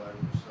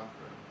global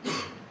suffering?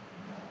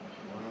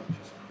 Why not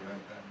just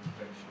create that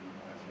perfection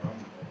as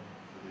rumble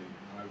for the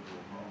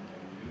overall harmony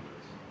in the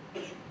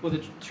universe? Well,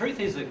 the truth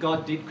is that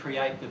God did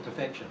create the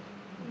perfection.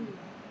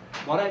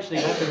 What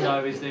actually happened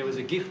though is there was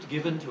a gift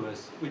given to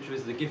us, which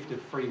was the gift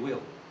of free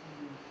will.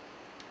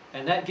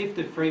 And that gift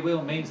of free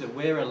will means that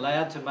we're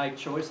allowed to make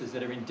choices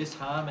that are in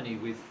disharmony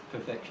with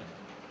perfection.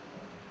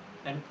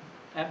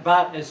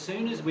 But as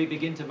soon as we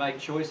begin to make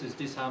choices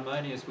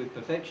disharmonious with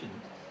perfection,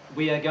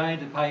 we are going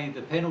to pay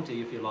the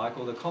penalty, if you like,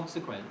 or the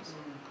consequence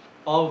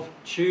of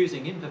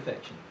choosing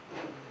imperfection.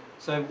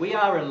 So we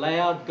are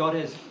allowed, God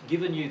has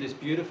given you this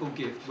beautiful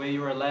gift where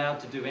you're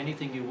allowed to do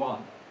anything you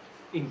want,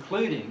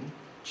 including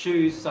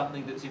choose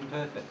something that's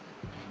imperfect.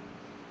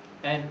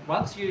 And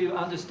once you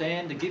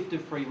understand the gift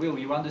of free will,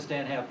 you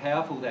understand how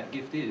powerful that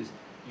gift is,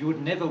 you would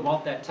never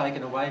want that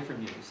taken away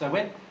from you. So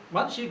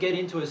once you get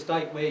into a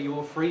state where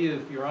you're free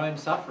of your own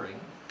suffering,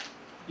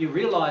 you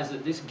realise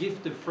that this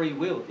gift of free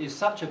will is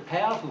such a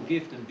powerful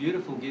gift and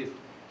beautiful gift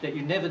that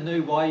you never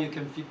knew why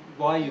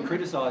you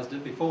criticised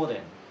it before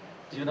then.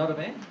 Do you know what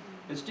I mean?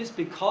 It's just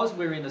because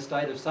we're in a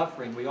state of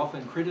suffering, we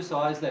often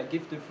criticise that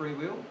gift of free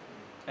will.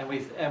 and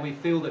we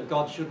feel that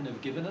God shouldn't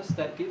have given us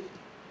that gift.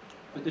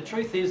 But the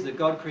truth is that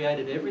God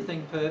created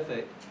everything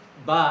perfect,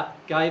 but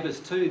gave us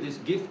too this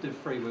gift of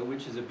free will,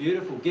 which is a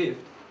beautiful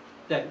gift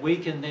that we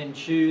can then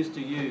choose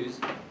to use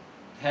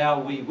how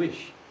we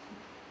wish.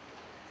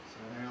 So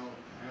how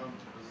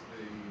was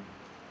the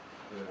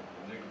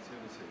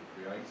negativity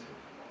created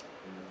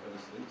in the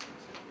first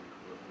instance if we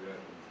were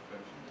created in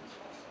perfection?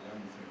 It's the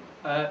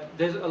only thing.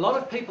 There's a lot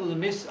of people who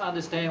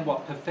misunderstand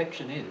what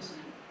perfection is.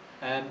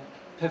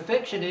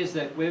 Perfection is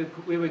that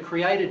we were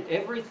created,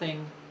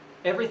 everything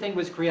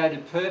was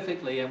created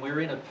perfectly, and we're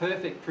in a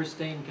perfect,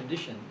 pristine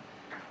condition.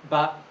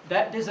 But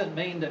that doesn't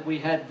mean that we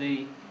had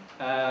the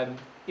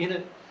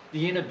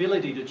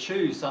inability to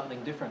choose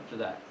something different to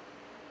that.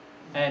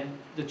 And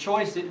the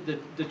choice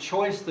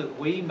that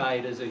we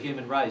made as a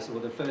human race, or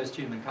the first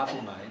human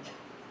couple made,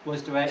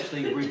 was to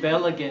actually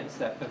rebel against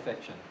that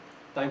perfection.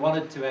 They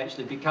wanted to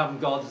actually become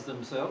gods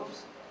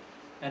themselves.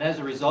 And as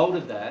a result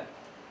of that,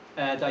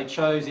 they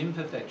chose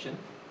imperfection.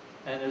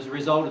 And as a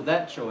result of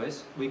that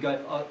choice, we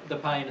got the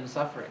pain and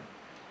suffering.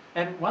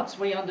 And once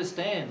we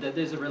understand that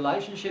there's a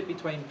relationship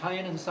between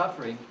pain and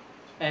suffering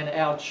and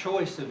our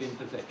choice of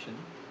imperfection,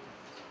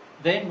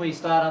 then we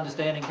start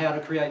understanding how to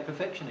create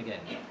perfection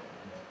again.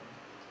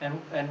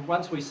 And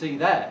once we see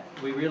that,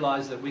 we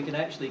realise that we can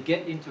actually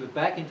get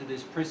back into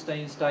this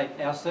pristine state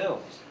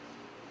ourselves,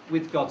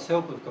 with God's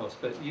help, of course,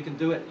 but you can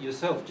do it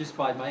yourself just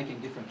by making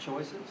different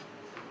choices.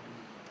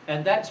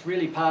 And that's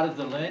really part of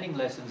the learning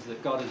lessons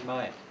that God has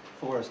made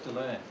for us to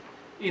learn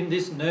in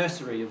this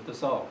nursery of the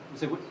soul.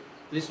 So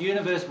this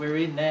universe we're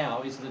in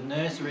now is the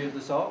nursery of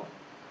the soul,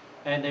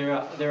 and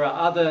there are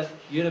other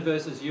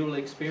universes you will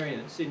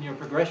experience in your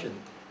progression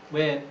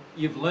where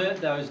you've learnt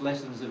those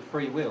lessons of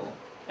free will,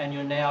 and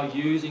you're now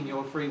using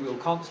your free will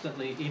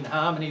constantly in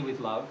harmony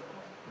with love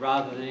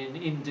rather than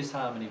in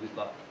disharmony with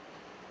love.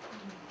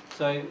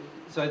 So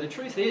the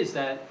truth is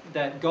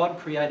that God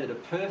created a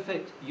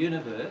perfect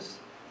universe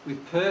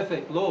with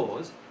perfect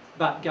laws,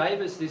 but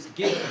gave us this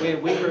gift where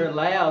we were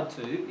allowed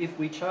to, if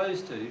we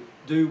chose to,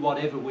 do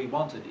whatever we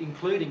wanted,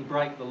 including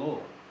break the law.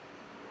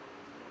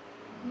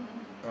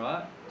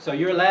 Right? So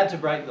you're allowed to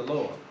break the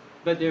law,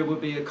 but there will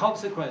be a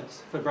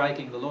consequence for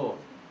breaking the law.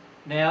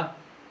 Now,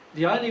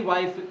 the only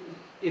way,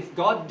 if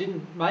God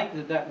didn't make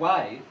it that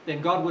way,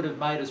 then God would have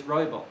made us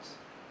robots.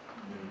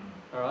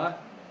 All right?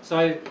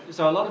 So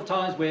a lot of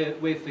times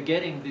we're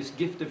forgetting this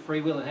gift of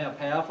free will and how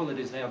powerful it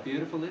is and how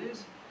beautiful it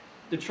is.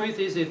 The truth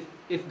is,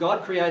 if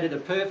God created a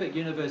perfect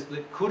universe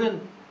that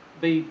couldn't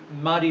be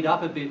muddied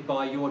up a bit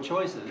by your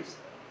choices,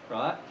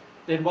 right,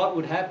 then what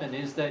would happen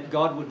is that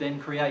God would then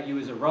create you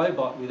as a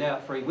robot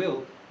without free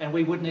will, and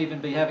we wouldn't even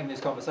be having this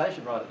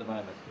conversation right at the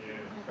moment. Yeah.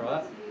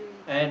 Right?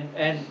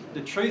 And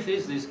the truth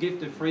is, this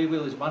gift of free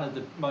will is one of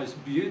the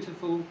most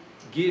beautiful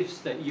gifts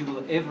that you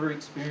will ever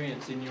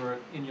experience in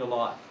your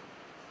life.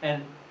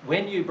 And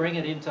when you bring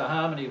it into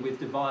harmony with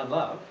divine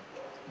love,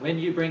 when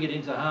you bring it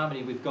into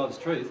harmony with God's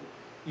truth,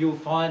 you'll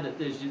find that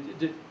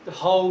the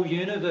whole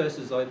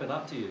universes open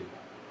up to you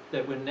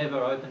that were never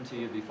open to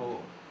you before.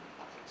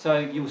 So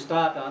you'll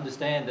start to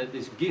understand that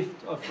this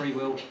gift of free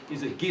will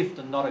is a gift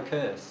and not a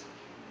curse.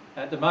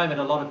 At the moment,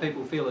 a lot of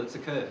people feel it's a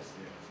curse.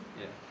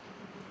 Yeah.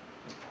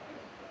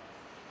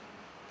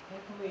 How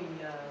can we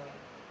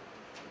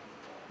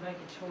make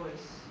a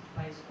choice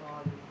based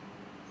on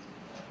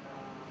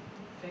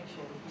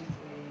perfection if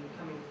we're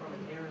coming from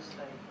an error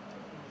state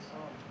in the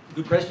soul?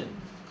 Good question.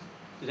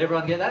 Did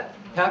everyone get that?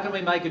 How can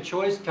we make a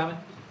choice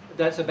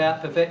that's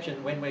about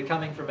perfection when we're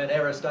coming from an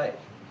error state?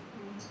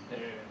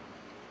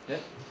 Yeah.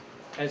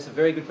 It's a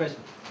very good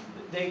question.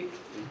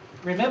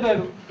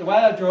 Remember, the way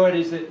I draw it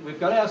is that we've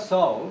got our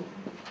soul,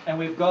 and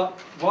we've got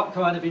what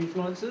kind of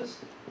influences?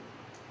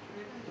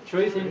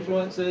 Truth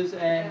influences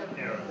and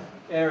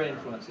error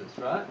influences,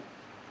 right?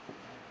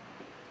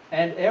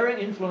 And error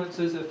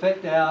influences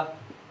affect our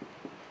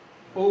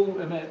all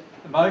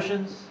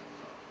emotions,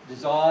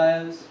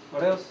 desires,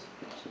 what else?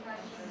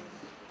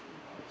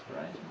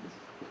 Aspirations.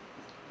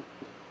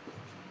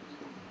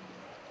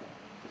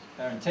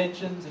 Our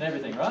intentions and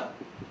everything, right?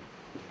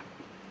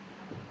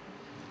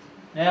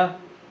 Now,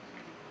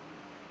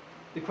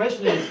 the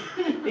question is,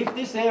 if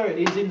this error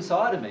is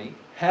inside of me,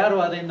 how do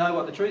I then know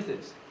what the truth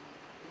is?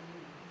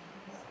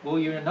 Well,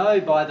 you know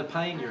by the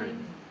pain you're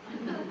in.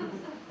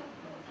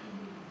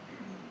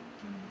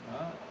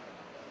 Right?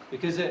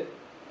 Because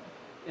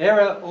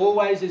error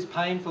always is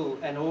painful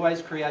and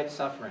always creates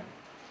suffering.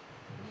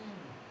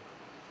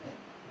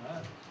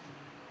 Right?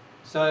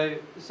 So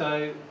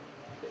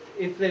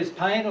if there's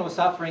pain or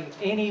suffering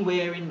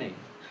anywhere in me,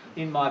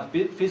 in my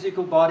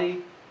physical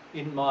body,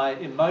 in my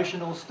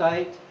emotional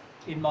state,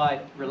 in my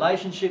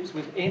relationships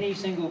with any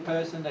single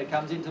person that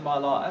comes into my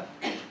life,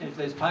 and if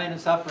there's pain and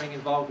suffering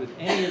involved with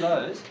any of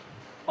those,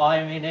 I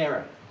am in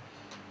error.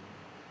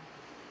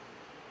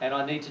 And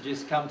I need to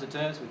just come to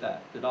terms with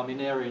that I'm in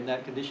error in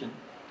that condition.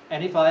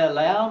 And if I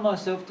allow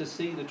myself to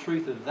see the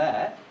truth of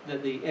that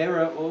the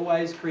error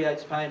always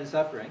creates pain and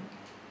suffering,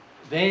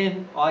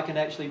 then I can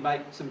actually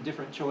make some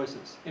different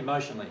choices,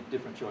 emotionally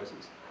different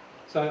choices.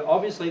 So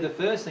obviously the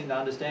first thing to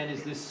understand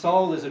is this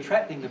soul is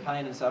attracting the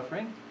pain and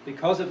suffering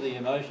because of the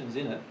emotions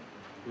in it.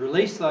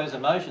 Release those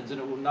emotions and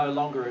it will no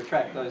longer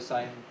attract those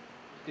same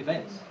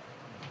events.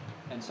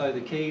 And so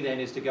the key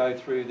then is to go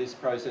through this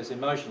process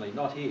emotionally,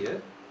 not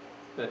here,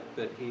 but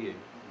here.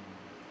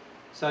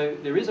 So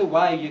there is a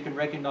way you can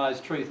recognise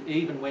truth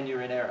even when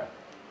you're in error.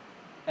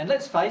 And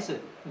let's face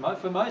it,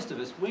 for most of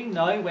us, we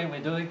know when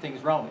we're doing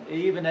things wrong,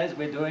 even as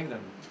we're doing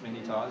them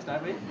many times,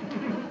 don't we?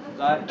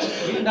 Like,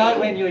 you know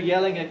when you're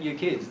yelling at your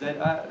kids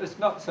that it's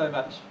not so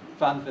much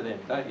fun for them,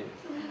 don't you?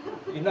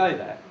 You know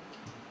that.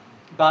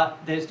 But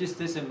there's just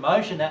this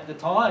emotion at the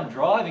time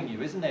driving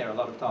you, isn't there, a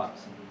lot of times?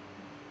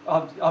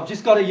 I've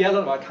just got to yell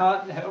at them, I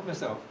can't help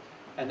myself.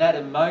 And that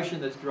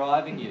emotion that's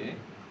driving you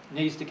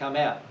needs to come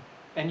out.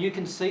 And you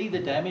can see the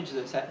damage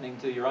that's happening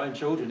to your own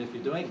children if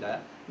you're doing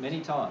that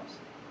many times.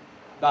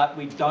 But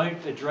we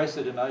don't address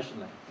it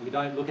emotionally. We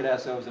don't look at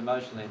ourselves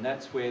emotionally, and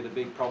that's where the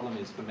big problem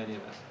is for many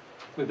of us.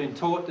 We've been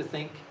taught to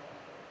think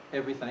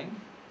everything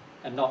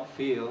and not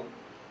feel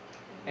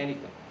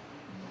anything.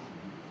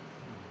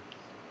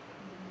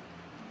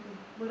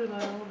 What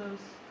about all those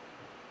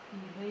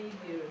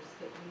behaviours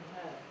that we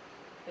have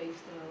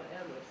based on our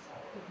errors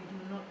that we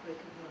do not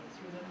recognize?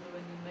 Remember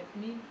when you met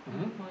me,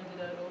 you pointed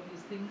out all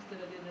these things that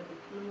I didn't have a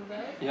clue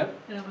about? Yep.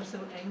 And I was so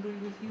angry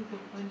with you for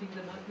pointing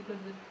them out because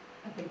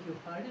I beg your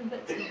pardon,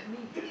 that's not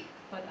me.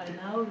 But I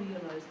now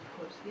realize, of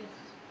course, yes.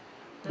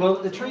 Well,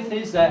 the truth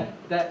is that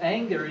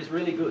anger is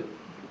really good.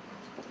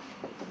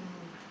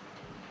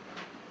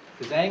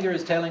 Because anger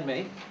is telling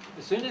me,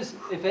 as soon as,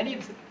 if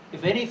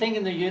anything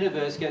in the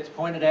universe gets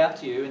pointed out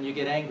to you and you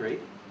get angry,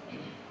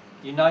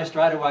 you know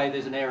straight away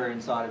there's an error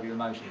inside of your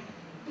emotion,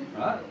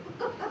 right?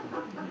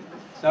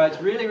 So it's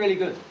really, really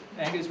good.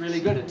 Anger is really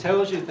good. It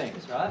tells you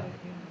things, right?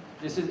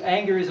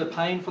 Anger is a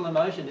painful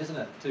emotion, isn't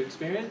it, to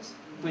experience?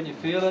 When you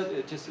feel it,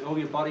 it just, all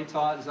your body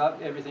tightens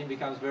up, everything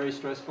becomes very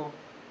stressful.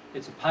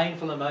 It's a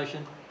painful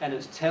emotion, and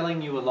it's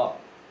telling you a lot.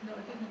 No, I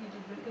didn't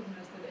even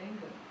recognize that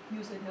anger.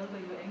 You said, Helga,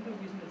 you're angry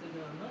with me. I said,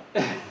 no, I'm not.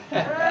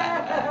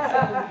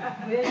 So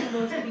where do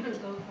most people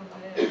go from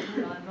there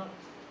who are not,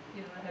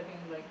 having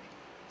like...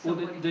 Well,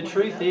 the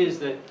truth is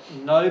that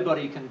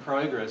nobody can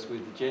progress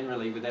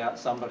generally without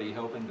somebody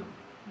helping them.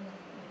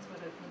 That's what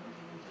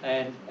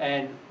I think.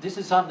 And this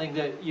is something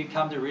that you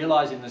come to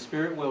realise in the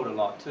spirit world a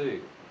lot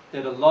too.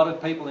 That a lot of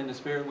people in the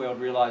spirit world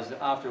realise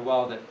that after a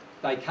while that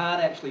they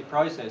can't actually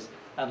progress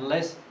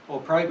unless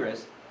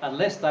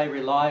they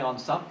rely on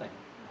something,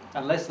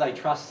 unless they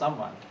trust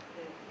someone.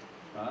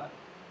 Right?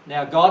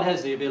 Now God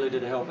has the ability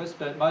to help us,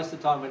 but most of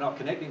the time we're not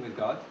connecting with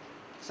God.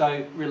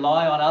 So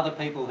rely on other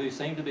people who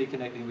seem to be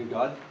connecting with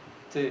God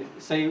to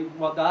see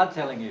what they're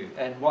telling you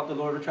and what the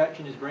law of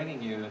attraction is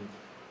bringing you,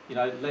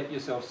 and let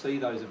yourself see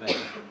those events.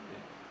 Yeah.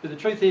 But the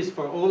truth is,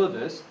 for all of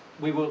us,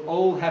 we will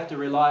all have to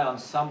rely on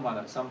someone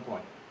at some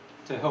point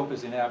to help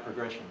us in our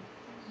progression.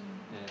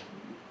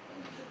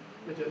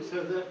 Yeah. Okay,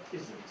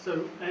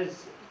 so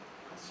as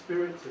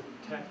spirits are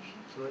attached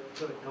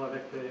to that guy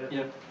back there,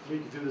 yep. We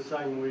could do the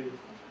same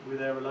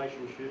with our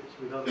relationships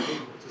with other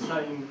people. It's the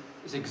same.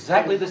 It's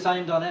exactly the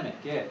same dynamic.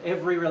 Yeah,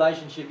 every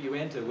relationship you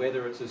enter,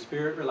 whether it's a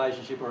spirit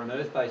relationship or an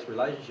earth-based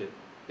relationship,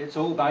 it's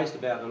all based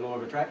about the law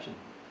of attraction.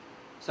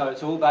 So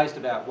it's all based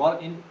about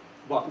what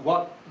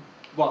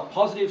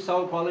positive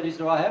soul qualities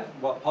do I have?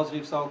 What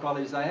positive soul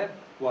qualities they have?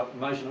 What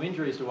emotional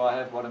injuries do I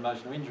have? What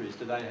emotional injuries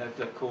do they have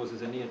that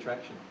causes any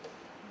attraction?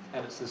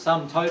 And it's the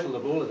sum total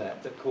of all of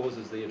that that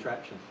causes the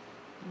attraction.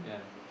 Yeah.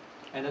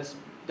 And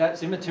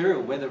that's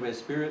immaterial whether we're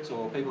spirits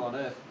or people on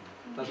earth.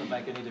 It doesn't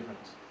make any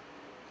difference.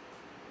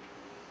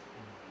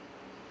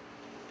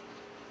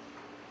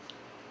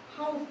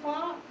 How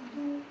far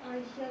do I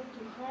have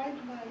to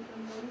hide my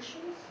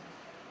emotions,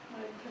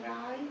 my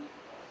cry,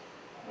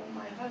 from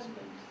my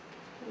husband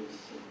who is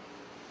sick?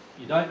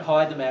 You don't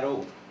hide them at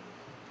all.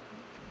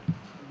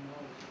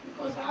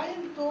 Because I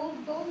am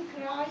told, don't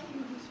cry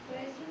in his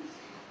presence,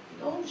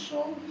 don't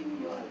show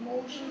him your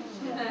emotions,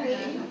 your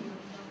pain.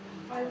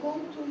 I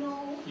want to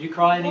know... You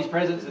cry in his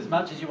presence as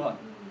much as you want.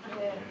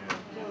 Yeah,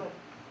 do it.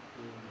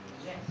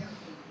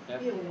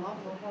 Yep. He'll love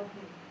or help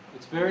him.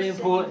 It's very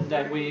important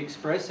that we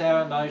express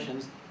our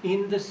emotions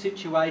in the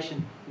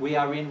situation we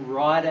are in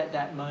right at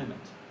that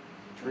moment.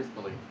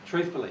 Truthfully.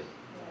 Truthfully.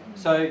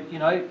 So,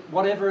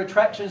 whatever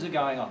attractions are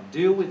going on,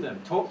 deal with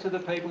them. Talk to the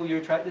people you're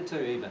attracted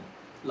to even.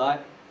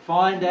 Like,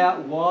 find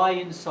out why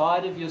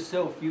inside of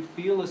yourself you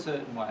feel a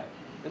certain way.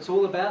 It's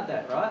all about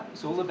that, right?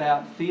 It's all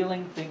about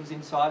feeling things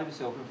inside of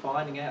yourself and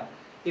finding out.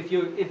 If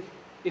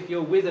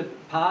you're with a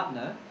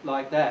partner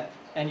like that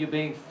and you're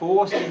being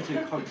forced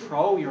into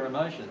control your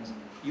emotions,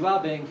 you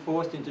are being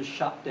forced into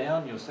shutting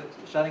down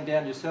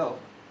yourself,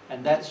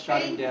 and that's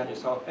shutting down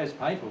yourself. It's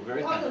painful,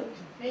 very painful.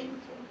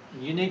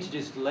 You need to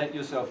just let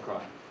yourself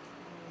cry.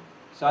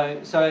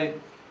 So,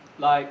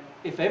 like,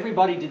 if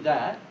everybody did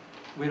that,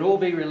 we'd all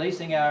be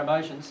releasing our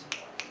emotions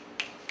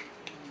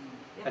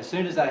as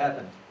soon as they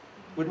happen,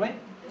 wouldn't we?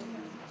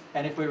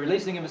 And if we're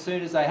releasing them as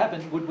soon as they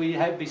happen, would we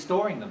be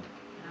storing them?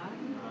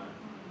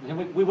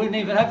 We wouldn't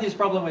even have this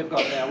problem we've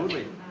got now, would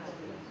we?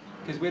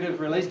 because we'd have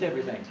released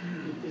everything.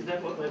 Is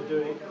that what they're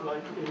doing,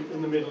 like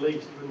in the Middle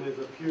East when there's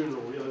a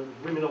funeral? You know,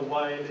 women are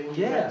wailing.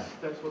 Yeah.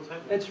 That's what's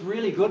happening. It's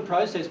really good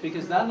process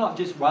because they're not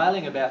just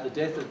wailing about the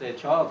death of their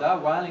child, they're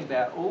wailing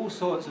about all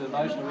sorts of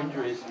emotional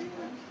injuries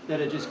that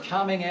are just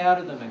coming out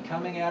of them and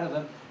coming out of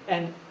them.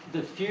 And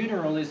the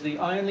funeral is the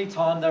only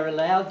time they're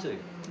allowed to.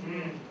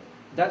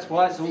 That's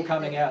why it's all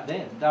coming out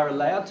then. They're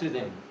allowed to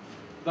then.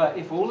 But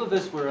if all of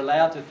us were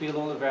allowed to feel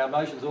all of our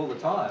emotions all the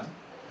time,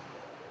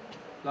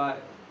 like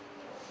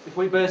if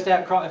we burst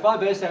out crying, if I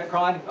burst out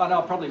crying, I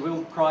know I probably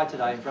will cry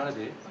today in front of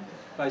you,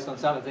 based on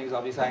some of the things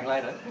I'll be saying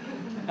later.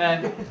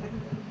 And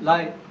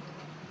like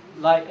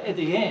at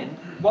the end,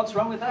 what's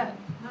wrong with that?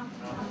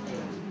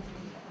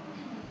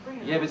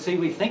 Yeah, but see,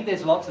 we think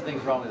there's lots of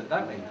things wrong with it,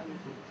 don't we?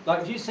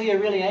 Like if you see a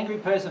really angry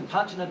person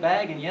punching a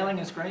bag and yelling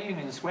and screaming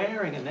and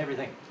swearing and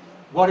everything,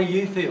 what do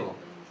you feel?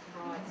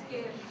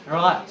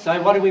 Right,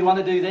 so what do we want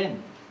to do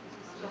then?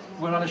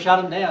 We want to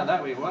shut them down,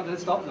 don't we? We want to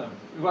stop them.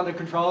 We want to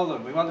control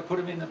them. We want to put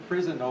them in a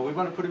prison, or we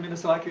want to put them in a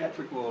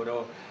psychiatric ward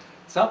or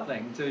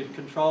something to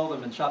control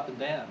them and shut them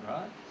down,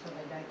 right? So they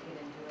don't get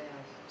into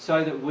ours.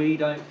 So that we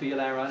don't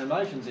feel our own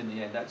emotions in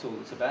the end. That's all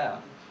it's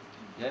about.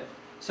 Yeah.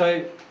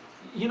 So,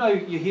 you know,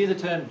 you hear the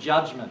term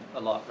judgment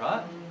a lot,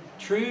 right?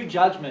 True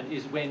judgment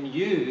is when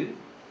you,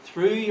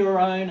 through your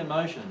own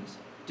emotions,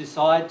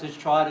 decide to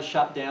try to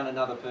shut down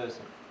another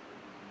person.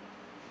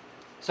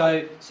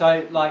 So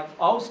like,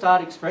 I'll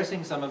start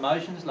expressing some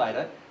emotions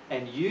later,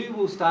 and you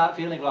will start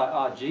feeling like,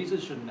 oh,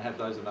 Jesus shouldn't have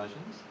those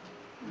emotions.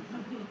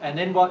 And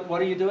then what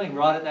are you doing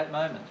right at that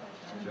moment?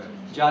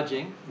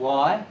 Judging.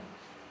 Why?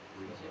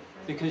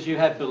 Because you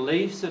have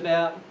beliefs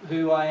about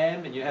who I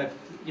am, and you have,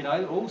 you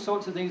know, all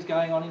sorts of things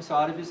going on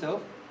inside of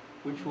yourself,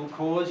 which will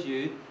cause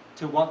you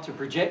to want to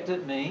project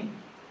at me,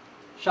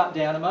 shut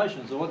down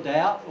emotions, or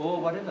doubt,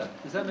 or whatever.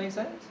 Does that make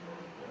sense?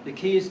 The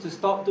key is to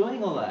stop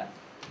doing all that.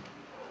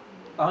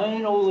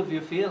 Own all of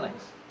your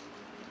feelings.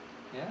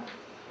 Yeah?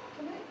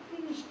 Can I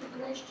finish the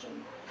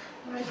question?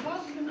 My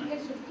husband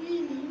has a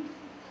feeling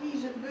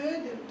he's a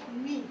burden to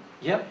me.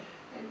 Yep.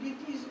 And it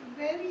is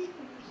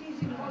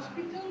he's in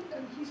hospital,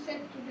 and he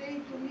said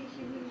today to me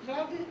he would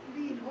rather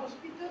be in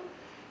hospital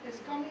as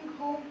coming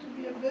home to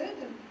be a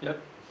burden.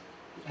 Yep.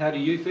 How do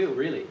you feel,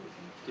 really?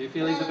 Do you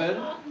feel he's a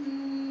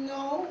burden?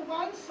 No,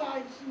 one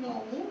side's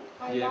no.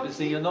 Yeah, but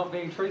see, you're not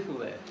being truthful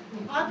there.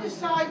 Other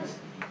side's,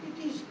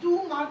 it is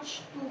too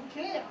much to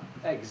care.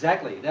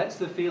 Exactly. That's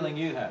the feeling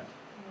you have.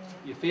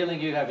 Your feeling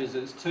you have is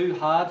it's too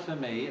hard for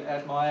me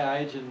at my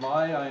age and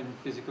my own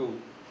physical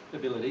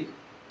ability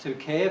to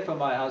care for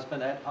my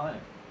husband at home.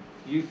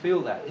 You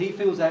feel that. He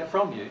feels that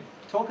from you.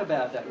 Talk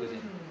about that with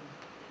him.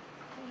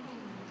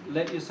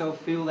 Let yourself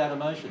feel that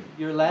emotion.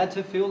 You're allowed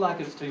to feel like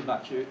it's too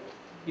much.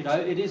 You know,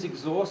 it is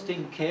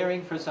exhausting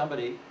caring for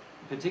somebody,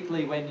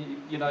 particularly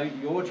when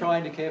you're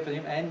trying to care for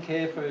him and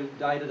care for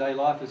day-to-day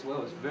life as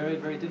well. It's very,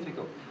 very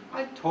difficult.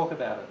 Talk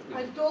about it.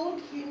 I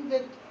told him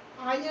that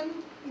I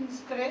am in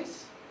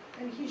stress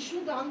and he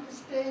should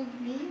understand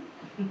me.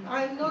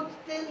 I'm not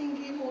telling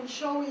him or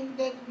showing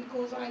that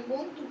because I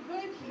want to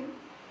hurt him.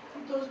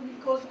 It was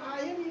because I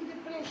am in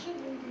depression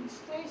and in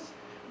stress,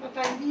 but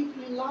I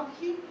deeply love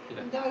him,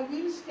 and I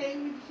will stay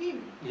with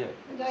him. Yeah.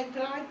 And I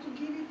try to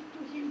give it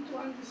to him to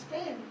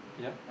understand.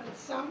 Yeah. But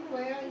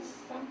somewhere is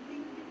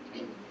something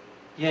between.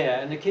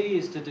 Yeah, and the key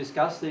is to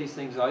discuss these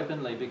things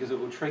openly, because it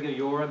will trigger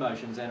your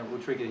emotions and it will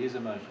trigger his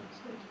emotions.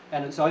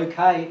 And it's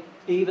okay,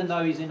 even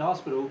though he's in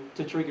hospital,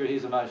 to trigger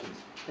his emotions.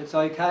 It's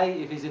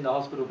okay if he's in the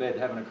hospital bed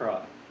having a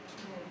cry.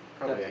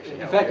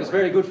 In fact, it's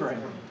very good for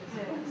him.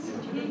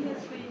 He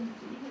has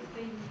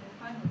been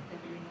home with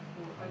Katerina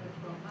for over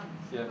 12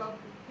 months. Yeah. Well,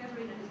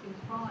 Katerina has been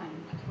fine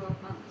for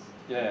 12 months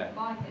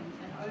by him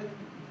and over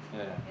him.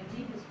 Yeah. And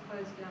he has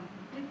closed down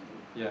completely.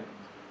 Yeah.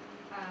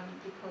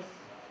 Because,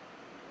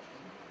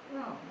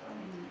 well, I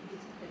mean,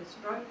 he's had a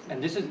stroke.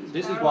 And this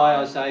is why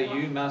I say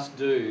you must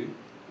do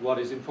what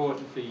is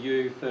important for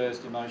you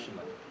first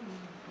emotionally.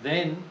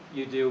 Then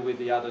you deal with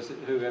the others,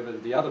 whoever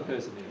the other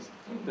person is.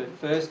 But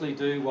firstly,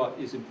 do what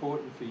is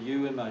important for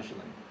you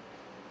emotionally.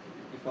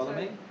 You follow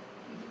me?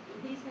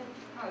 He's had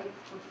to cope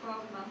for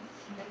 12 months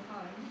at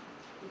home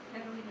with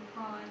Katerina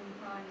crying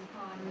about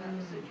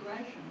the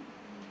situation.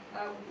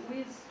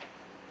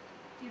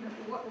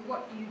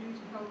 What do you do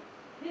to help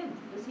him?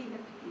 Does he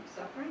have to keep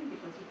suffering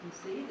because he can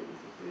see that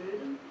it's a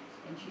burden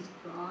and she's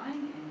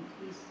crying and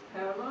he's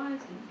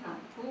paralysed and he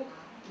can't talk?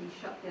 He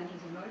shut down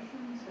his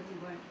emotions so he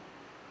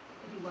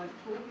won't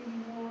talk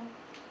anymore.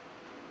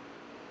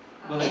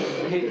 Well,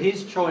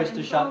 his choice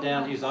to shut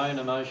down his own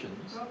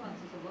emotions. 12 months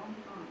is a long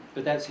time.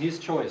 But that's his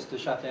choice to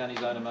shut down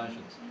his own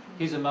emotions.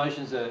 His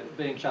emotions are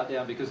being shut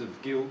down because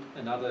of guilt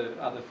and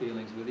other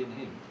feelings within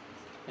him.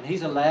 And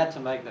he's allowed to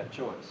make that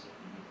choice.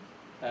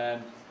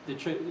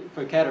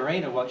 For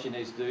Katerina, what she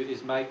needs to do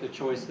is make the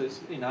choice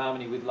that's in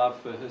harmony with love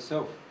for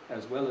herself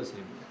as well as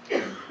him.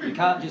 You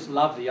can't just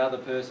love the other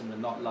person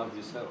and not love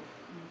yourself.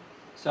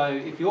 So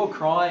if you're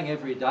crying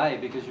every day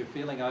because you're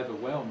feeling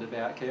overwhelmed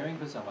about caring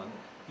for someone,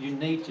 you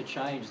need to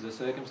change the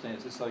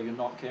circumstances so you're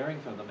not caring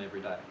for them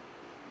every day.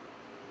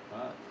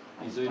 Right?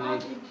 I You do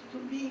started need... to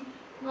be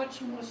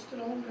much more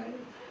stronger.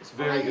 It's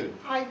very good.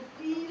 I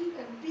feel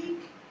a big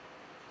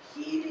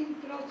healing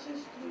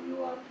process through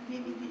your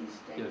activities.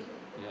 Thank you.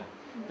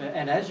 Yeah.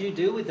 And as you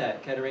deal with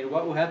that, Katerina,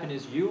 what will happen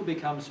is you will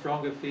become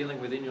stronger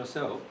feeling within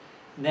yourself.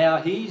 Now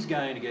he's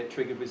going to get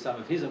triggered with some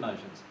of his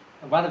emotions.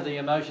 And one of the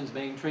emotions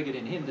being triggered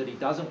in him that he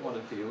doesn't want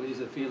to feel is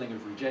a feeling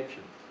of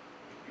rejection.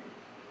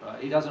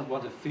 Right? He doesn't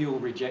want to feel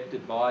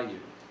rejected by you.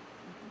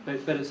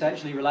 But it's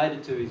actually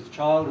related to his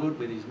childhood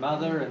with his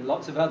mother and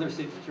lots of other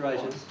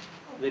situations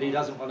that he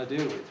doesn't want to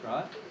deal with,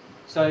 right?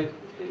 So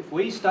if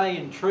we stay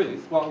in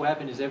truth, what will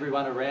happen is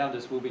everyone around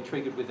us will be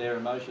triggered with their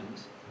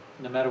emotions,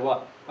 no matter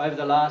what. Over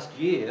the last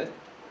year,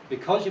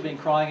 because you've been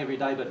crying every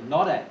day but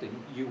not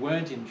acting, you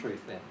weren't in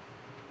truth then.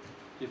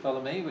 Do you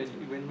follow me?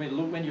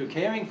 When you're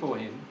caring for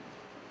him,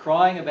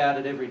 crying about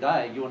it every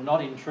day, you're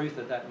not in truth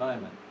at that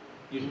moment.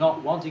 You're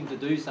not wanting to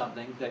do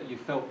something that you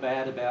felt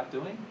bad about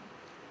doing,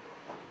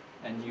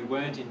 and you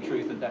weren't in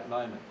truth at that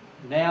moment.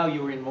 Now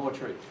you're in more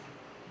truth.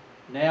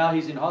 Now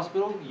he's in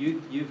hospital,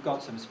 you've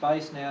got some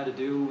space now to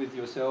deal with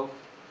yourself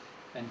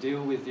and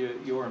deal with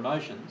your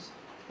emotions,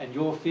 and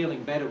you're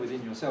feeling better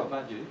within yourself,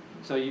 aren't you?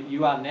 So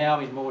you are now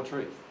in more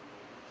truth.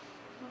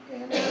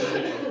 Okay,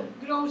 and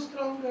grow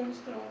stronger and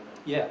stronger.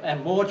 Yeah,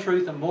 and more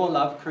truth and more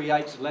love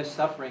creates less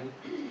suffering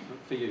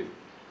for you.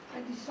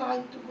 I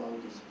decide to go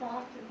this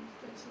path, and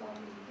that's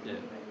lovely.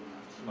 Thank you very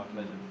much. It's my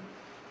pleasure.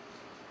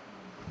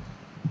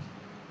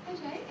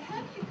 AJ,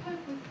 how do you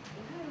cope with,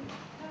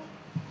 how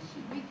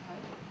should we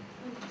cope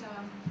with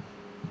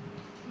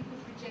people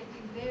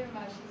projecting their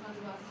emotions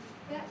onto us?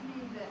 Does that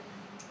mean that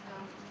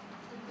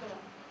we've got to,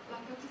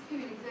 like, I'll just give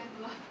you an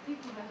example of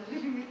people that are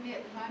living with me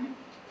at the moment.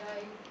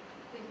 They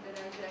think that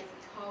AJ's a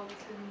cult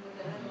and that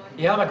they don't like...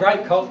 Yeah, I'm a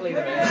great cult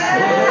leader.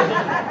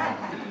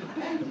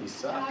 You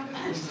suck.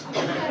 You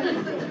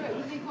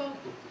think, well,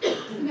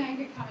 there's some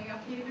anger coming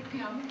up here, but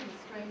I'm not going to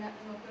scream at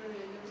them, I've got to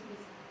really look at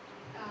this.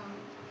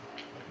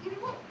 You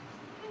know what?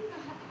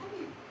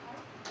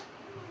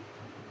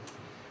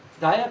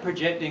 They are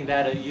projecting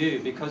that at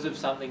you because of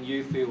something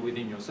you feel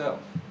within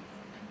yourself,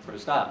 for a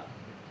start.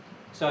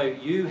 So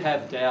you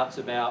have doubts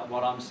about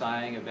what I'm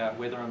saying, about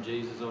whether I'm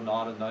Jesus or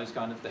not, and those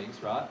kind of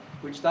things, right?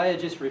 Which they are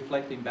just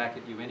reflecting back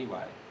at you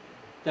anyway,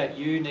 that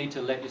you need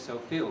to let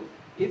yourself feel.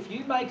 If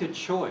you make a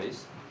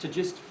choice to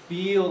just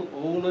feel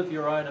all of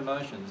your own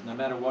emotions, no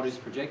matter what is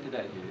projected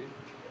at you,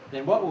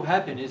 then what will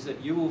happen is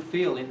that you will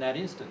feel in that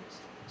instance.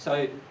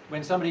 So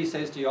when somebody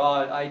says to you,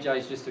 oh,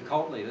 AJ's just a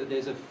cult leader,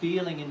 there's a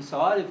feeling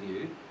inside of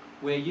you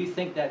where you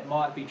think that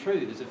might be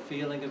true. There's a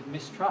feeling of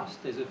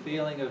mistrust. There's a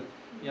feeling of,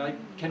 you know,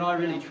 can I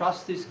really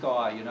trust this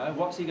guy? You know,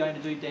 what's he going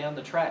to do down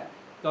the track?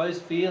 Those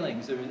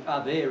feelings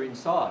are there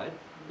inside.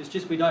 It's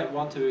just we don't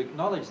want to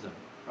acknowledge them,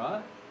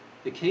 right?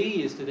 The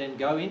key is to then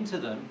go into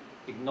them,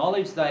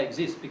 acknowledge they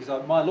exist, because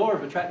my law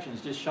of attraction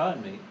has just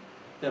shown me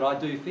that I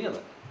do feel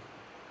it,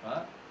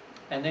 right?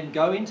 And then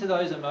go into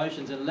those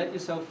emotions and let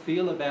yourself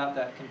feel about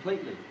that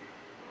completely.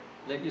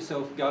 Let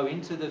yourself go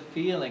into the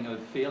feeling of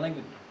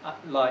feeling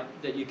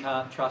like that you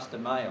can't trust a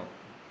male,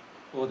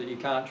 or that you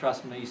can't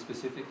trust me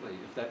specifically,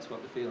 if that's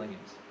what the feeling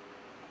is.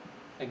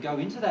 And go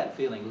into that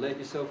feeling, let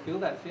yourself feel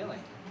that feeling.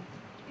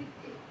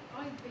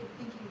 I've been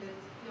thinking that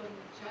it's a feeling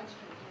of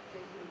judgment,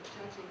 that you're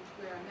judging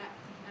where I'm at,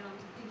 and I'm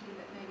thinking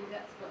that maybe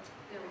that's what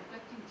they're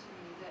reflecting to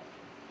me, that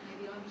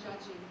maybe I'm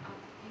judging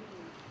other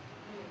people's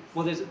feelings.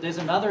 Well, there's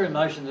another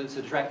emotion that's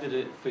attracted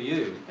it for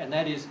you, and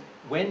that is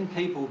when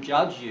people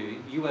judge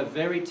you, you are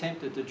very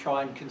tempted to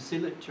try and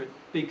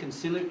be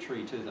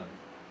conciliatory to them.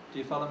 Do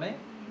you follow me?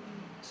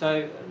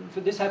 So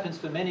this happens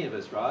for many of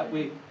us, right?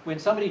 When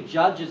somebody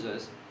judges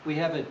us, we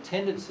have a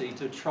tendency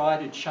to try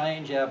to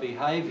change our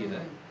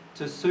behaviour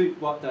to suit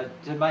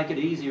to make it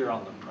easier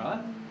on them,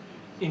 right?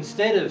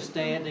 Instead of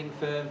standing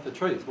firm for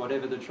truth,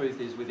 whatever the truth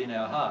is within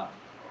our heart.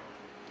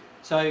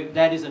 So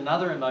that is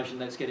another emotion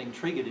that's getting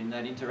triggered in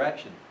that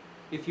interaction.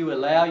 If you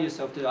allow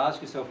yourself to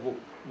ask yourself, well,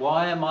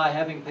 why am I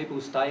having people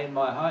stay in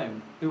my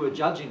home who are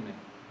judging me?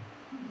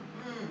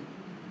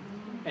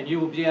 And you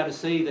will be able to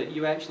see that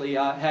you actually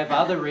have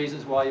other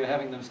reasons why you're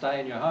having them stay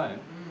in your home,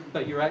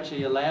 but you're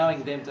actually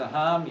allowing them to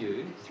harm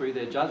you through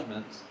their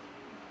judgments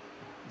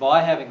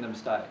by having them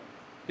stay.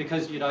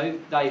 Because, you know,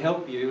 they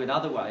help you in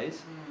other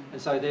ways,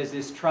 and so there's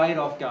this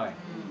trade-off going.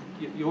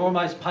 You're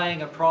almost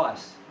paying a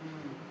price.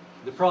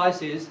 The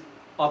price is,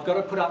 I've got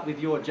to put up with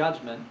your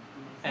judgment,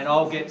 and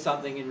I'll get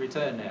something in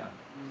return now.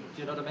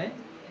 Do you know what I mean?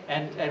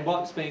 And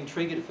what's being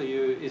triggered for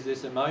you is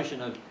this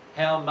emotion of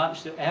how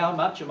much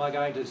am I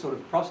going to sort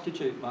of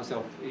prostitute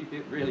myself,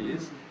 it really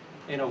is,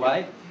 in a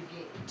way,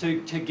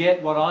 to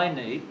get what I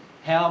need.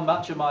 How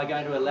much am I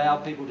going to allow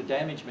people to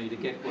damage me to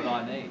get what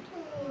I need?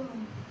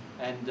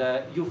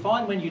 And you'll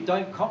find when you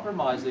don't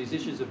compromise these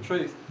issues of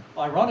truth,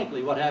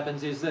 ironically what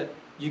happens is that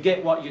you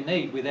get what you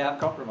need without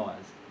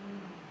compromise.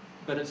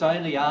 But it's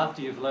only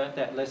after you've learnt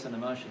that lesson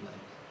emotionally.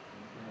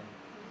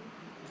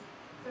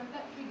 So if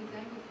that triggers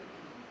anger for me,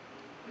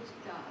 which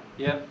it does,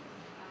 Yep.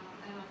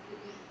 and I sit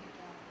there and think,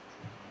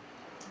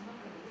 I'm not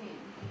going to win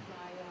if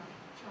I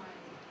try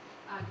and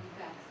argue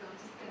back, so I'm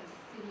just going to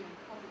sit here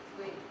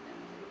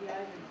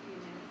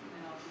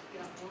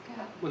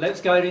let's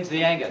go into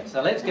the anger.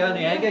 So let's go in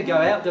the anger, go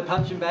out the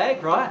punching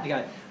bag, right? And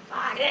go,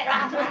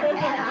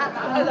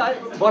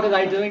 what are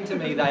they doing to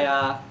me?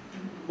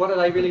 What are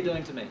they really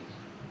doing to me?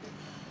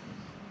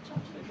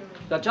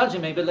 They're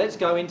judging me, but let's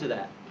go into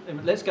that.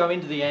 Let's go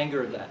into the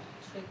anger of that.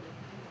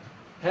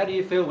 How do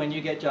you feel when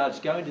you get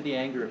judged? Go into the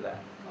anger of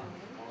that.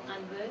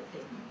 Unworthy.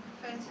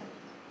 Offensive.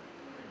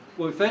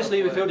 Well,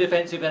 firstly, we feel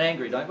defensive and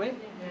angry, don't we? Yeah.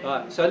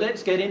 Right. So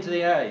let's get into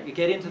the rage.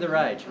 Get into the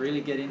rage.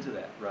 Really get into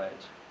that rage.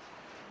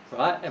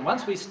 Right. And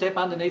once we step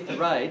underneath the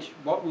rage,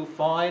 what we'll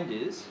find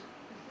is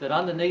that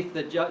underneath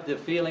the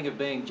feeling of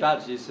being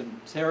judged is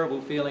some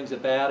terrible feelings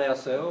about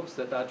ourselves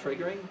that are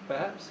triggering,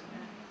 perhaps,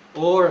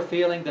 or a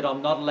feeling that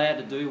I'm not allowed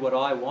to do what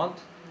I want.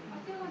 I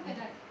feel like they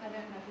don't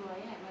know who I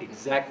am. Like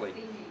Exactly. They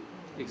don't see me.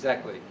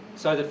 Exactly.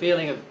 So the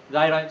feeling of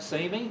they don't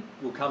see me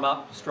will come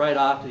up straight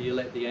after you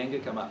let the anger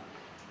come up.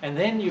 And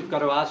then you've got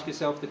to ask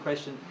yourself the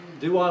question,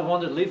 do I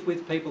want to live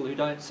with people who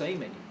don't see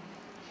me?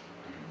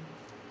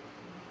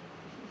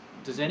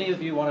 Does any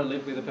of you want to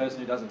live with a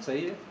person who doesn't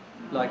see you?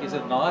 Like, is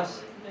it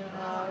nice?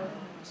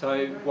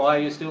 So why are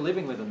you still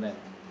living with them then?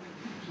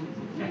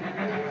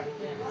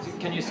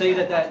 Can you see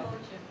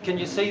can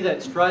you see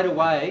that straight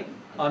away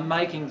I'm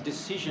making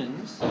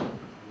decisions?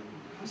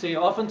 See,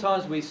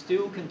 oftentimes we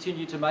still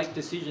continue to make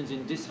decisions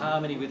in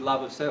disharmony with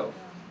love of self.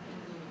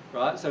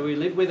 Right? So we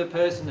live with a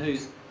person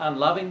who's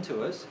unloving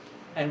to us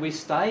and we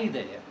stay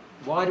there.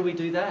 Why do we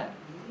do that?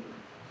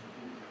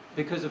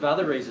 Because of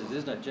other reasons,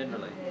 isn't it,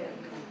 generally?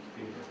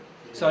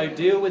 So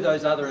deal with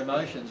those other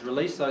emotions,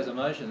 release those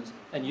emotions,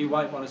 and you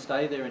won't want to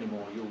stay there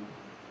anymore.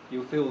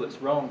 You'll feel it's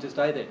wrong to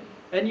stay there.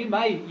 And you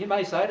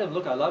may say to them,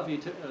 look, I love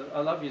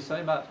you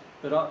so much,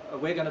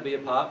 but we're going to be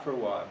apart for a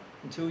while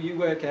until you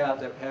work out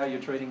that how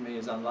you're treating me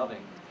is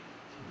unloving.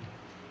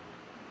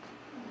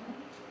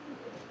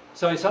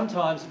 So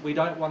sometimes we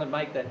don't want to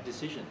make that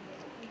decision.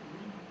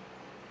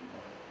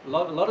 A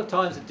lot of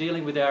times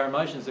dealing with our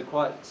emotions are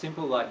quite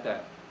simple like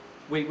that.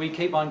 We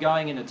keep on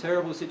going in a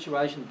terrible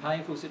situation,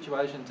 painful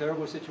situation,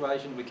 terrible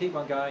situation. We keep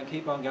on going,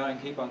 keep on going,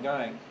 keep on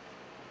going.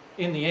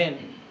 In the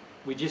end,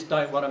 we just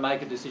don't want to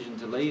make a decision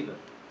to leave it.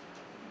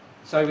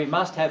 So we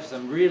must have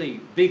some really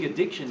big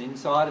addiction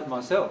inside of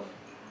myself.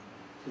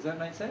 Does that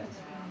make sense?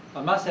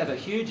 I must have a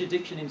huge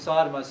addiction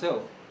inside of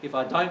myself if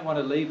I don't want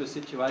to leave a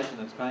situation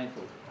that's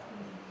painful.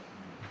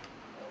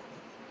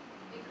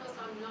 Because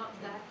I'm not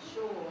that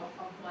sure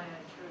of my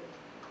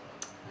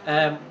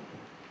own truth.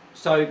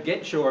 So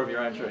get sure of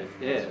your own truth,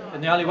 yeah.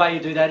 And the only way you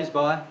do that is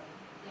by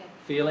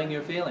feeling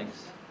your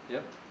feelings.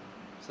 Yep.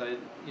 So,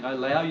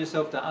 allow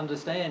yourself to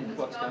understand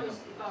what's going on.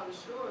 If I was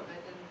sure of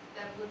it, then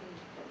that wouldn't,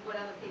 what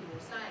other people were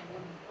saying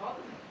wouldn't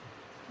bother me.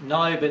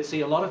 No, but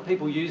see, a lot of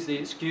people use the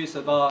excuse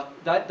of,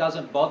 that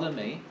doesn't bother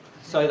me,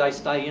 so they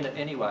stay in it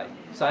anyway,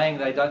 saying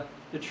they don't.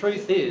 The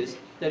truth is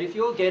that if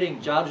you're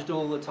getting judged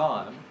all the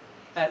time,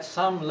 at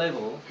some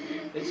level,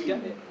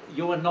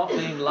 you're not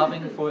being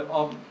loving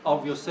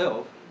of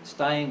yourself,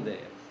 staying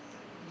there.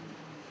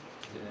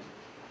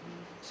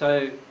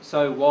 Yeah.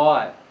 So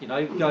why?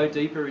 Go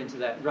deeper into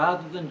that,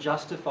 rather than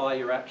justify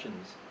your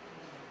actions.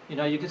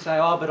 You can say,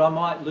 oh, but I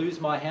might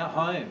lose my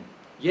home.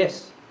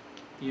 Yes,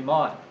 you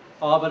might.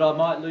 Oh, but I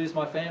might lose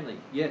my family.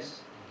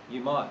 Yes,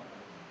 you might.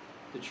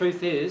 The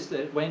truth is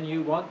that when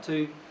you want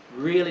to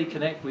really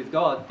connect with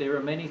God, there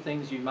are many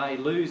things you may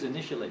lose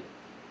initially,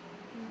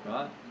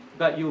 right?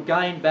 But you'll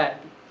gain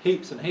back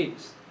heaps and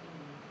heaps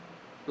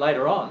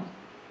later on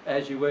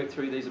as you work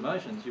through these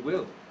emotions. You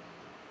will.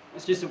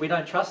 It's just that we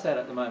don't trust that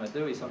at the moment,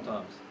 do we,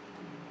 sometimes?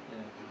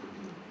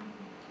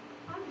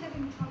 Yeah. I'm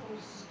having trouble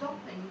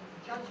stopping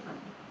judgment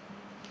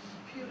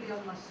purely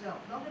on myself,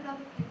 not at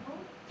other people.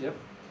 Yep.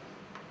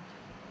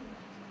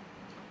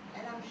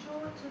 And I'm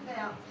sure it's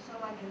about so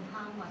I can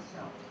harm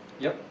myself.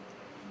 Yep.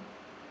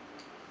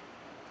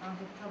 I have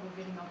trouble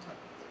getting off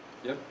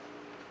it. Yep.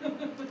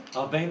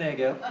 I've been there,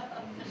 girl.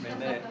 Been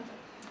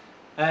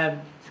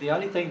there. The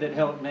only thing that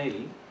helped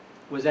me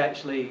was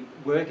actually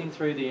working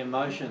through the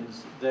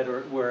emotions that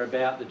were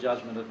about the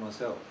judgment of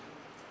myself.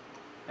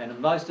 And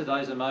most of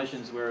those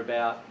emotions were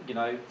about,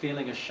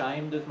 feeling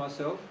ashamed of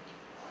myself,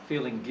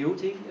 feeling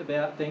guilty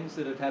about things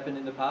that have happened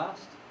in the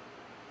past,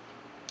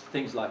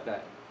 things like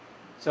that.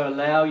 So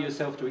allow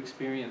yourself to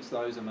experience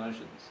those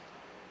emotions.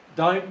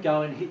 Don't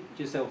go and hit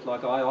yourself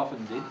like I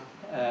often did.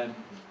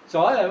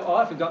 So I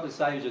often got to the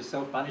stage of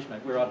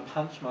self-punishment where I'd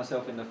punch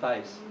myself in the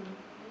face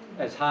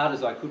as hard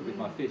as I could with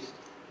my fist.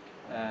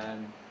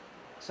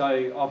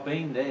 So I've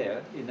been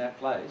there in that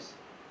place,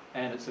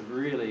 and it's a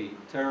really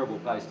terrible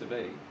place to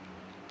be.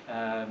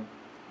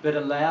 But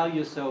allow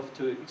yourself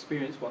to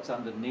experience what's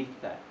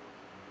underneath that.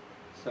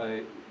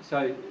 So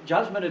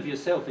judgment of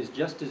yourself is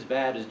just as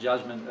bad as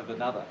judgment of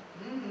another.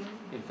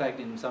 In fact,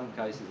 in some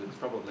cases, it's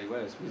probably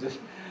worse, because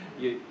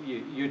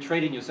you're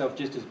treating yourself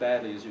just as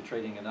badly as you're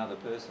treating another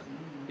person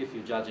if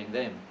you're judging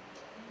them.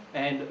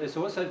 And it's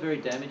also very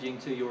damaging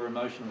to your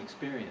emotional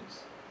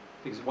experience,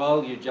 because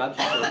while you judge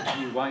yourself,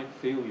 you won't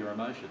feel your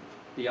emotion,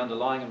 the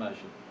underlying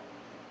emotion.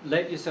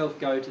 Let yourself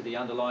go to the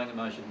underlying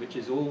emotion, which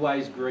is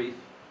always grief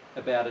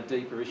about a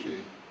deeper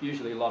issue,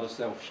 usually a lot of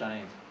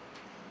self-shame.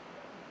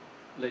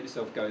 let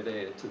yourself go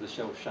there to the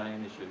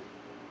self-shame issue.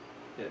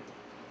 Yeah.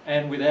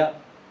 And without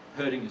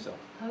hurting yourself.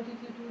 How did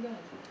you do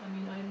that? I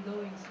mean, I'm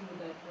going through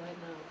that right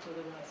now for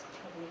the last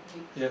couple of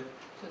weeks. Yep.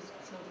 Just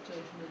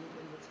self-judgment,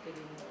 and it's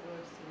getting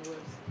worse and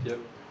worse. Yep.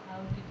 How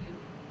did you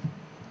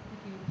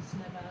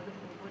snap out of it?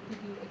 What did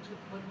you actually,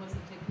 what was the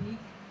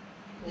technique?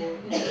 Or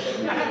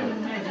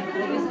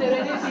is there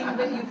anything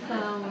that you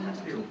found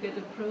to get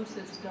the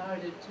process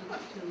started to go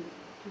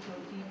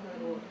deeper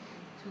or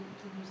to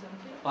do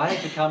something? I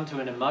had to come to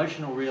an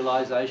emotional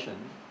realization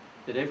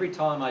that every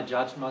time I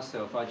judged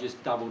myself, I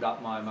just doubled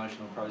up my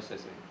emotional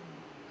processing.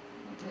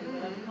 Okay,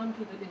 well, I've come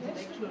to the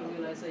intellectual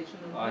realization.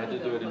 I had to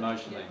do it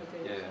emotionally,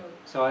 okay, yeah.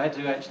 So I had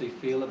to actually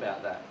feel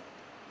about that.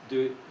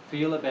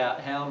 Feel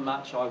about how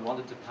much I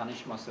wanted to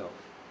punish myself.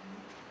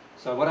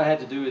 So what I had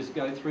to do is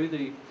go through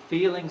the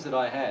feelings that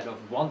I had of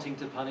wanting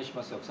to punish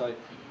myself. So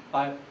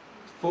I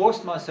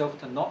forced myself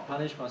to not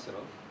punish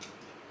myself,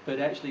 but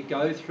actually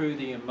go through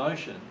the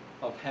emotion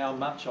of how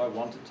much I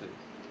wanted to.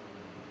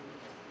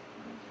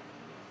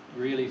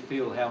 Really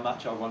feel how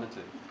much I wanted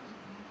to.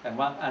 And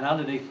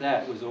underneath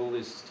that was all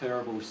this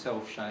terrible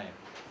self-shame.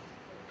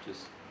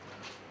 Just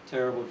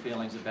terrible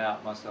feelings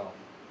about myself.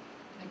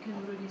 I can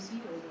already see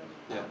all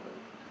that. Yeah.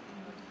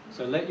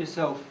 So let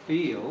yourself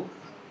feel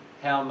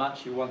how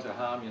much you want to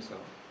harm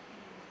yourself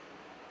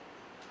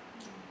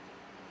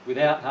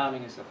without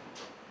harming yourself.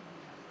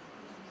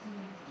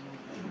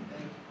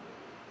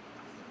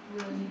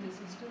 Will I need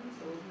assistance,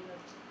 or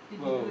did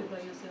you do it by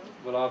yourself?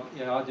 Well,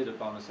 I did it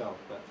by myself,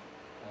 but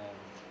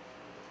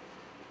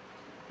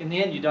in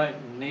the end, you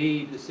don't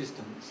need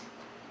assistance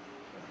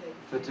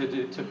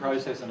to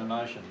process an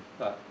emotion.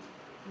 But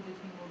would it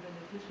be more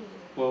beneficial?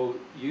 Well,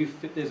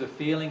 there's a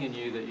feeling in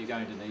you that you're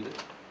going to need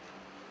it.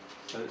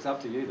 So it's up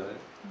to you, though.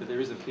 But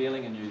there is a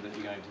feeling in you that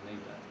you're going to need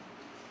that.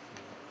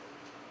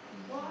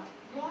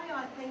 Why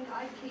I think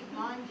I keep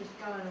mine just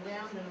going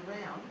around and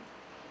around,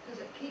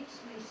 because it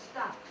keeps me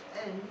stuck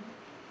in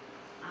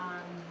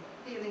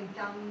feeling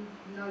dumb,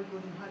 no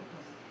good and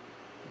hopeless.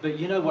 But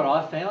you know what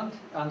I found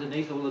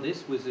underneath all of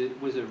this was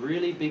a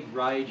really big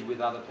rage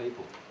with other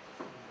people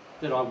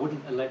that I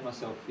wouldn't let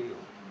myself feel.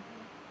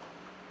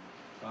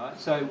 Right?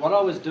 So what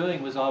I was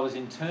doing was I was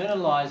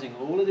internalizing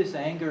all of this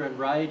anger and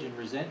rage and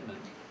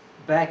resentment,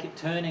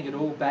 turning it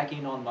all back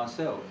in on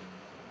myself.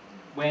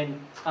 When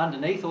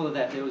underneath all of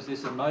that there was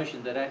this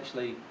emotion that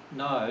actually,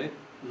 no,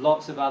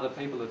 lots of other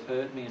people have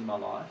hurt me in my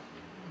life,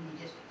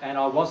 and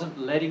I wasn't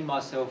letting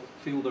myself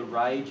feel the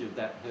rage of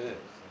that hurt.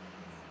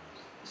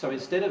 So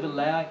instead of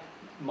allowing,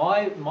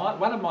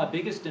 one of my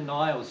biggest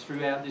denials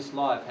throughout this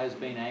life has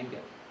been anger.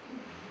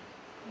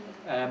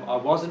 I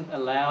wasn't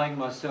allowing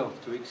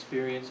myself to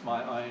experience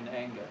my own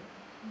anger.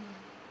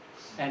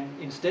 And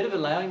instead of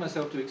allowing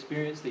myself to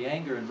experience the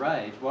anger and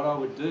rage, what I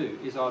would do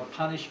is I would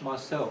punish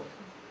myself.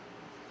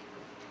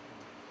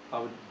 I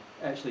would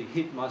actually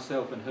hit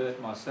myself and hurt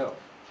myself.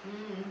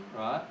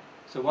 Right?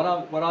 So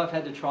what I've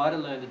had to try to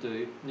learn to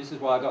do, and this is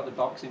why I got the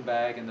boxing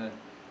bag and the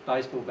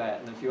baseball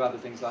bat and a few other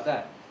things like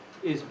that,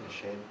 is a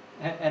shed.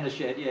 And a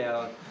shed,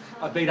 yeah.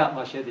 I beat up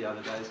my shed the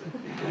other day. So.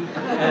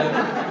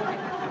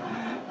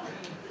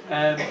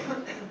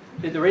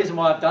 The reason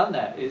why I've done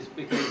that is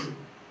because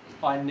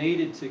I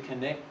needed to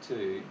connect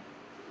to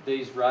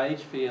these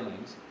rage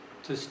feelings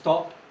to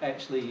stop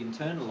actually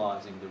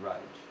internalizing the rage.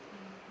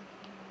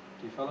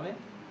 Do you follow me?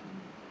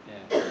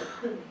 Yeah.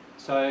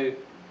 So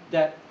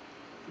that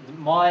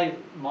my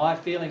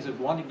feelings of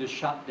wanting to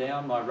shut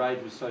down my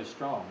rage was so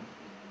strong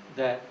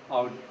that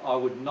I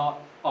would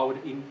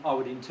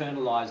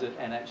internalize it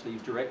and actually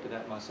direct it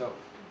at myself.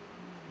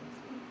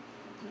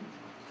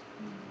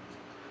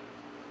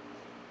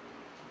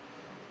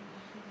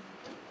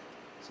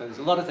 So there's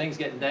a lot of things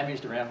getting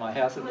damaged around my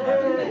house at the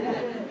moment.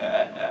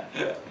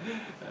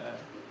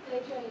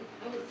 AJ,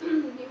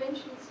 you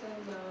mentioned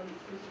some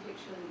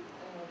crucifixion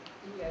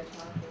video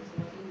titles,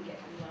 and I didn't get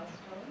them last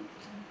time.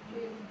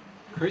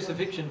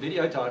 Crucifixion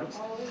video titles?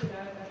 Oh, no, crucifixion.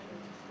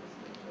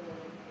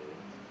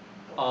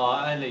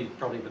 Only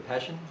probably The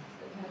Passion.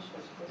 The Passion.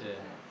 Yeah.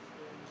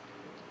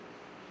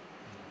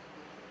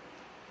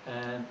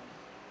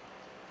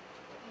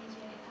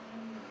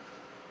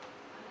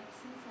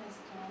 Since I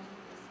started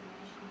this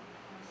emotional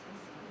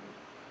processing,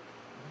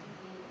 I've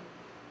been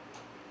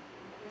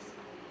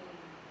increasingly getting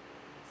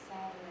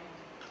sadder and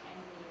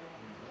angrier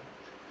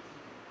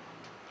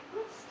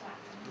and stuck.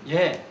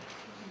 Yeah.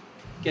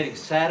 Getting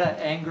sadder,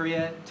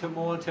 angrier, to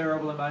more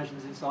terrible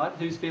emotions inside.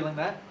 Who's feeling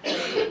that?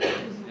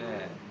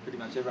 Yeah, pretty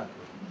much everyone.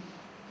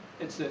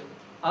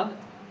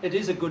 It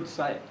is a good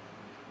state.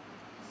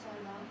 So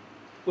long.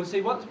 Well,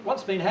 see,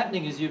 what's been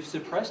happening is you've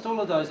suppressed all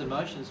of those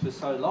emotions for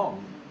so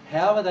long.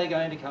 How are they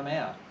going to come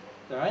out?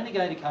 They're only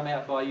going to come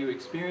out by you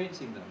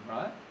experiencing them,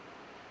 right?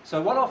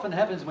 So what often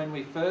happens when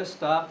we first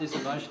start this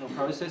emotional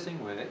processing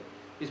work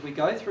is we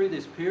go through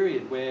this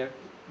period where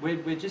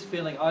we're just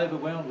feeling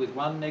overwhelmed with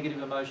one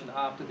negative emotion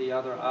after the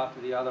other, after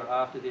the other,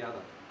 after the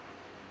other.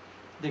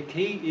 The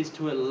key is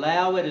to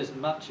allow it as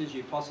much as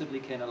you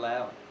possibly can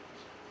allow it,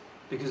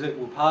 because it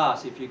will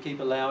pass if you keep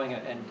allowing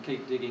it and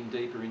keep digging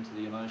deeper into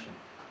the emotion.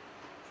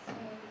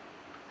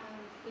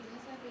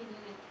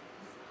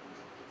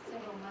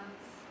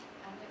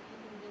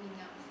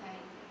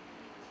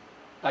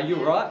 Are you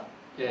all right?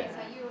 Yeah. Yes,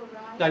 are you all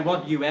right? They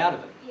want you out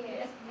of it.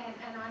 Yes,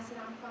 and I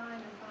said, I'm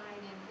fine,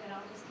 and then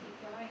I'll just keep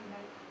going.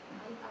 But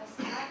I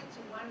started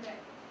to wonder,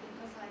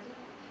 because I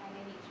didn't have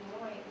any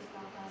joy, it was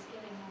like I was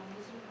getting more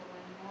miserable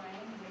and more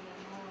angry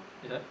and more,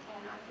 Yeah.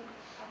 and I could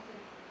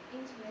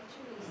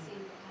intellectually see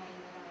the pain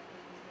that I've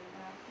been through,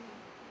 but I couldn't,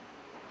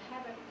 I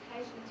have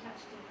occasionally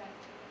touched it, but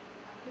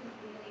I couldn't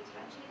really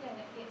touch it, and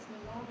it gets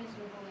me more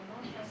miserable and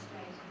more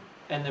frustrated.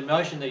 And the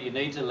emotion that you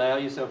need to allow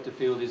yourself to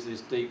feel is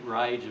this deep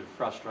rage of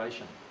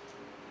frustration.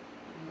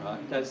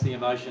 Right? That's the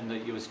emotion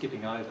that you were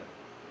skipping over.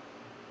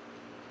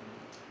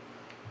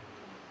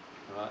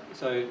 Right?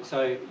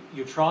 So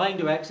you're trying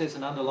to access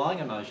an underlying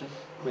emotion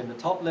when the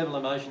top level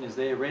emotion is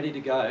there ready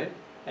to go,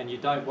 and you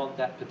don't want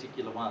that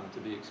particular one to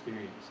be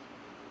experienced.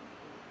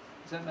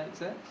 Does that make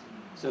sense?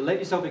 So let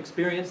yourself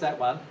experience that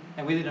one,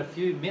 and within a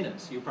few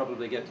minutes you'll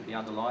probably get to the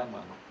underlying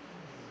one.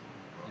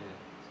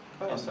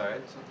 Can I say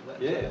something to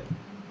that? Yeah.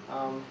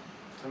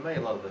 For me,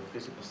 a lot of the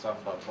physical stuff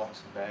like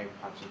boxing, bag,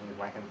 punching,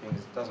 whacking things,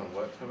 it doesn't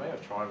work for me.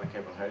 I've tried and I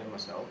keep on hurting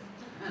myself.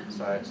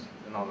 So it's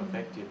not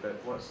effective.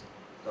 But what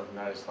I've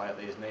noticed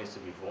lately is it needs to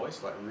be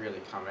voiced, like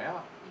really come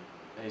out.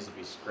 It needs to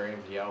be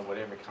screamed, yelled,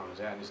 whatever comes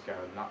out, and just go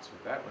nuts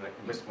with that.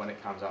 When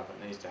it comes up,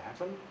 it needs to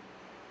happen.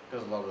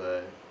 Because a lot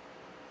of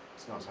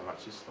it's not so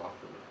much this stuff,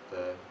 but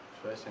the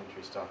first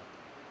century stuff,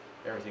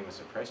 everything was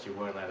suppressed. You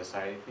weren't allowed to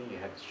say anything. You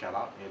had to shut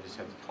up. You just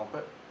had to cop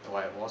it the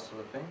way it was, sort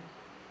of thing.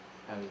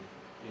 And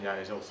you know,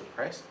 it's all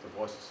suppressed. The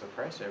voice is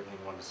suppressed. Everything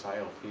you wanted to say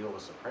or feel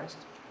was suppressed.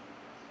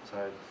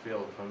 So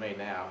feel for me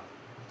now,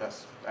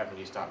 that's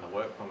avenue starting to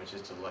work for me,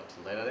 just to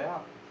let it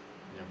out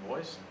in your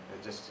voice.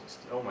 It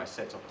almost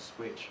sets off a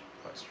switch,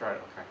 like straight.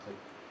 Okay, click.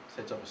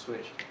 Sets off a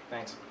switch.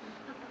 Thanks.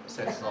 It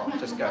sets off.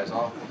 Just goes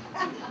off.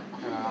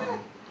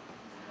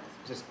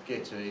 Just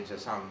gets you into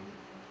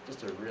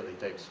just a really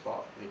deep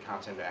spot that you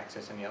can't seem to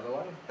access any other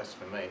way. That's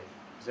for me.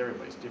 Because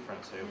everybody's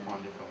different, so you'll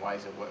find different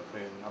ways that work for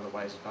you and other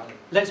ways that don't.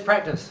 Let's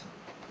practice.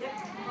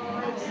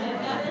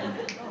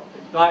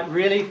 Like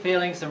really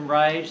feeling some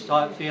rage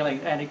type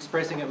feeling and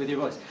expressing it with your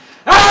voice.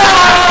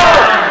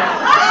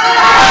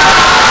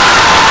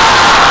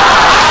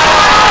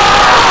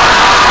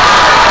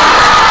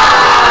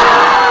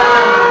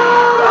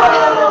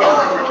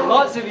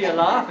 Lots of you are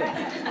laughing.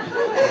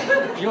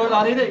 You're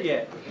not in it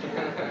yet.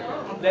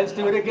 Let's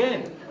do it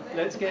again.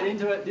 Let's get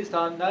into it this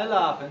time. No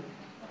laughing.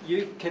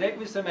 You connect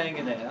with some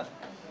anger now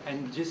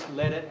and just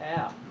let it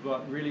out.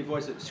 Really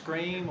voice it.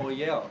 Scream or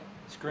yell.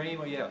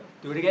 Scream or yell.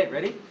 Do it again.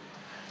 Ready?